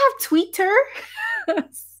 I have Twitter. I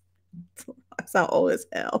sound old as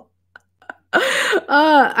hell.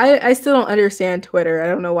 I still don't understand Twitter. I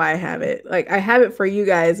don't know why I have it. Like, I have it for you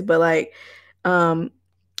guys, but like,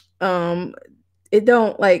 it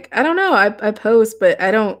don't, like, I don't know. I post, but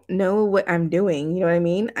I don't know what I'm doing. You know what I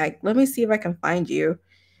mean? Let me see if I can find you.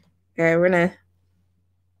 Okay, I'm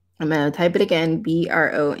gonna type it again.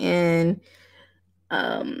 BRON.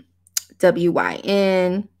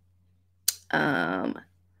 WYN, and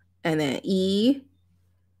then ECG.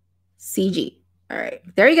 All right,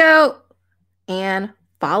 there you go. And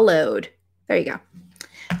followed. There you go.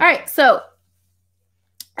 All right, so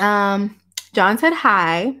John said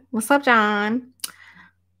hi. What's up, John?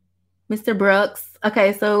 Mr. Brooks.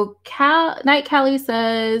 Okay, so Night Callie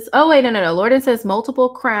says, oh, wait, no. Lorden says multiple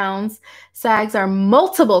crowns. Sags are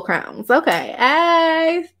multiple crowns. Okay.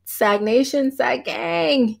 Hey, Sag Nation, Sag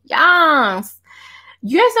Gang. Yes.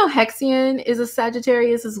 You guys know Hexion is a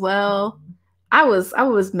Sagittarius as well. I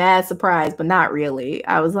was mad surprised, but not really.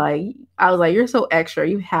 I was like, you're so extra.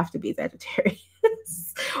 You have to be Sagittarius.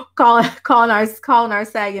 calling our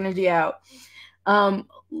Sag energy out.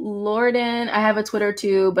 Lorden, I have a Twitter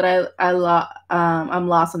too, but I'm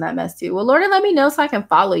lost on that mess too. Well, Lorden, let me know so I can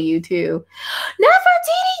follow you too.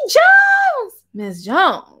 Nefertiti Jones, Miss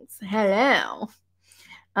Jones, hello.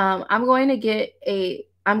 I'm going to get a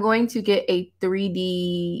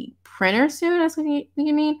 3D printer soon. That's what you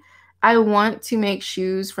mean. I want to make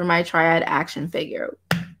shoes for my Triad action figure.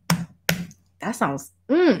 That sounds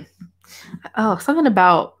something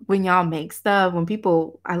about when y'all make stuff, when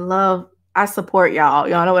people, I support y'all.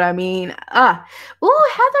 Y'all know what I mean? Heather,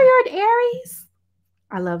 you're an Aries.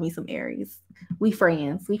 I love me some Aries. We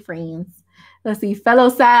friends. Let's see. Fellow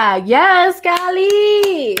Sag. Yes,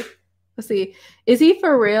 Callie. Let's see. Is he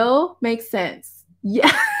for real? Makes sense.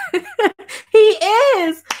 Yeah, he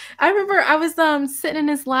is. I remember I was sitting in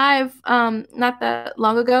his live not that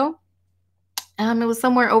long ago. It was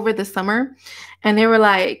somewhere over the summer, and they were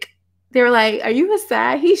like, are you a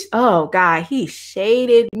Sag? He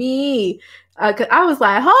shaded me. I was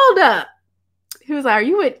like, hold up. He was like,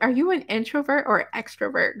 are you an introvert or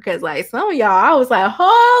extrovert? Because like some of y'all, I was like,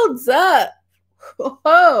 hold up.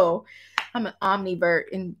 Oh, I'm an omnivert,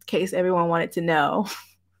 in case everyone wanted to know.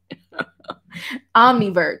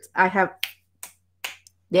 Omnivert. I have,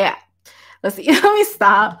 yeah. Let's see. Let me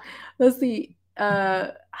stop. Let's see.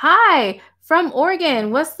 Hi from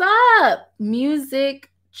Oregon. What's up? Music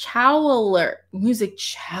Chowler. Music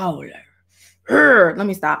Chowler. Let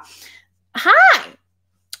me stop. Hi.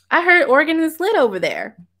 I heard Oregon is lit over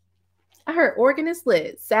there. I heard Oregon is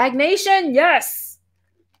lit. Sag Nation, yes.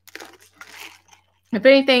 If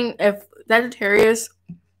anything, if Sagittarius,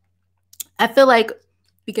 I feel like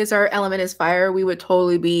because our element is fire, we would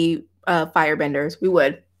totally be firebenders. We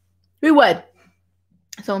would.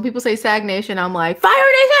 So when people say Sag Nation, I'm like, Fire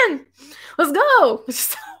Nation! Let's go! It's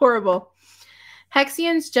just horrible.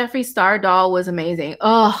 Hexian's Jeffree Star doll was amazing.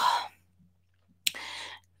 Oh,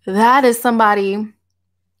 that is somebody.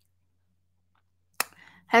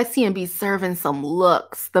 Hexian be serving some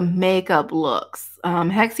looks, the makeup looks.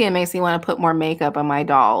 Hexian makes me want to put more makeup on my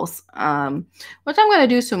dolls, which I'm going to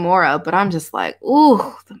do some more of, but I'm just like, ooh,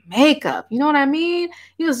 the makeup. You know what I mean?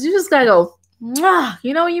 You just got to go, mwah,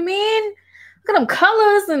 you know what you mean? Look at them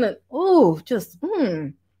colors and ooh, just,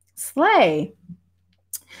 slay.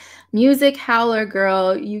 Music Howler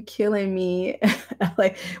girl, you killing me.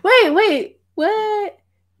 Like, wait, what?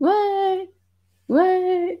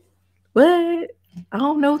 I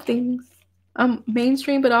don't know things. I'm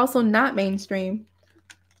mainstream, but also not mainstream.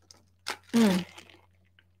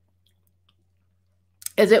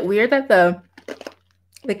 Is it weird that the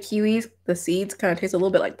kiwis, the seeds kind of taste a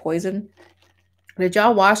little bit like poison? Did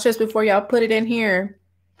y'all wash this before y'all put it in here?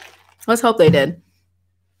 Let's hope they did.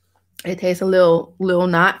 It tastes a little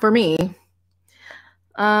not for me.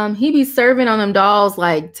 He be serving on them dolls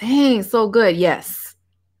like, dang, so good. Yes.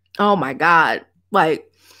 Oh my God. Like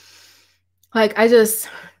I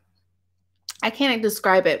can't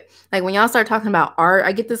describe it. Like when y'all start talking about art,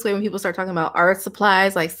 I get this way when people start talking about art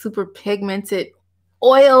supplies, like super pigmented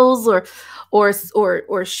oils or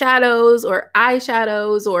shadows or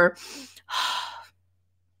eyeshadows or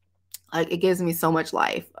like it gives me so much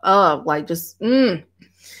life. Oh, like just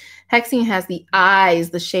Hexian has the eyes.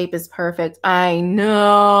 The shape is perfect. I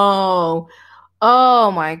know.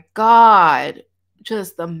 Oh my God.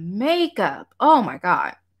 Just the makeup. Oh my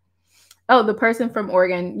God. Oh, the person from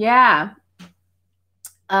Oregon. Yeah.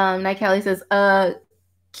 Night Kelly says,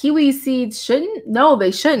 kiwi seeds shouldn't. No,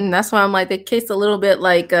 they shouldn't. That's why I'm like, they taste a little bit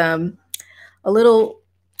like, a little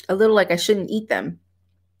like I shouldn't eat them.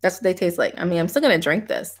 That's what they taste like. I mean, I'm still going to drink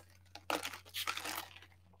this,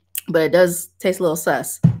 but it does taste a little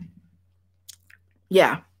sus.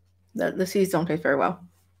 Yeah. The seeds don't taste very well.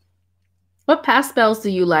 What pastels do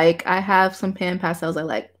you like? I have some pan pastels I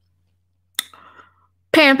like.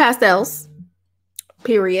 Pan pastels,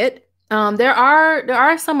 period. There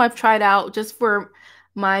are some I've tried out just for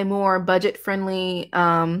my more budget-friendly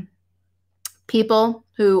people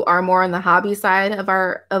who are more on the hobby side of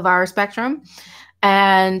our spectrum.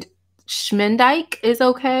 And Schmendike is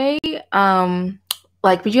okay.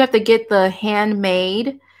 But you have to get the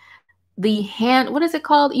handmade, what is it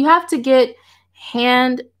called? You have to get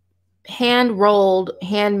hand-rolled,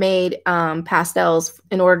 handmade pastels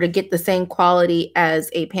in order to get the same quality as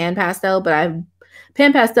a pan pastel. But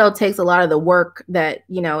pan pastel takes a lot of the work that,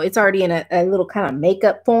 it's already in a little kind of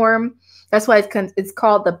makeup form. That's why it's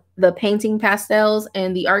called the painting pastels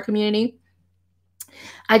in the art community.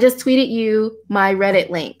 I just tweeted you my Reddit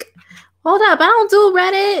link. Hold up, I don't do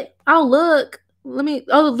Reddit. I'll look.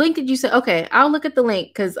 The link that you said. Okay, I'll look at the link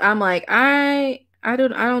because I'm like, I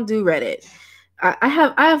don't do Reddit. I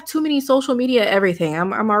have too many social media everything.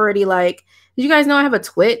 I'm already like, did you guys know I have a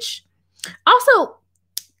Twitch? Also,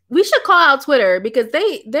 we should call out Twitter because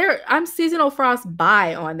I'm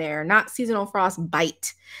SeasonalFrostbite on there, not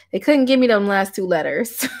SeasonalFrostbite. They couldn't give me them last two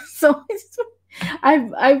letters. So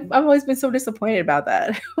I've always been so disappointed about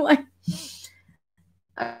that. Like,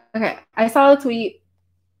 okay, I saw the tweet.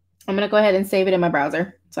 I'm gonna go ahead and save it in my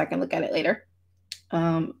browser so I can look at it later.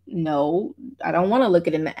 No, I don't want to look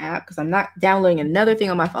it in the app because I'm not downloading another thing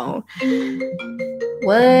on my phone.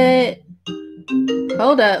 What?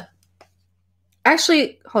 Hold up.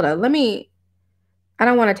 Actually, hold on. I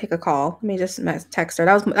don't want to take a call. Let me just text her.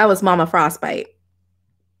 That was Mama Frostbite.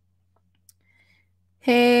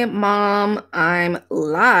 Hey, Mom, I'm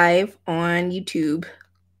live on YouTube.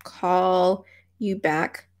 Call you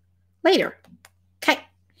back later. Okay.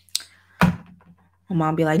 My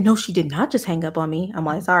mom be like, no, she did not just hang up on me. I'm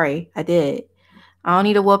like, sorry, I did. I don't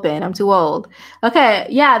need a whooping. I'm too old. Okay.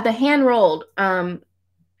 Yeah. The hand rolled. And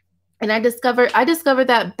I discovered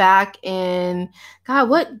that back in, God,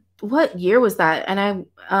 what year was that? And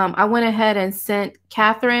I went ahead and sent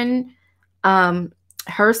Catherine,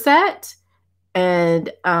 her set.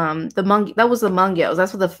 and that was the Mungils.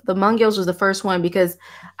 That's what the Mungils was the first one, because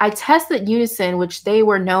I tested Unison, which they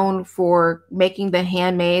were known for making the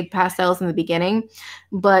handmade pastels in the beginning,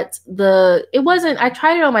 but it wasn't. I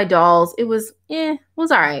tried it on my dolls. It was all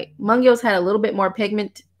right. Mungils had a little bit more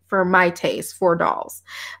pigment for my taste for dolls.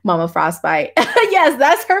 Mama Frostbite. Yes,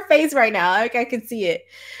 that's her face right now. Like, I can see it.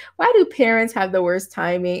 Why do parents have the worst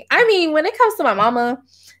timing? I mean, when it comes to my mama,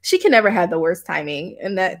 she can never have the worst timing.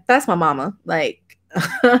 And that's my mama. Like,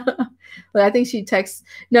 but I think she texts.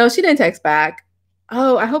 No, she didn't text back.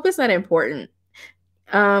 Oh, I hope it's not important.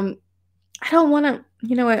 I don't want to,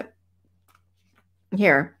 you know what?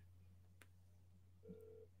 Here.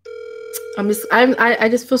 I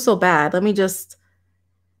just feel so bad. Let me just.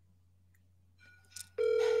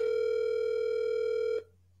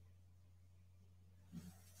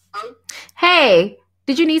 Hey,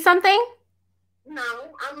 did you need something? No,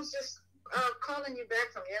 I was just calling you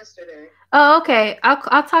back from yesterday. Oh, okay.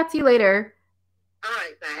 I'll talk to you later. All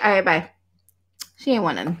right, bye. All right, bye. She ain't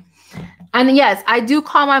wanting. And yes, I do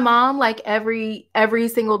call my mom like every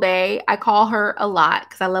single day. I call her a lot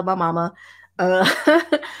because I love my mama. I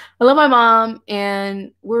love my mom,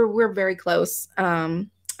 and we're very close. I'm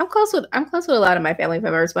close with a lot of my family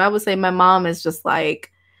members, but I would say my mom is just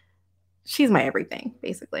like, she's my everything,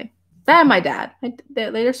 basically. That and my dad.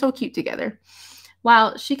 They're so cute together.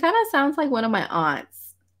 Wow, she kind of sounds like one of my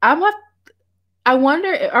aunts. I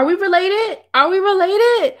wonder, are we related? Are we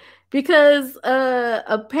related? Because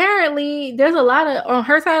apparently there's a lot of, on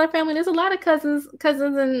her side of the family, there's a lot of cousins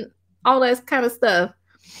and all that kind of stuff.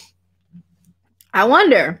 I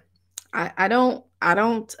wonder. I don't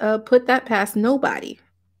put that past nobody.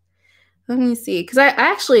 Let me see, because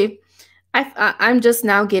I'm just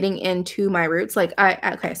now getting into my roots. Like,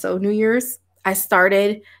 okay, so New Year's, I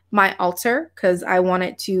started my altar because I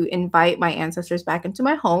wanted to invite my ancestors back into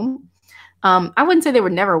my home. I wouldn't say they were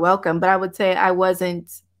never welcome, but I would say I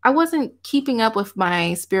wasn't keeping up with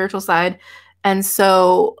my spiritual side. And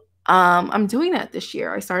so I'm doing that this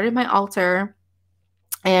year. I started my altar,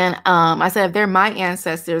 and I said, if they're my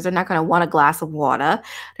ancestors, they're not going to want a glass of water.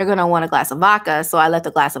 They're going to want a glass of vodka. So I left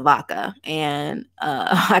a glass of vodka. And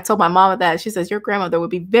I told my mama that. She says, your grandmother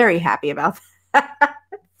would be very happy about that.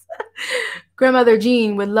 Grandmother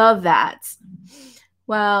Jean would love that.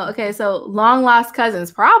 Well, okay, so long lost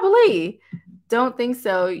cousins, probably. Don't think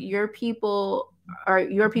so. Your people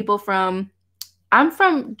from, I'm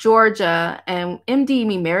from Georgia, and MD, you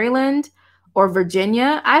mean Maryland or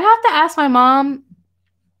Virginia? I'd have to ask my mom.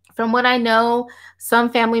 From what I know,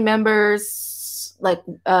 some family members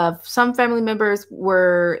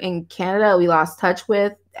were in Canada we lost touch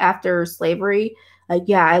with after slavery.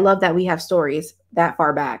 Yeah, I love that we have stories that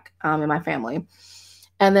far back in my family.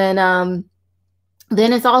 And then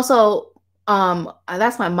it's also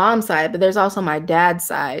that's my mom's side, but there's also my dad's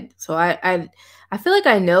side. So I feel like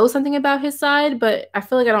I know something about his side, but I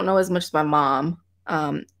feel like I don't know as much as my mom.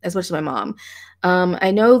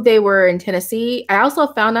 I know they were in Tennessee. I also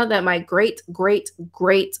found out that my great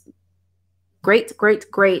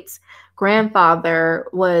grandfather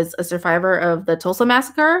was a survivor of the Tulsa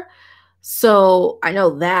Massacre. So I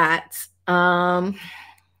know that. God,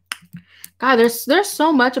 there's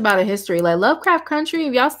so much about a history. Like Lovecraft Country.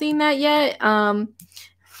 Have y'all seen that yet?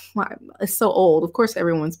 It's so old. Of course,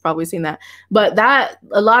 everyone's probably seen that. But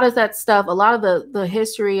a lot of that stuff, a lot of the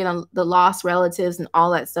history and the lost relatives and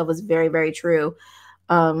all that stuff was very, very true,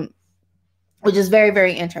 which is very,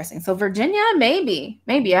 very interesting. So Virginia, maybe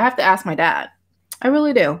I have to ask my dad. I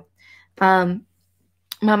really do. My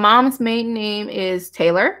mom's maiden name is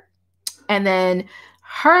Taylor, and then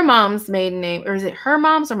her mom's maiden name, or is it her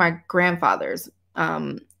mom's or my grandfather's?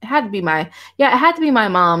 It had to be my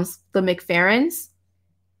mom's, the McFerrins.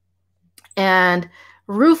 And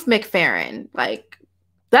Ruth McFerrin, like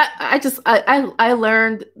that. I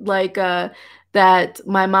learned like that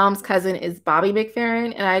my mom's cousin is Bobby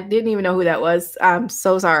McFerrin, and I didn't even know who that was. I'm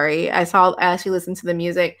so sorry. I actually listened to the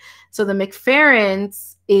music. So the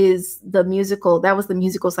McFerrins is the musical. That was the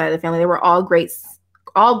musical side of the family. They were all great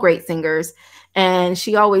singers. And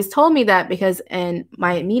she always told me that because in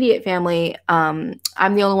my immediate family, I'm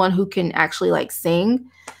the only one who can actually like sing.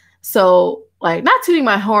 So like, not tooting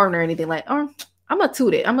my horn or anything, like, oh, I'm gonna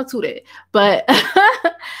toot it. But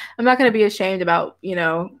I'm not gonna be ashamed about,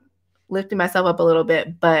 lifting myself up a little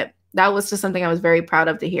bit. But that was just something I was very proud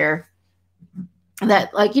of to hear.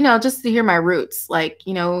 That, like, just to hear my roots. Like,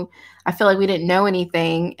 I feel like we didn't know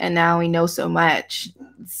anything, and now we know so much.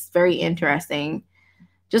 It's very interesting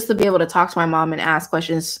just to be able to talk to my mom and ask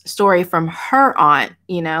questions. Story from her aunt,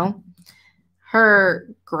 her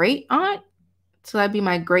great aunt. So that'd be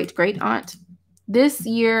my great aunt. this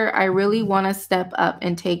year I really want to step up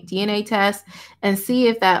and take DNA tests and see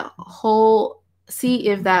if that whole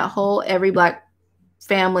every Black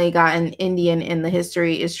family got an Indian in the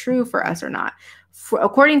history is true for us or not.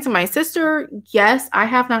 According to my sister, yes, I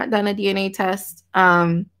have not done a DNA test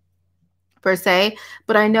per se,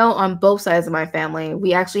 but I know on both sides of my family,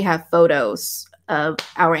 we actually have photos of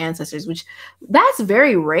our ancestors, which that's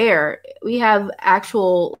very rare. We have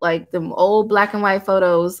actual, like, the old black and white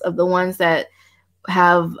photos of the ones that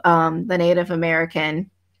have the Native American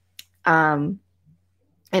in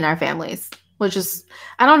our families, which is,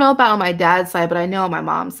 I don't know about on my dad's side, but I know on my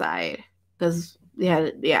mom's side, because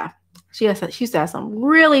she used to have some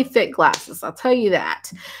really thick glasses, I'll tell you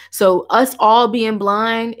that. So us all being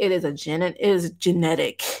blind, it is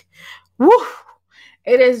genetic. Woo!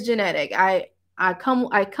 It is genetic. I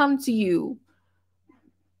come to you.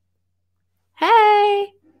 Hey,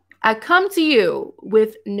 I come to you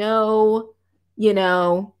with no,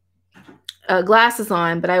 glasses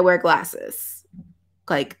on, but I wear glasses,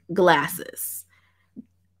 like glasses,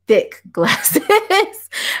 thick glasses.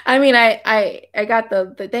 I mean, I got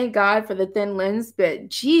the thank God for the thin lens, but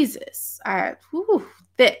Jesus,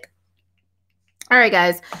 thick. All right,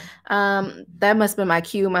 guys. That must have been my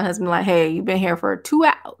cue. My husband like, hey, you've been here for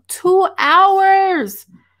 2 hours.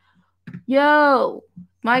 Yo,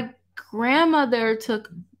 my grandmother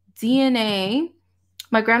took DNA.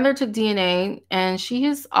 My grandmother took DNA, and she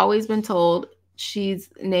has always been told she's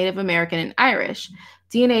Native American and Irish.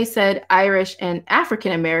 DNA said Irish and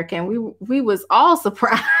African American. We was all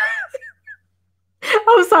surprised.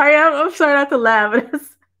 I'm sorry not to laugh.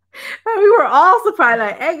 We were all surprised.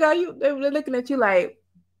 Like, hey, girl, they were looking at you like,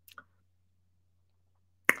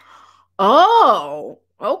 oh,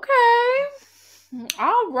 okay,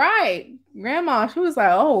 all right, Grandma. She was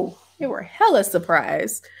like, oh, they were hella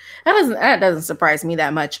surprised. That doesn't surprise me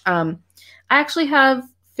that much. I actually have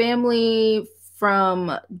family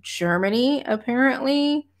from Germany,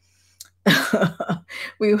 apparently.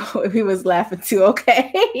 we was laughing too.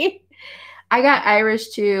 Okay. I got Irish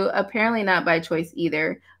too, apparently not by choice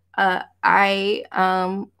either. I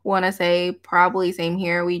want to say probably same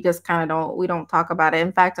here. We just kind of don't talk about it.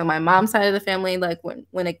 In fact, on my mom's side of the family, like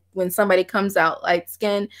when somebody comes out light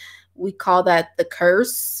skin, we call that the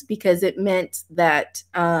curse, because it meant that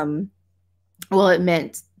it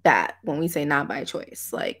meant that when we say not by choice,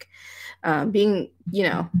 like being,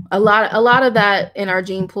 a lot of that in our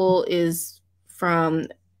gene pool is from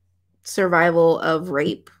survival of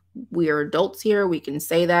rape. We are adults here. We can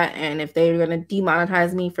say that. And if they're going to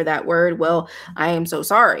demonetize me for that word, well, I am so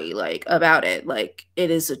sorry, like, about it. Like,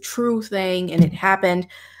 it is a true thing and it happened.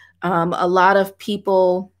 A lot of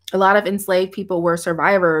enslaved people were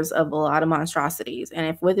survivors of a lot of monstrosities. And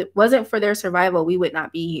if it wasn't for their survival, we would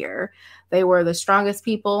not be here. They were the strongest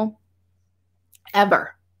people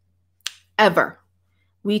ever.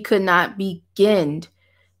 We could not begin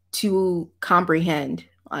to comprehend.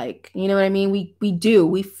 Like, you know what I mean? We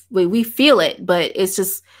feel it, but it's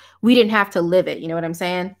just, we didn't have to live it. You know what I'm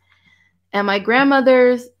saying? And my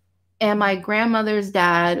grandmother's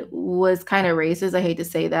dad was kind of racist. I hate to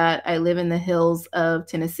say that. I live in the hills of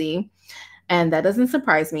Tennessee, and that doesn't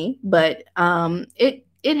surprise me, but it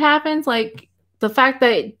happens. Like, the fact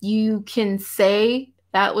that you can say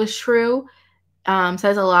that was true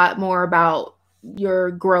says a lot more about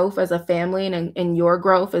your growth as a family and your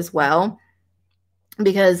growth as well.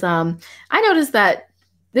 Because I noticed that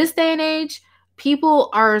this day and age, people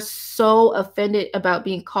are so offended about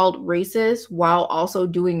being called racist while also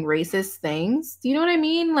doing racist things. Do you know what I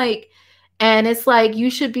mean? Like, and it's like, you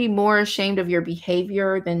should be more ashamed of your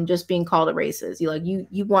behavior than just being called a racist.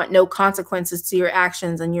 You want no consequences to your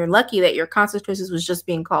actions, and you're lucky that your consequences was just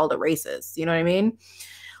being called a racist. You know what I mean?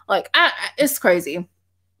 Like, it's crazy.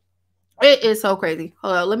 It is so crazy.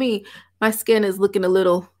 Hold on, my skin is looking a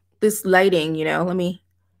little, this lighting, let me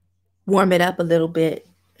warm it up a little bit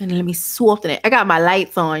and let me soften it. I got my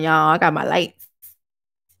lights on, y'all. I got my lights.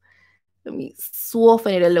 Let me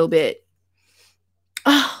soften it a little bit.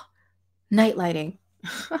 Oh, night lighting.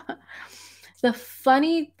 The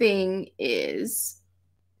funny thing is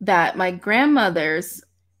that my grandmother's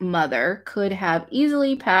mother could have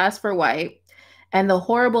easily passed for white, and the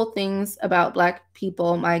horrible things about Black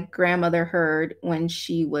people my grandmother heard when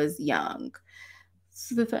she was young.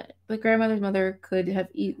 So the grandmother's mother could have,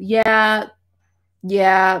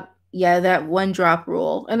 that one drop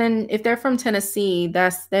rule. And then if they're from Tennessee,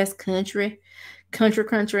 that's country,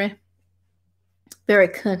 very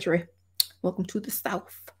country. Welcome to the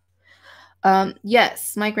South.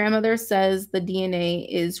 Yes, my grandmother says the DNA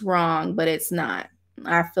is wrong, but it's not.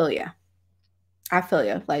 I feel you.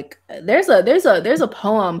 Like, there's a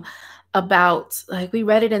poem about, like, we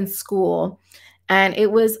read it in school, and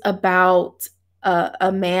it was about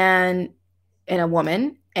a man and a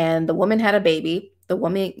woman, and the woman had a baby. The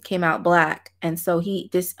woman came out black, and so he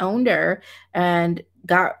disowned her and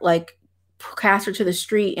got, like, cast her to the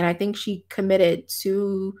street. And I think she committed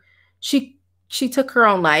to she took her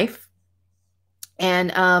own life.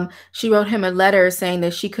 And she wrote him a letter saying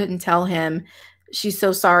that she couldn't tell him she's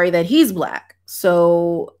so sorry that he's black.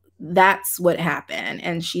 So that's what happened.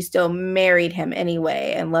 And she still married him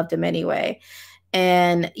anyway and loved him anyway.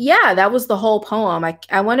 And yeah, that was the whole poem.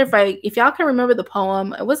 I wonder if y'all can remember the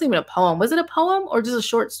poem. It wasn't even a poem. Was it a poem or just a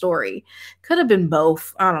short story? Could have been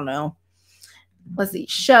both. I don't know. Let's see.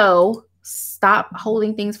 Show. Stop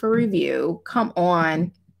holding things for review. Come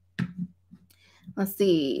on. Let's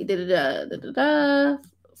see.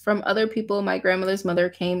 From other people my grandmother's mother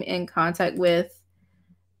came in contact with.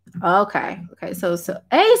 Okay. So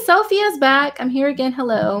hey, Sophia's back. I'm here again.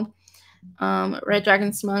 Hello. Red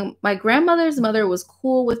Dragon Smung. My grandmother's mother was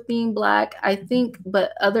cool with being black, I think,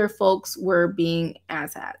 but other folks were being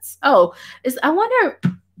asshats. Oh, I wonder,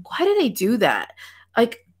 why do they do that?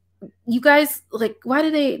 Like, you guys, like, why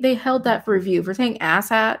do they held that for review for saying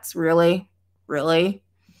asshats? Really?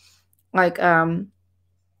 Like,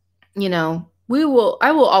 you know,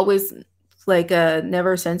 I will always, like,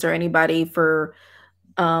 never censor anybody for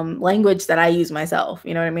language that I use myself.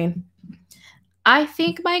 You know what I mean? I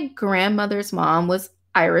think my grandmother's mom was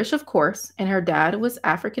Irish, of course, and her dad was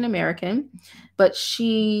African American, but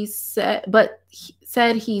he said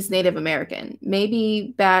he's Native American.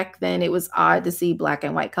 Maybe back then it was odd to see black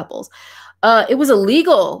and white couples. It was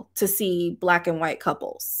illegal to see black and white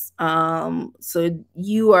couples. So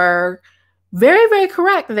you are very, very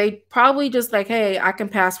correct. They probably just like, hey, I can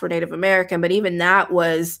pass for Native American, but even that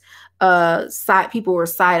was people were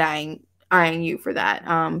eyeing you for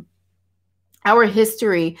that. Our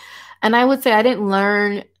history, and I would say I didn't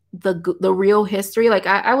learn the real history. Like,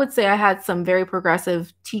 I would say I had some very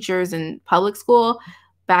progressive teachers in public school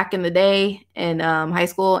back in the day, in high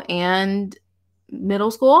school and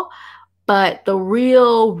middle school. But the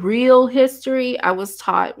real history I was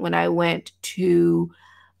taught when I went to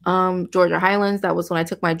Georgia Highlands. That was when I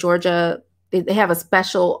took my Georgia. They have a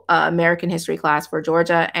special American history class for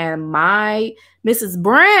Georgia, and my Mrs.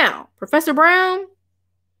 Brown, Professor Brown,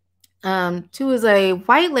 she was a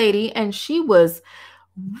white lady, and she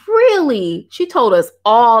told us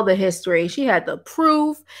all the history. She had the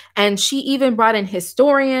proof, and she even brought in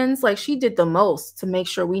historians. Like, she did the most to make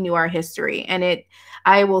sure we knew our history. And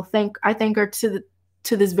I thank her to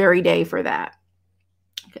this very day for that.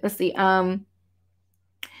 Okay, let's see.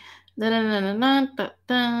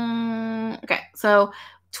 Okay, so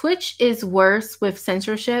Twitch is worse with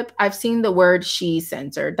censorship. I've seen the word "she"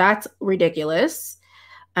 censored. That's ridiculous.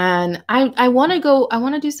 And I want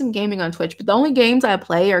to do some gaming on Twitch, but the only games I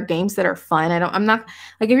play are games that are fun. I'm not,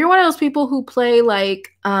 like, if you're one of those people who play, like,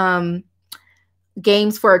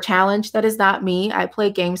 games for a challenge, that is not me. I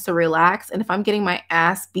play games to relax. And if I'm getting my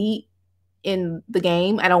ass beat in the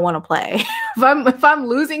game, I don't want to play. if I'm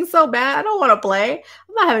losing so bad, I don't want to play.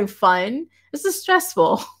 I'm not having fun. This is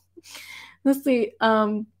stressful. Let's see.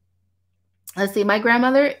 My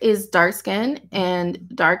grandmother is dark skinned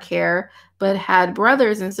and dark hair, but had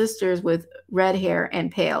brothers and sisters with red hair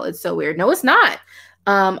and pale. It's so weird. No, it's not.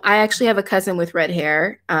 I actually have a cousin with red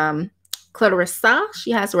hair. Clarissa, she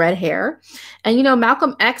has red hair. And, you know,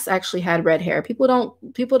 Malcolm X actually had red hair. People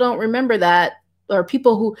don't remember that. Or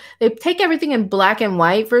people who, they take everything in black and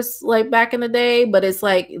white for, like, back in the day, but it's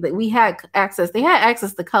like they had access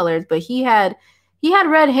to colors, but he had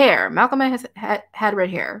red hair. Malcolm X had red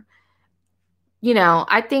hair. You know,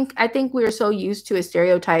 I think we're so used to a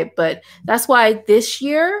stereotype, but that's why this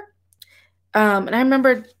year, and I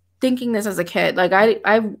remember thinking this as a kid, like,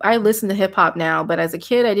 I listen to hip hop now, but as a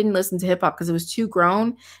kid, I didn't listen to hip hop because it was too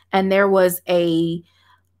grown. And there was a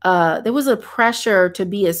pressure to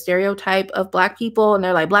be a stereotype of Black people. And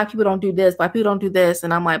they're like, Black people don't do this. Black people don't do this.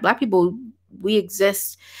 And I'm like, Black people, we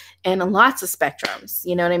exist in lots of spectrums.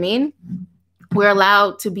 You know what I mean? We're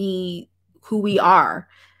allowed to be who we are.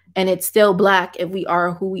 And it's still Black if we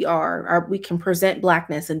are who we are, or we can present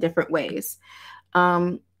Blackness in different ways.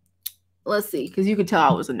 Let's see, because you could tell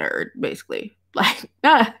I was a nerd, basically. Like,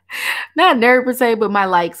 not a nerd per se, but my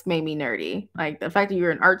likes made me nerdy. Like, the fact that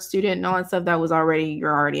you're an art student and all that stuff,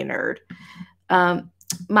 you're already a nerd.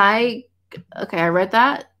 Okay, I read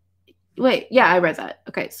that. Wait, yeah, I read that.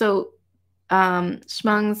 Okay, so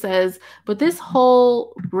Shmung says, but this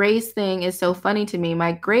whole race thing is so funny to me.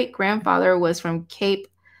 My great grandfather was from Cape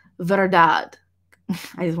Verdad.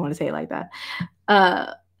 I just want to say it like that.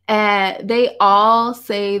 And they all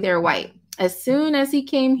say they're white. As soon as he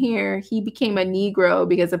came here, he became a Negro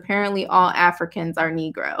because apparently all Africans are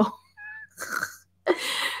Negro.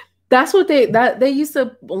 That's what they used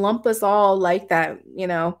to lump us all like that, you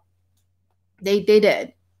know. They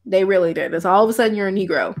did. They really did. It's all of a sudden you're a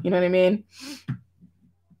Negro. You know what I mean?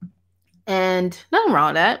 And nothing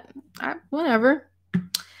wrong with that. Whatever.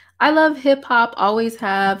 I love hip hop, always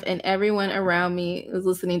have, and everyone around me is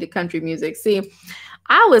listening to country music. See,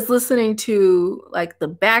 I was listening to like the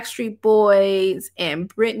Backstreet Boys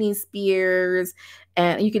and Britney Spears,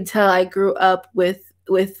 and you can tell I grew up with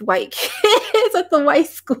white kids at the white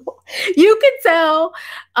school. You can tell,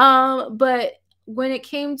 but when it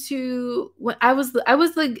came to when I was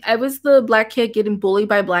the black kid getting bullied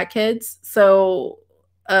by black kids. So,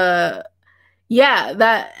 yeah,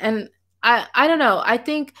 that, and I don't know. I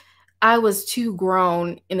think I was too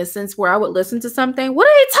grown in a sense where I would listen to something. What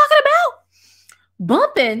are they talking about?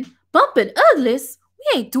 Bumping uglies.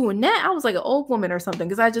 We ain't doing that. I was like an old woman or something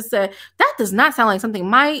because I just said that does not sound like something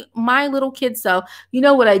my little kid self. You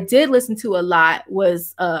know what I did listen to a lot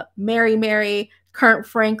was Mary Mary, Kurt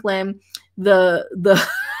Franklin, the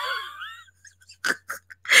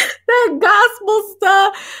that gospel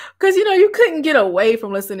stuff, because you know you couldn't get away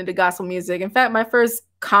from listening to gospel music. In fact, my first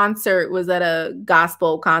concert was at a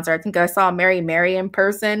gospel concert. I think I saw Mary Mary in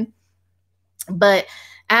person. But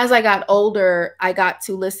as I got older, I got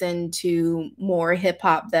to listen to more hip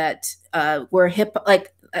hop that were hip,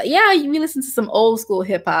 like yeah, we listen to some old school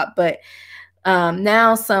hip hop, but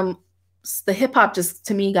now the hip hop just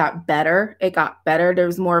to me got better. It got better.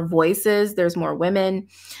 There's more voices. There's more women.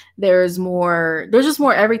 There's just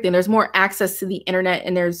more everything. There's more access to the internet,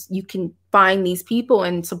 and you can find these people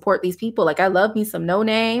and support these people. Like I love me some No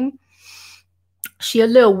Name. She a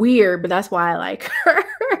little weird, but that's why I like her.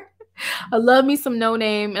 I love me some No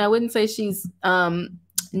Name, and I wouldn't say she's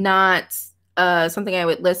not something I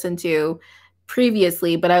would listen to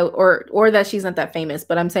previously, but or that she's not that famous.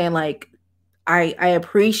 But I'm saying like I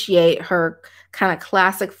appreciate her kind of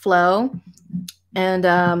classic flow. And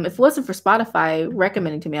if it wasn't for Spotify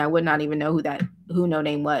recommending to me, I would not even know who No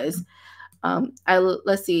Name was.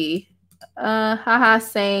 Let's see. Haha,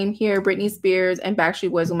 same here. Britney Spears and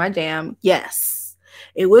Backstreet Boys was my jam. Yes,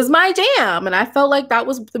 it was my jam, and I felt like that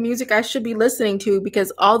was the music I should be listening to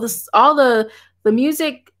because all the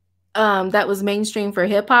music that was mainstream for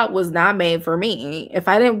hip hop was not made for me. If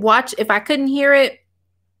I couldn't hear it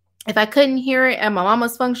at my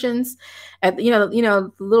mama's functions, at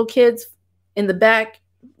the little kids in the back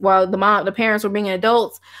while the parents were being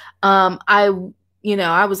adults, I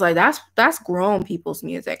was like, that's grown people's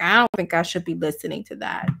music. I don't think I should be listening to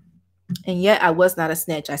that. And yet I was not a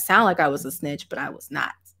snitch. I sound like I was a snitch, but I was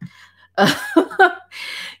not.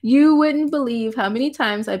 You wouldn't believe how many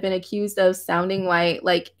times I've been accused of sounding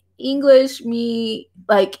like English me,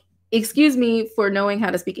 like, excuse me for knowing how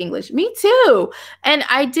to speak English. Me too. And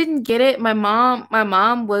I didn't get it. My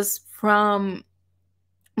mom was from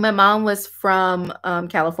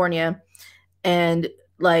California, and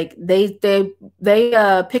like they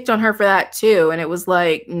picked on her for that too. And it was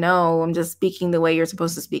like, no, I'm just speaking the way you're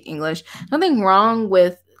supposed to speak English. Nothing wrong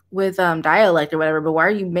with dialect or whatever, but why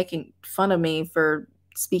are you making fun of me for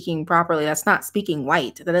speaking properly? That's not speaking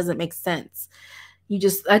white. That doesn't make sense.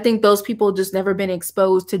 I think those people just never been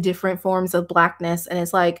exposed to different forms of blackness. And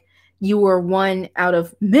it's like, you were one out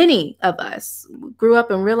of many of us grew up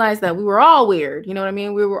and realized that we were all weird. You know what I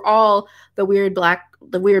mean? We were all the weird black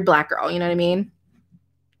girl. You know what I mean?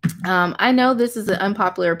 I know this is an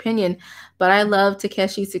unpopular opinion, but I love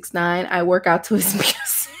Tekashi 6ix9ine. I work out to his music.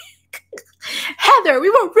 Heather, we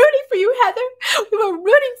were rooting for you, Heather. We were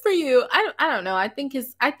rooting for you. I don't know. I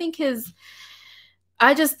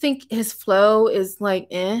just think his flow is like,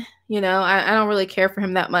 I don't really care for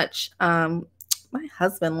him that much. My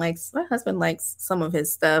husband likes some of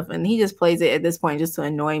his stuff, and he just plays it at this point just to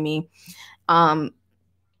annoy me. I'm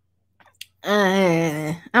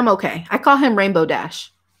okay. I call him Rainbow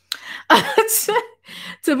Dash.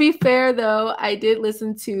 To be fair, though, I did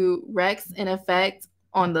listen to Rex in Effect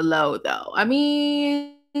on the low, though. I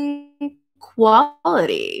mean,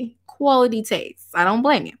 quality taste. I don't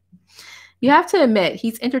blame you. You have to admit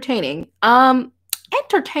he's entertaining.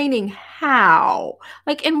 Entertaining how?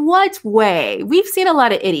 Like, in what way? We've seen a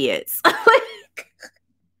lot of idiots. Like,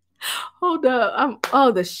 hold up.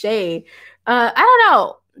 The shade. I don't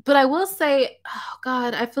know. But I will say, oh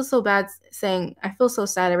God, I feel so bad I feel so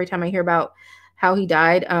sad every time I hear about how he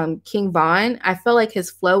died. King Von, I felt like his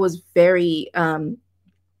flow was very Tekashi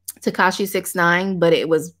 6ix9ine, but it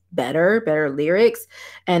was better lyrics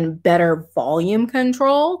and better volume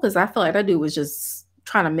control. Because I feel like that dude was just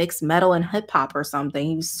trying to mix metal and hip hop or something.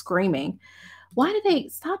 He was screaming. Why did they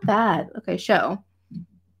stop that? Okay, show.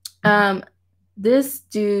 This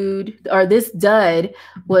dude or this dud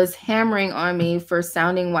was hammering on me for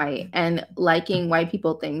sounding white and liking white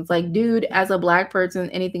people things. Like, dude, as a black person,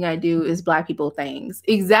 anything I do is black people things.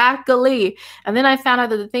 Exactly. And then I found out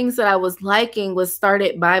that the things that I was liking was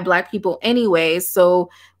started by black people anyways. So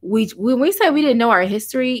when we said we didn't know our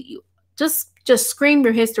history, just scream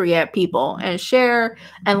your history at people and share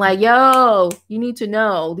and like, yo, you need to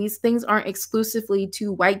know these things aren't exclusively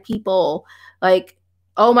to white people. Like,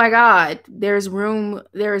 oh my God, there's room.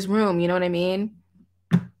 You know what I mean?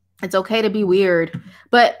 It's okay to be weird.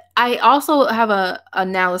 But I also have a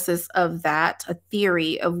analysis of that, a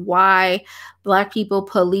theory of why black people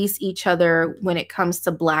police each other when it comes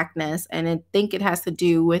to blackness. And I think it has to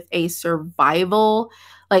do with a survival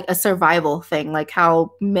thing, like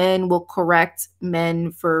how men will correct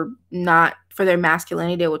men for their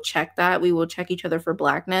masculinity. They will check that. We will check each other for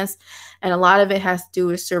blackness. And a lot of it has to do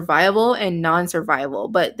with survival and non-survival.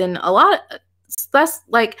 But then a lot of that's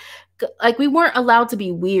like we weren't allowed to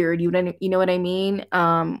be weird. You know what I mean?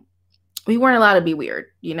 We weren't allowed to be weird,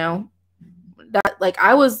 you know? That like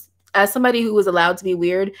I was, as somebody who was allowed to be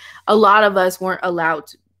weird, a lot of us weren't allowed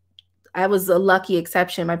to. I was a lucky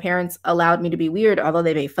exception. My parents allowed me to be weird, although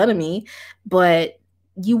they made fun of me, but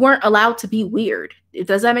you weren't allowed to be weird.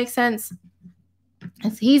 Does that make sense?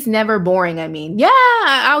 He's never boring. I mean, yeah,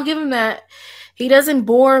 I'll give him that. He doesn't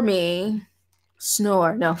bore me.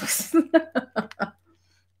 Snore. No.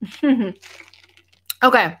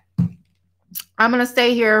 Okay. I'm going to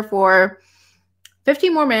stay here for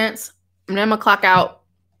 15 more minutes and then I'm going to clock out.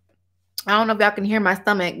 I don't know if y'all can hear my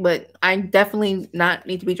stomach, but I definitely not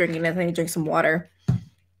need to be drinking this. I need to drink some water.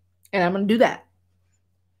 And I'm going to do that.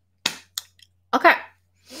 Okay.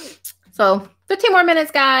 So 15 more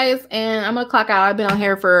minutes, guys, and I'm going to clock out. I've been on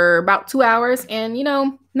here for about 2 hours, and, you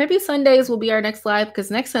know, maybe Sundays will be our next live,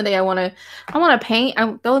 because next Sunday I want to paint.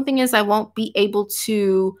 The only thing is I won't be able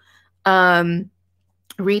to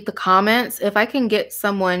read the comments. If I can get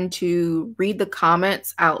someone to read the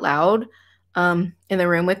comments out loud in the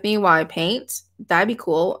room with me while I paint, that'd be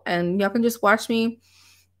cool. And y'all can just watch me.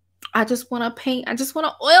 I just want to paint. I just want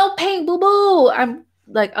to oil paint, boo-boo. I'm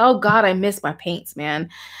like, oh God, I miss my paints, man.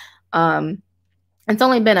 It's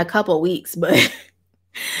only been a couple weeks, but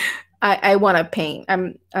I want to paint.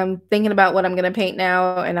 I'm thinking about what I'm going to paint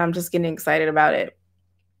now, and I'm just getting excited about it.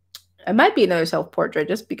 It might be another self-portrait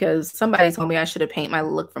just because somebody told me I should have painted my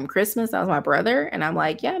look from Christmas. That was my brother. And I'm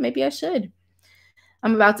like, yeah, maybe I should.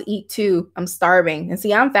 I'm about to eat too. I'm starving. And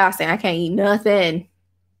see, I'm fasting. I can't eat nothing.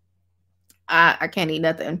 I can't eat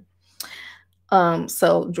nothing.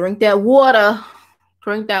 So drink that water.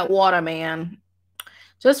 Drink that water, man.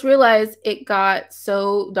 Just realized it got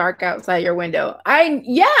so dark outside your window.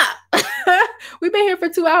 Yeah. We've been here for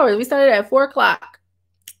 2 hours. We started at 4 o'clock.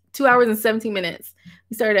 2 hours and 17 minutes.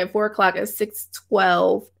 We started at 4 o'clock at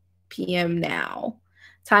 6:12 p.m. now.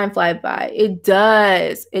 Time flies by. It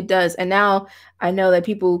does. It does. And now I know that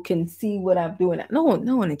people can see what I'm doing. No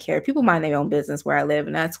one cares. People mind their own business where I live,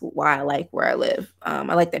 and that's why I like where I live. I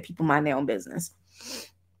like that people mind their own business.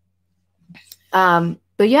 But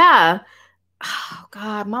yeah. Oh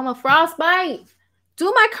God, Mama Frostbite.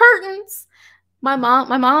 Do my curtains. My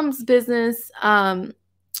mom's business.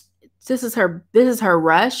 This is her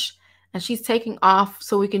rush, and she's taking off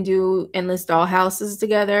so we can do endless doll houses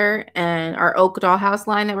together and our oak doll house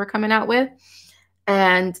line that we're coming out with.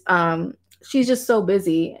 And she's just so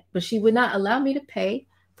busy, but she would not allow me to pay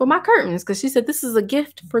for my curtains because she said this is a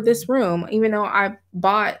gift for this room, even though I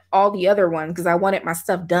bought all the other ones because I wanted my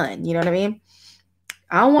stuff done. You know what I mean?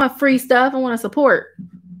 I don't want free stuff. I want to support.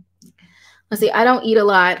 Let's see. I don't eat a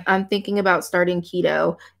lot. I'm thinking about starting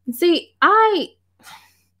keto. And see, I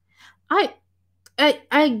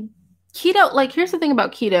keto, like, here's the thing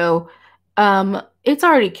about keto. It's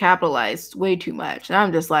already capitalized way too much. And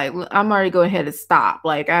I'm just like, I'm already going ahead and stop.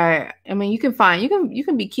 Like, I mean, you can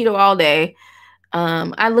be keto all day.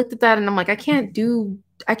 I looked at that and I'm like, I can't do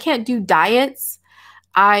diets.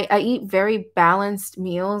 I eat very balanced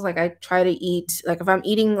meals. Like I try to eat, like if I'm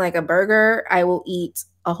eating like a burger, I will eat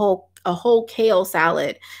a whole kale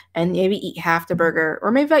salad and maybe eat half the burger,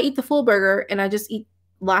 or maybe I eat the full burger and I just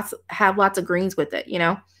have lots of greens with it, you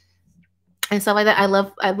know, and stuff like that. I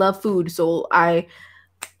love food. So I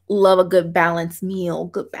love a good balanced meal,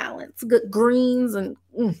 good greens. And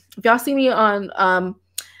if y'all see me on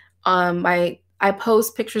I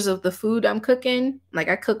post pictures of the food I'm cooking. Like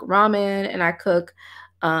I cook ramen and I cook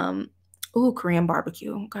Korean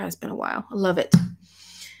barbecue. God, it's been a while. I love it.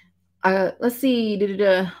 Let's see.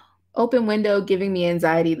 Open window giving me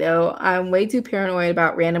anxiety though. I'm way too paranoid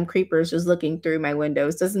about random creepers just looking through my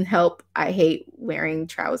windows. Doesn't help. I hate wearing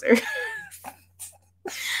trousers.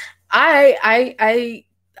 I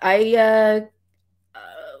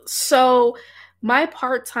so my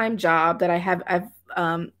part-time job that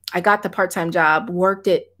I got the part-time job, worked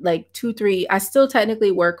it like 2, 3. I still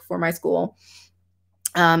technically work for my school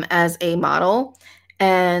as a model.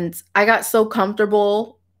 And I got so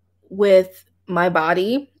comfortable with my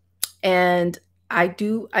body, and I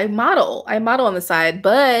model on the side.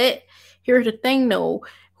 But here's the thing though,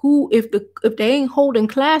 if they ain't holding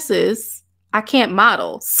classes, I can't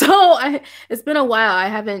model. So it's been a while.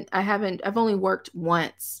 I've only worked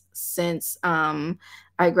once since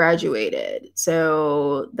I graduated.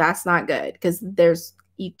 So that's not good, because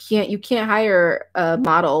you can't hire a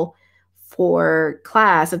model for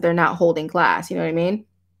class if they're not holding class. You know what I mean?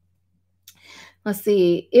 Let's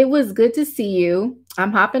see. It was good to see you.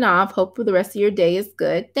 I'm hopping off. Hope the rest of your day is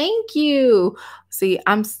good. Thank you. See,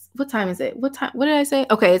 what time is it? What did I say?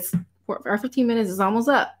 Okay, our 15 minutes is almost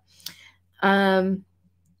up. A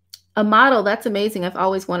model, that's amazing. I've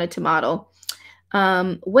always wanted to model.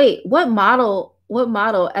 Wait, what model? What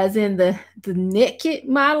model? As in the naked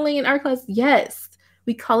modeling in art class? Yes.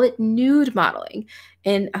 We call it nude modeling.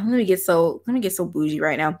 And let me get so bougie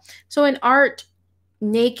right now. So in art,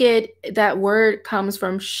 naked, that word comes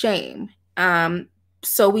from shame.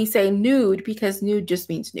 So we say nude because nude just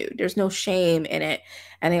means nude. There's no shame in it.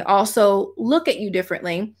 And they also look at you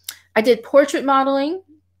differently. I did portrait modeling.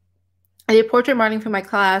 For my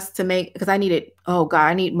class because I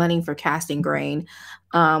need money for casting grain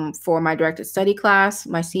for my directed study class,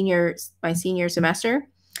 my senior semester.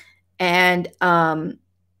 And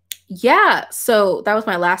yeah, so that was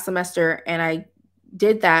my last semester, and I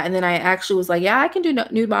did that. And then I actually was like, yeah, I can do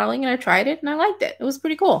nude modeling, and I tried it and I liked it. It was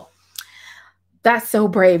pretty cool. That's so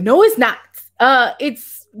brave. No, it's not.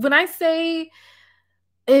 It's when I say,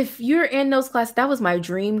 if you're in those classes, that was my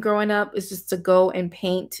dream growing up, is just to go and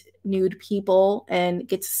paint nude people and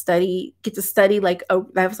get to study like I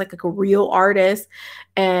was like a real artist.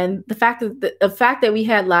 And the fact that we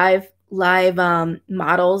had live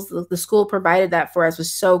models, the school provided that for us,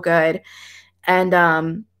 was so good. And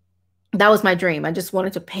that was my dream. I just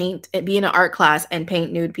wanted to paint and be in an art class and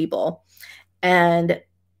paint nude people. And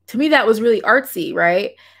to me, that was really artsy,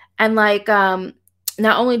 right? And like not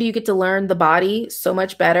only do you get to learn the body so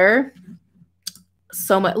much better,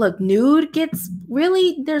 look, nude gets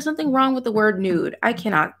really, there's something wrong with the word nude. I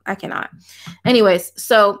cannot. Anyways,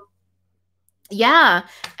 so yeah.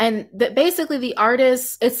 And basically the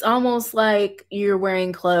artist, it's almost like you're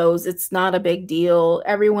wearing clothes. It's not a big deal.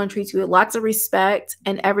 Everyone treats you with lots of respect,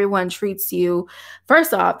 and everyone treats you,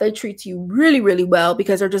 first off, they treat you really, really well,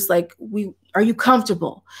 because they're just like, are you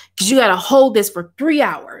comfortable? Because you got to hold this for 3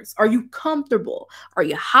 hours. Are you comfortable? Are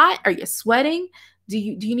you hot? Are you sweating? Do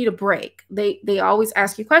you need a break? They always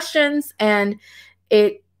ask you questions, and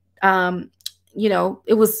it,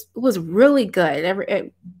 it was really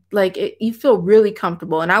good. You feel really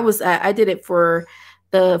comfortable. And I did it for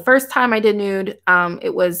the first time I did nude.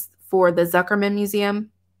 It was for the Zuckerman Museum.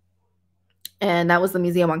 And that was the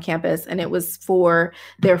museum on campus. And it was for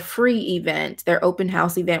their free event, their open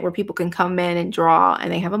house event, where people can come in and draw, and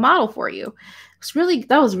they have a model for you.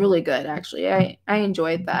 That was really good, actually. I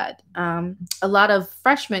enjoyed that. A lot of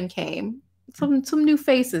freshmen came, some new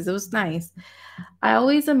faces. It was nice. I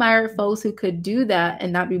always admired folks who could do that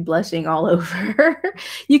and not be blushing all over.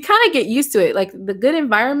 You kind of get used to it. Like the good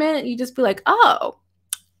environment, you just be like, oh,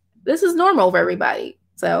 this is normal for everybody.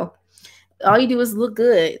 So all you do is look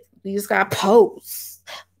good. You just gotta pose.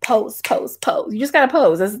 You just gotta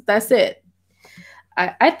pose. That's it.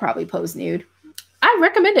 I'd probably pose nude. I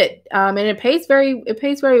recommend it. And it pays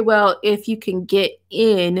very well if you can get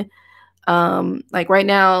in. Like right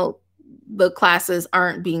now, a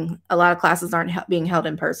lot of classes aren't being held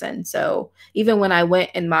in person. So even when I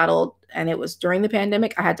went and modeled, and it was during the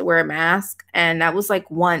pandemic, I had to wear a mask, and that was like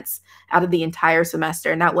once out of the entire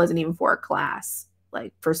semester, and that wasn't even for a class,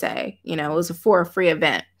 like per se. It was for a free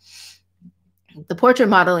event. The portrait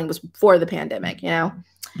modeling was before the pandemic. Do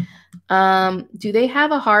they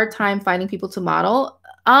have a hard time finding people to model?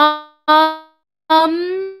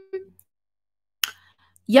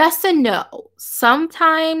 Yes and no.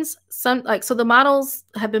 Sometimes so the models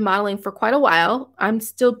have been modeling for quite a while. I'm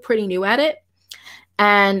still pretty new at it.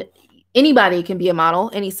 And anybody can be a model,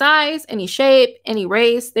 any size, any shape, any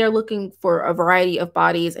race. They're looking for a variety of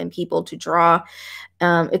bodies and people to draw.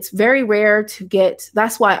 It's very rare to get,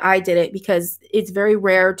 that's why I did it, because it's very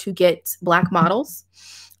rare to get Black models,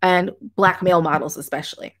 and Black male models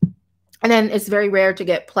especially. And then it's very rare to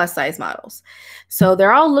get plus size models. So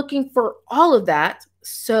they're all looking for all of that.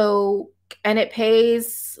 So, and it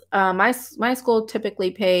pays, my school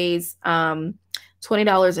typically pays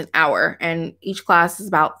 $20 an hour, and each class is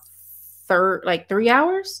about 3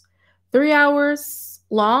 hours, 3 hours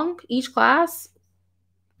long each class.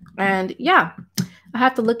 And yeah, I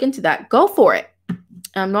have to look into that. Go for it.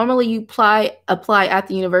 Normally you apply at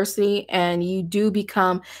the university, and you do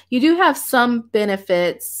have some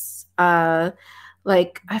benefits.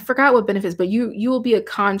 Like I forgot what benefits, but you will be a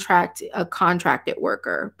contracted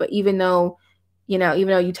worker. But even though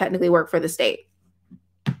you technically work for the state.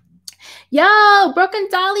 Yo, Broken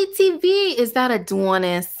Dolly TV. Is that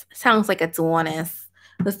Adonis? Sounds like Adonis.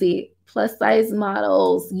 Let's see. Plus size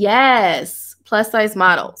models. Yes. Plus size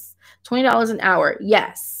models. $20 an hour.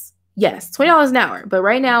 Yes. Yes. $20 an hour. But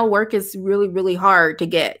right now, work is really, really hard to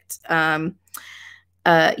get. Yeah,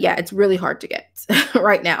 it's really hard to get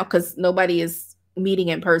right now because nobody is meeting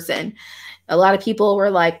in person. A lot of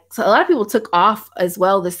people took off as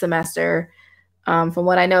well this semester. From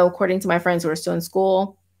what I know, according to my friends who are still in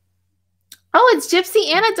school. Oh, it's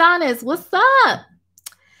Gypsy and Adonis. What's up?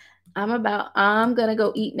 I'm gonna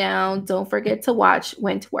go eat now. Don't forget to watch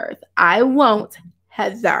Wentworth. I won't,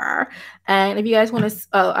 Heather. And if you guys want to,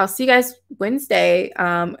 I'll see you guys Wednesday.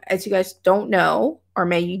 As you guys don't know, or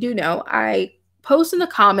maybe you do know, I post in the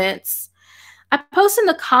comments.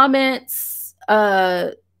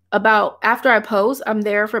 About after I post, I'm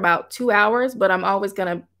there for about 2 hours, but I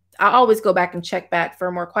always go back and check back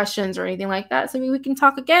for more questions or anything like that. So maybe we can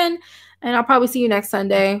talk again, and I'll probably see you next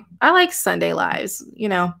Sunday. I like Sunday lives.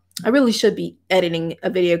 I really should be editing a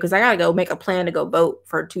video because I got to go make a plan to go vote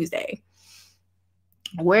for Tuesday.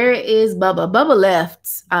 Where is Bubba? Bubba left.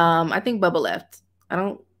 I think Bubba left.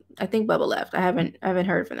 I think Bubba left. I haven't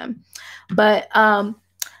heard from them. But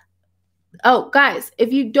oh, guys,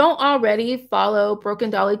 if you don't already follow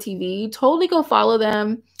Broken Dolly TV, totally go follow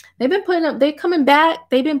them. They're coming back.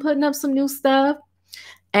 They've been putting up some new stuff.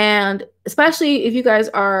 And especially if you guys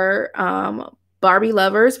are Barbie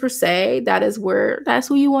lovers per se, that's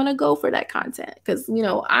who you want to go for that content. Because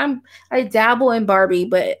I dabble in Barbie,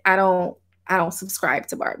 but I don't subscribe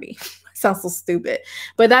to Barbie. Sounds so stupid,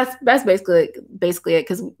 but that's basically it.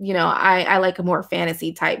 Because I like a more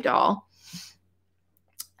fantasy type doll.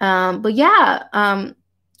 But yeah,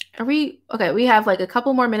 we have like a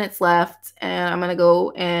couple more minutes left, and I'm gonna go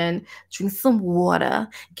and drink some water,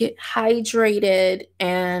 get hydrated,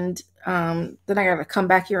 and then I gotta come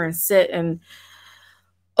back here and sit and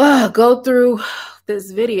go through this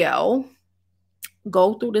video.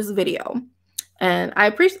 And I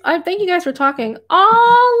thank you guys for talking.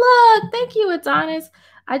 Oh, look, thank you, Adonis.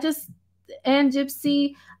 And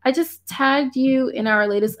Gypsy, I just tagged you in our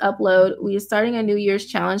latest upload. We are starting a New Year's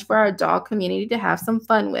challenge for our dog community to have some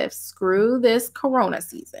fun with. Screw this Corona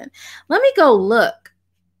season. Let me go look.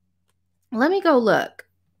 Let me go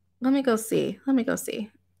see. Oh,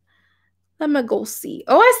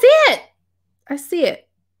 I see it.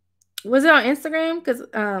 Was it on Instagram? Because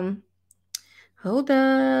hold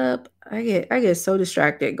up. I get so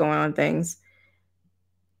distracted going on things.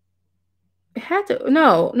 It had to.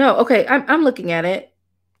 No. Okay, I'm looking at it.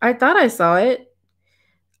 I thought I saw it.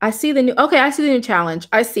 I see the new challenge.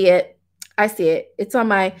 I see it. It's on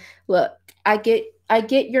my look. I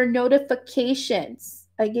get your notifications.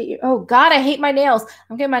 Oh God, I hate my nails.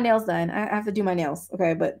 I'm getting my nails done. I have to do my nails.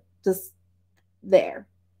 Okay, but just there.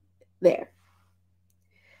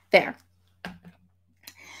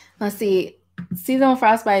 Let's see.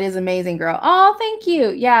 SeasonalFrostbite is amazing, girl. Oh, thank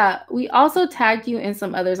you. Yeah, we also tagged you in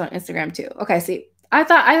some others on Instagram too. Okay, see, I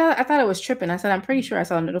thought I was tripping. I said I'm pretty sure I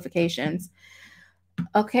saw notifications.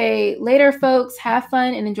 Okay, later, folks. Have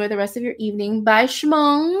fun and enjoy the rest of your evening. Bye,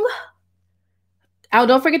 Shmong. Oh,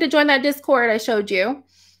 don't forget to join that Discord I showed you.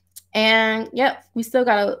 And yep, we still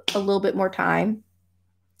got a little bit more time.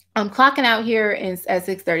 I'm clocking out here at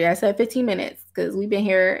 6:30. I said 15 minutes because we've been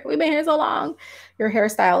here so long. Your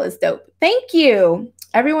hairstyle is dope. Thank you.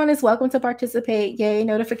 Everyone is welcome to participate. Yay,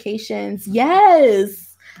 notifications.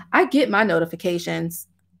 Yes, I get my notifications.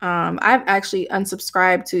 I've actually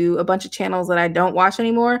unsubscribed to a bunch of channels that I don't watch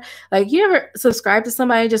anymore. Like, you ever subscribe to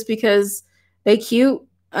somebody just because they cute?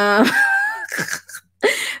 There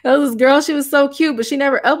was this girl, she was so cute, but she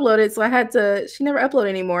never uploaded, so she never uploaded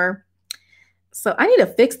anymore. So I need to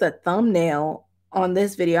fix the thumbnail on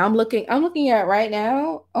this video. I'm looking at it right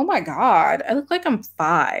now. Oh my God, I look like I'm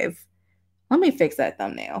 5. Let me fix that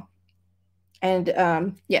thumbnail. And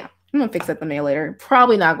yeah, I'm gonna fix that thumbnail later.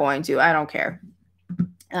 Probably not going to. I don't care.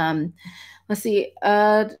 Let's see.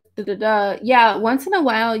 Yeah, once in a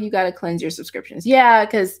while you gotta cleanse your subscriptions. Yeah,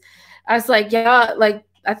 because I was like, yeah, like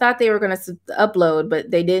I thought they were going to upload,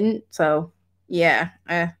 but they didn't. So yeah,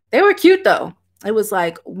 they were cute though. It was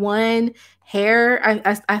like one hair.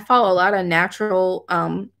 I follow a lot of natural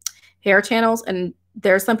hair channels, and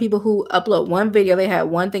there's some people who upload one video. They had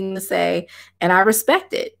one thing to say, and I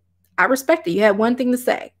respect it. I respect it. You had one thing to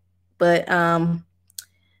say, but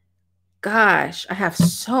gosh,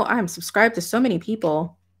 I'm subscribed to so many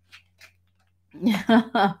people.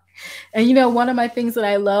 And you know, one of my things that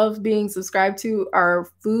I love being subscribed to are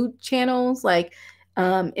food channels like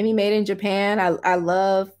Emmy Made in Japan. I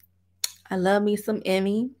love me some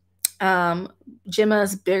Emmy.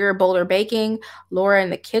 Gemma's Bigger Bolder Baking, Laura in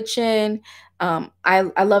the Kitchen.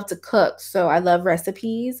 I love to cook, so I love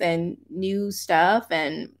recipes and new stuff,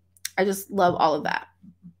 and I just love all of that.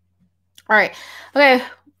 All right, okay,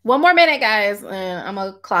 one more minute, guys, and I'm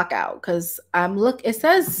gonna clock out because it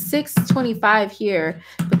says 6:25 here,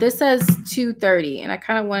 but this says 2:30, and I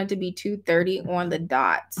kind of want it to be 2:30 on the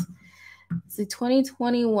dot. So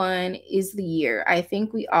 2021 is the year. I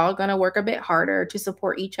think we all gonna work a bit harder to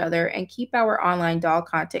support each other and keep our online doll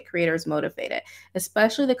content creators motivated,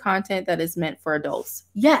 especially the content that is meant for adults.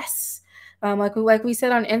 Yes, like we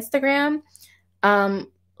said on Instagram,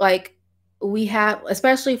 like we have,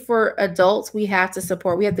 especially for adults, we have to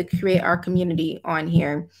support. We have to create our community on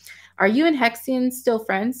here. Are you and Hexian still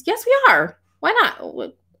friends? Yes, we are. Why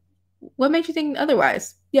not? What makes you think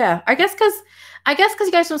otherwise? Yeah, I guess because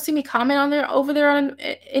you guys don't see me comment over there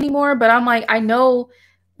anymore. But I'm like, I know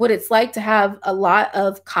what it's like to have a lot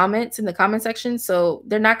of comments in the comment section, so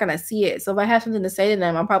they're not gonna see it. So if I have something to say to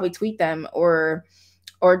them, I'll probably tweet them or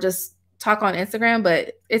just talk on Instagram.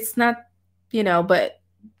 But it's not, But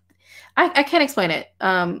I can't explain it.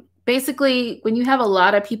 Basically, when you have a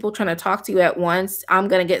lot of people trying to talk to you at once, I'm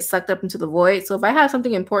gonna get sucked up into the void. So if I have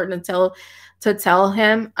something important to tell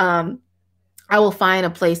him, I will find a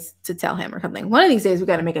place to tell him or something. One of these days, we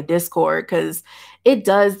got to make a Discord because it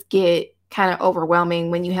does get kind of overwhelming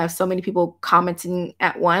when you have so many people commenting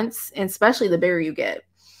at once, and especially the bigger you get.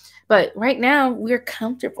 But right now, we're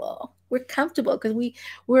comfortable. We're comfortable because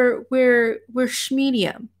we're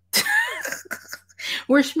schmedium.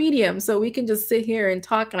 We're schmedium, so we can just sit here and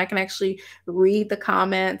talk, and I can actually read the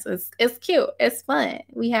comments. It's cute. It's fun.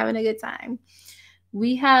 We having a good time.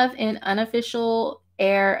 We have an unofficial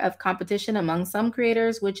air of competition among some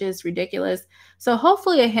creators, which is ridiculous. So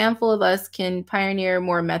hopefully a handful of us can pioneer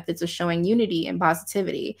more methods of showing unity and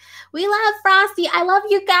positivity. We love Frosty. I love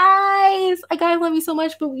you guys. I guys love you so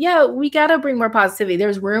much. But yeah, we got to bring more positivity.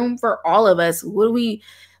 There's room for all of us. We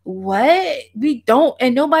don't,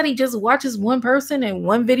 and nobody just watches one person and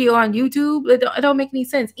one video on YouTube. It don't make any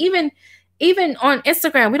sense. Even on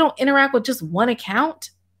Instagram, we don't interact with just one account.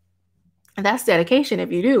 And that's dedication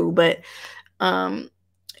if you do, but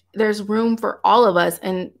there's room for all of us.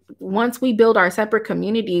 And once we build our separate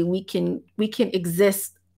community, we can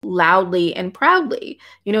exist loudly and proudly.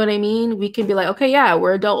 You know what I mean? We can be like, okay, yeah,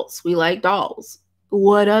 we're adults. We like dolls.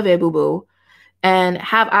 What of it, boo-boo? And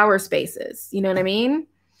have our spaces. You know what I mean?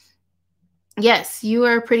 Yes, you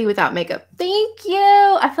are pretty without makeup. Thank you.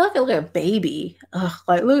 I feel like I look like a baby. Ugh,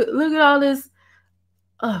 like look at all this.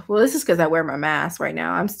 Well, this is because I wear my mask right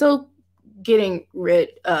now. I'm still getting rid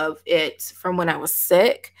of it from when I was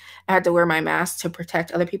sick. I had to wear my mask to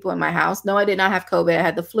protect other people in my house. No, I did not have COVID. I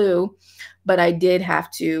had the flu, but I did have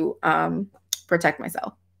to protect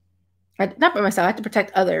myself. Not for myself. I had to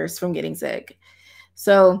protect others from getting sick.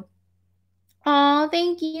 So, oh,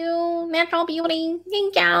 thank you, Natural Beauty.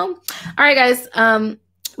 Thank you. All right, guys. I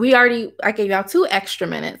gave y'all 2 extra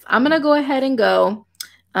minutes. I'm gonna go ahead and go.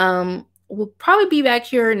 We'll probably be back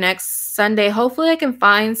here next Sunday. Hopefully I can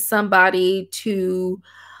find somebody to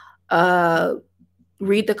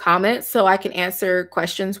read the comments so I can answer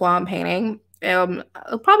questions while I'm painting.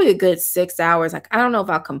 Probably a good 6 hours. Like, I don't know if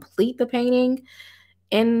I'll complete the painting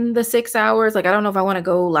in the 6 hours. Like, I don't know if I want to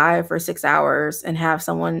go live for 6 hours and have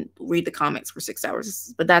someone read the comments for 6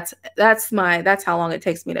 hours. But that's how long it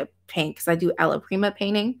takes me to paint, because I do alla prima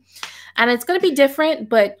painting. And it's going to be different,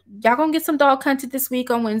 but y'all going to get some doll content this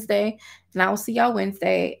week on Wednesday. And I will see y'all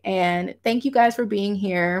Wednesday. And thank you guys for being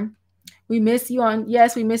here. We miss you on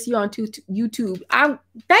YouTube.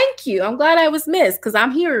 Thank you. I'm glad I was missed because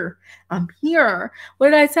I'm here. I'm here. What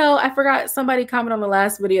did I tell? I forgot. Somebody commented on the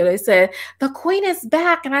last video. They said, the queen is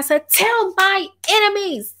back. And I said, tell my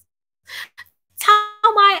enemies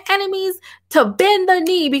to bend the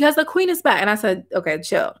knee because the queen is back. And I said, okay,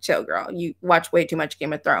 chill, girl. You watch way too much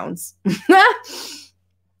Game of Thrones.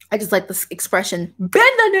 I just like this expression, bend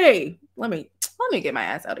the knee. Let me get my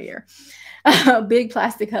ass out of here. Big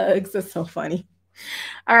plastic hugs. That's so funny.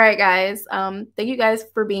 All right, guys. Thank you guys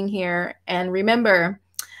for being here. And remember,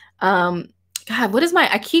 kind God, what is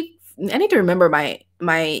I need to remember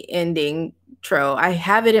my ending tro. I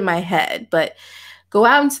have it in my head, but go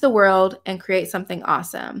out into the world and create something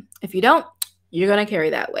awesome. If you don't, you're going to carry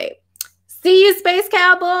that weight. See you, Space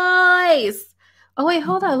Cowboys. Oh, wait,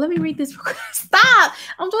 hold on. Let me read this. Stop.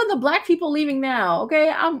 I'm doing the Black people leaving now. Okay.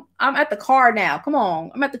 I'm at the car now. Come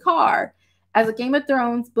on. I'm at the car. As a Game of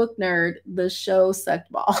Thrones book nerd, the show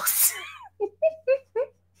sucked balls.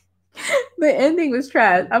 The ending was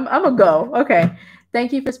trash. I'm going to go. Okay.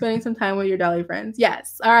 Thank you for spending some time with your dolly friends.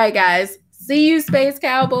 Yes. All right, guys. See you, Space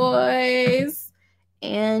Cowboys.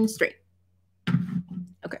 And straight.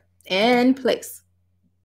 Okay. And place.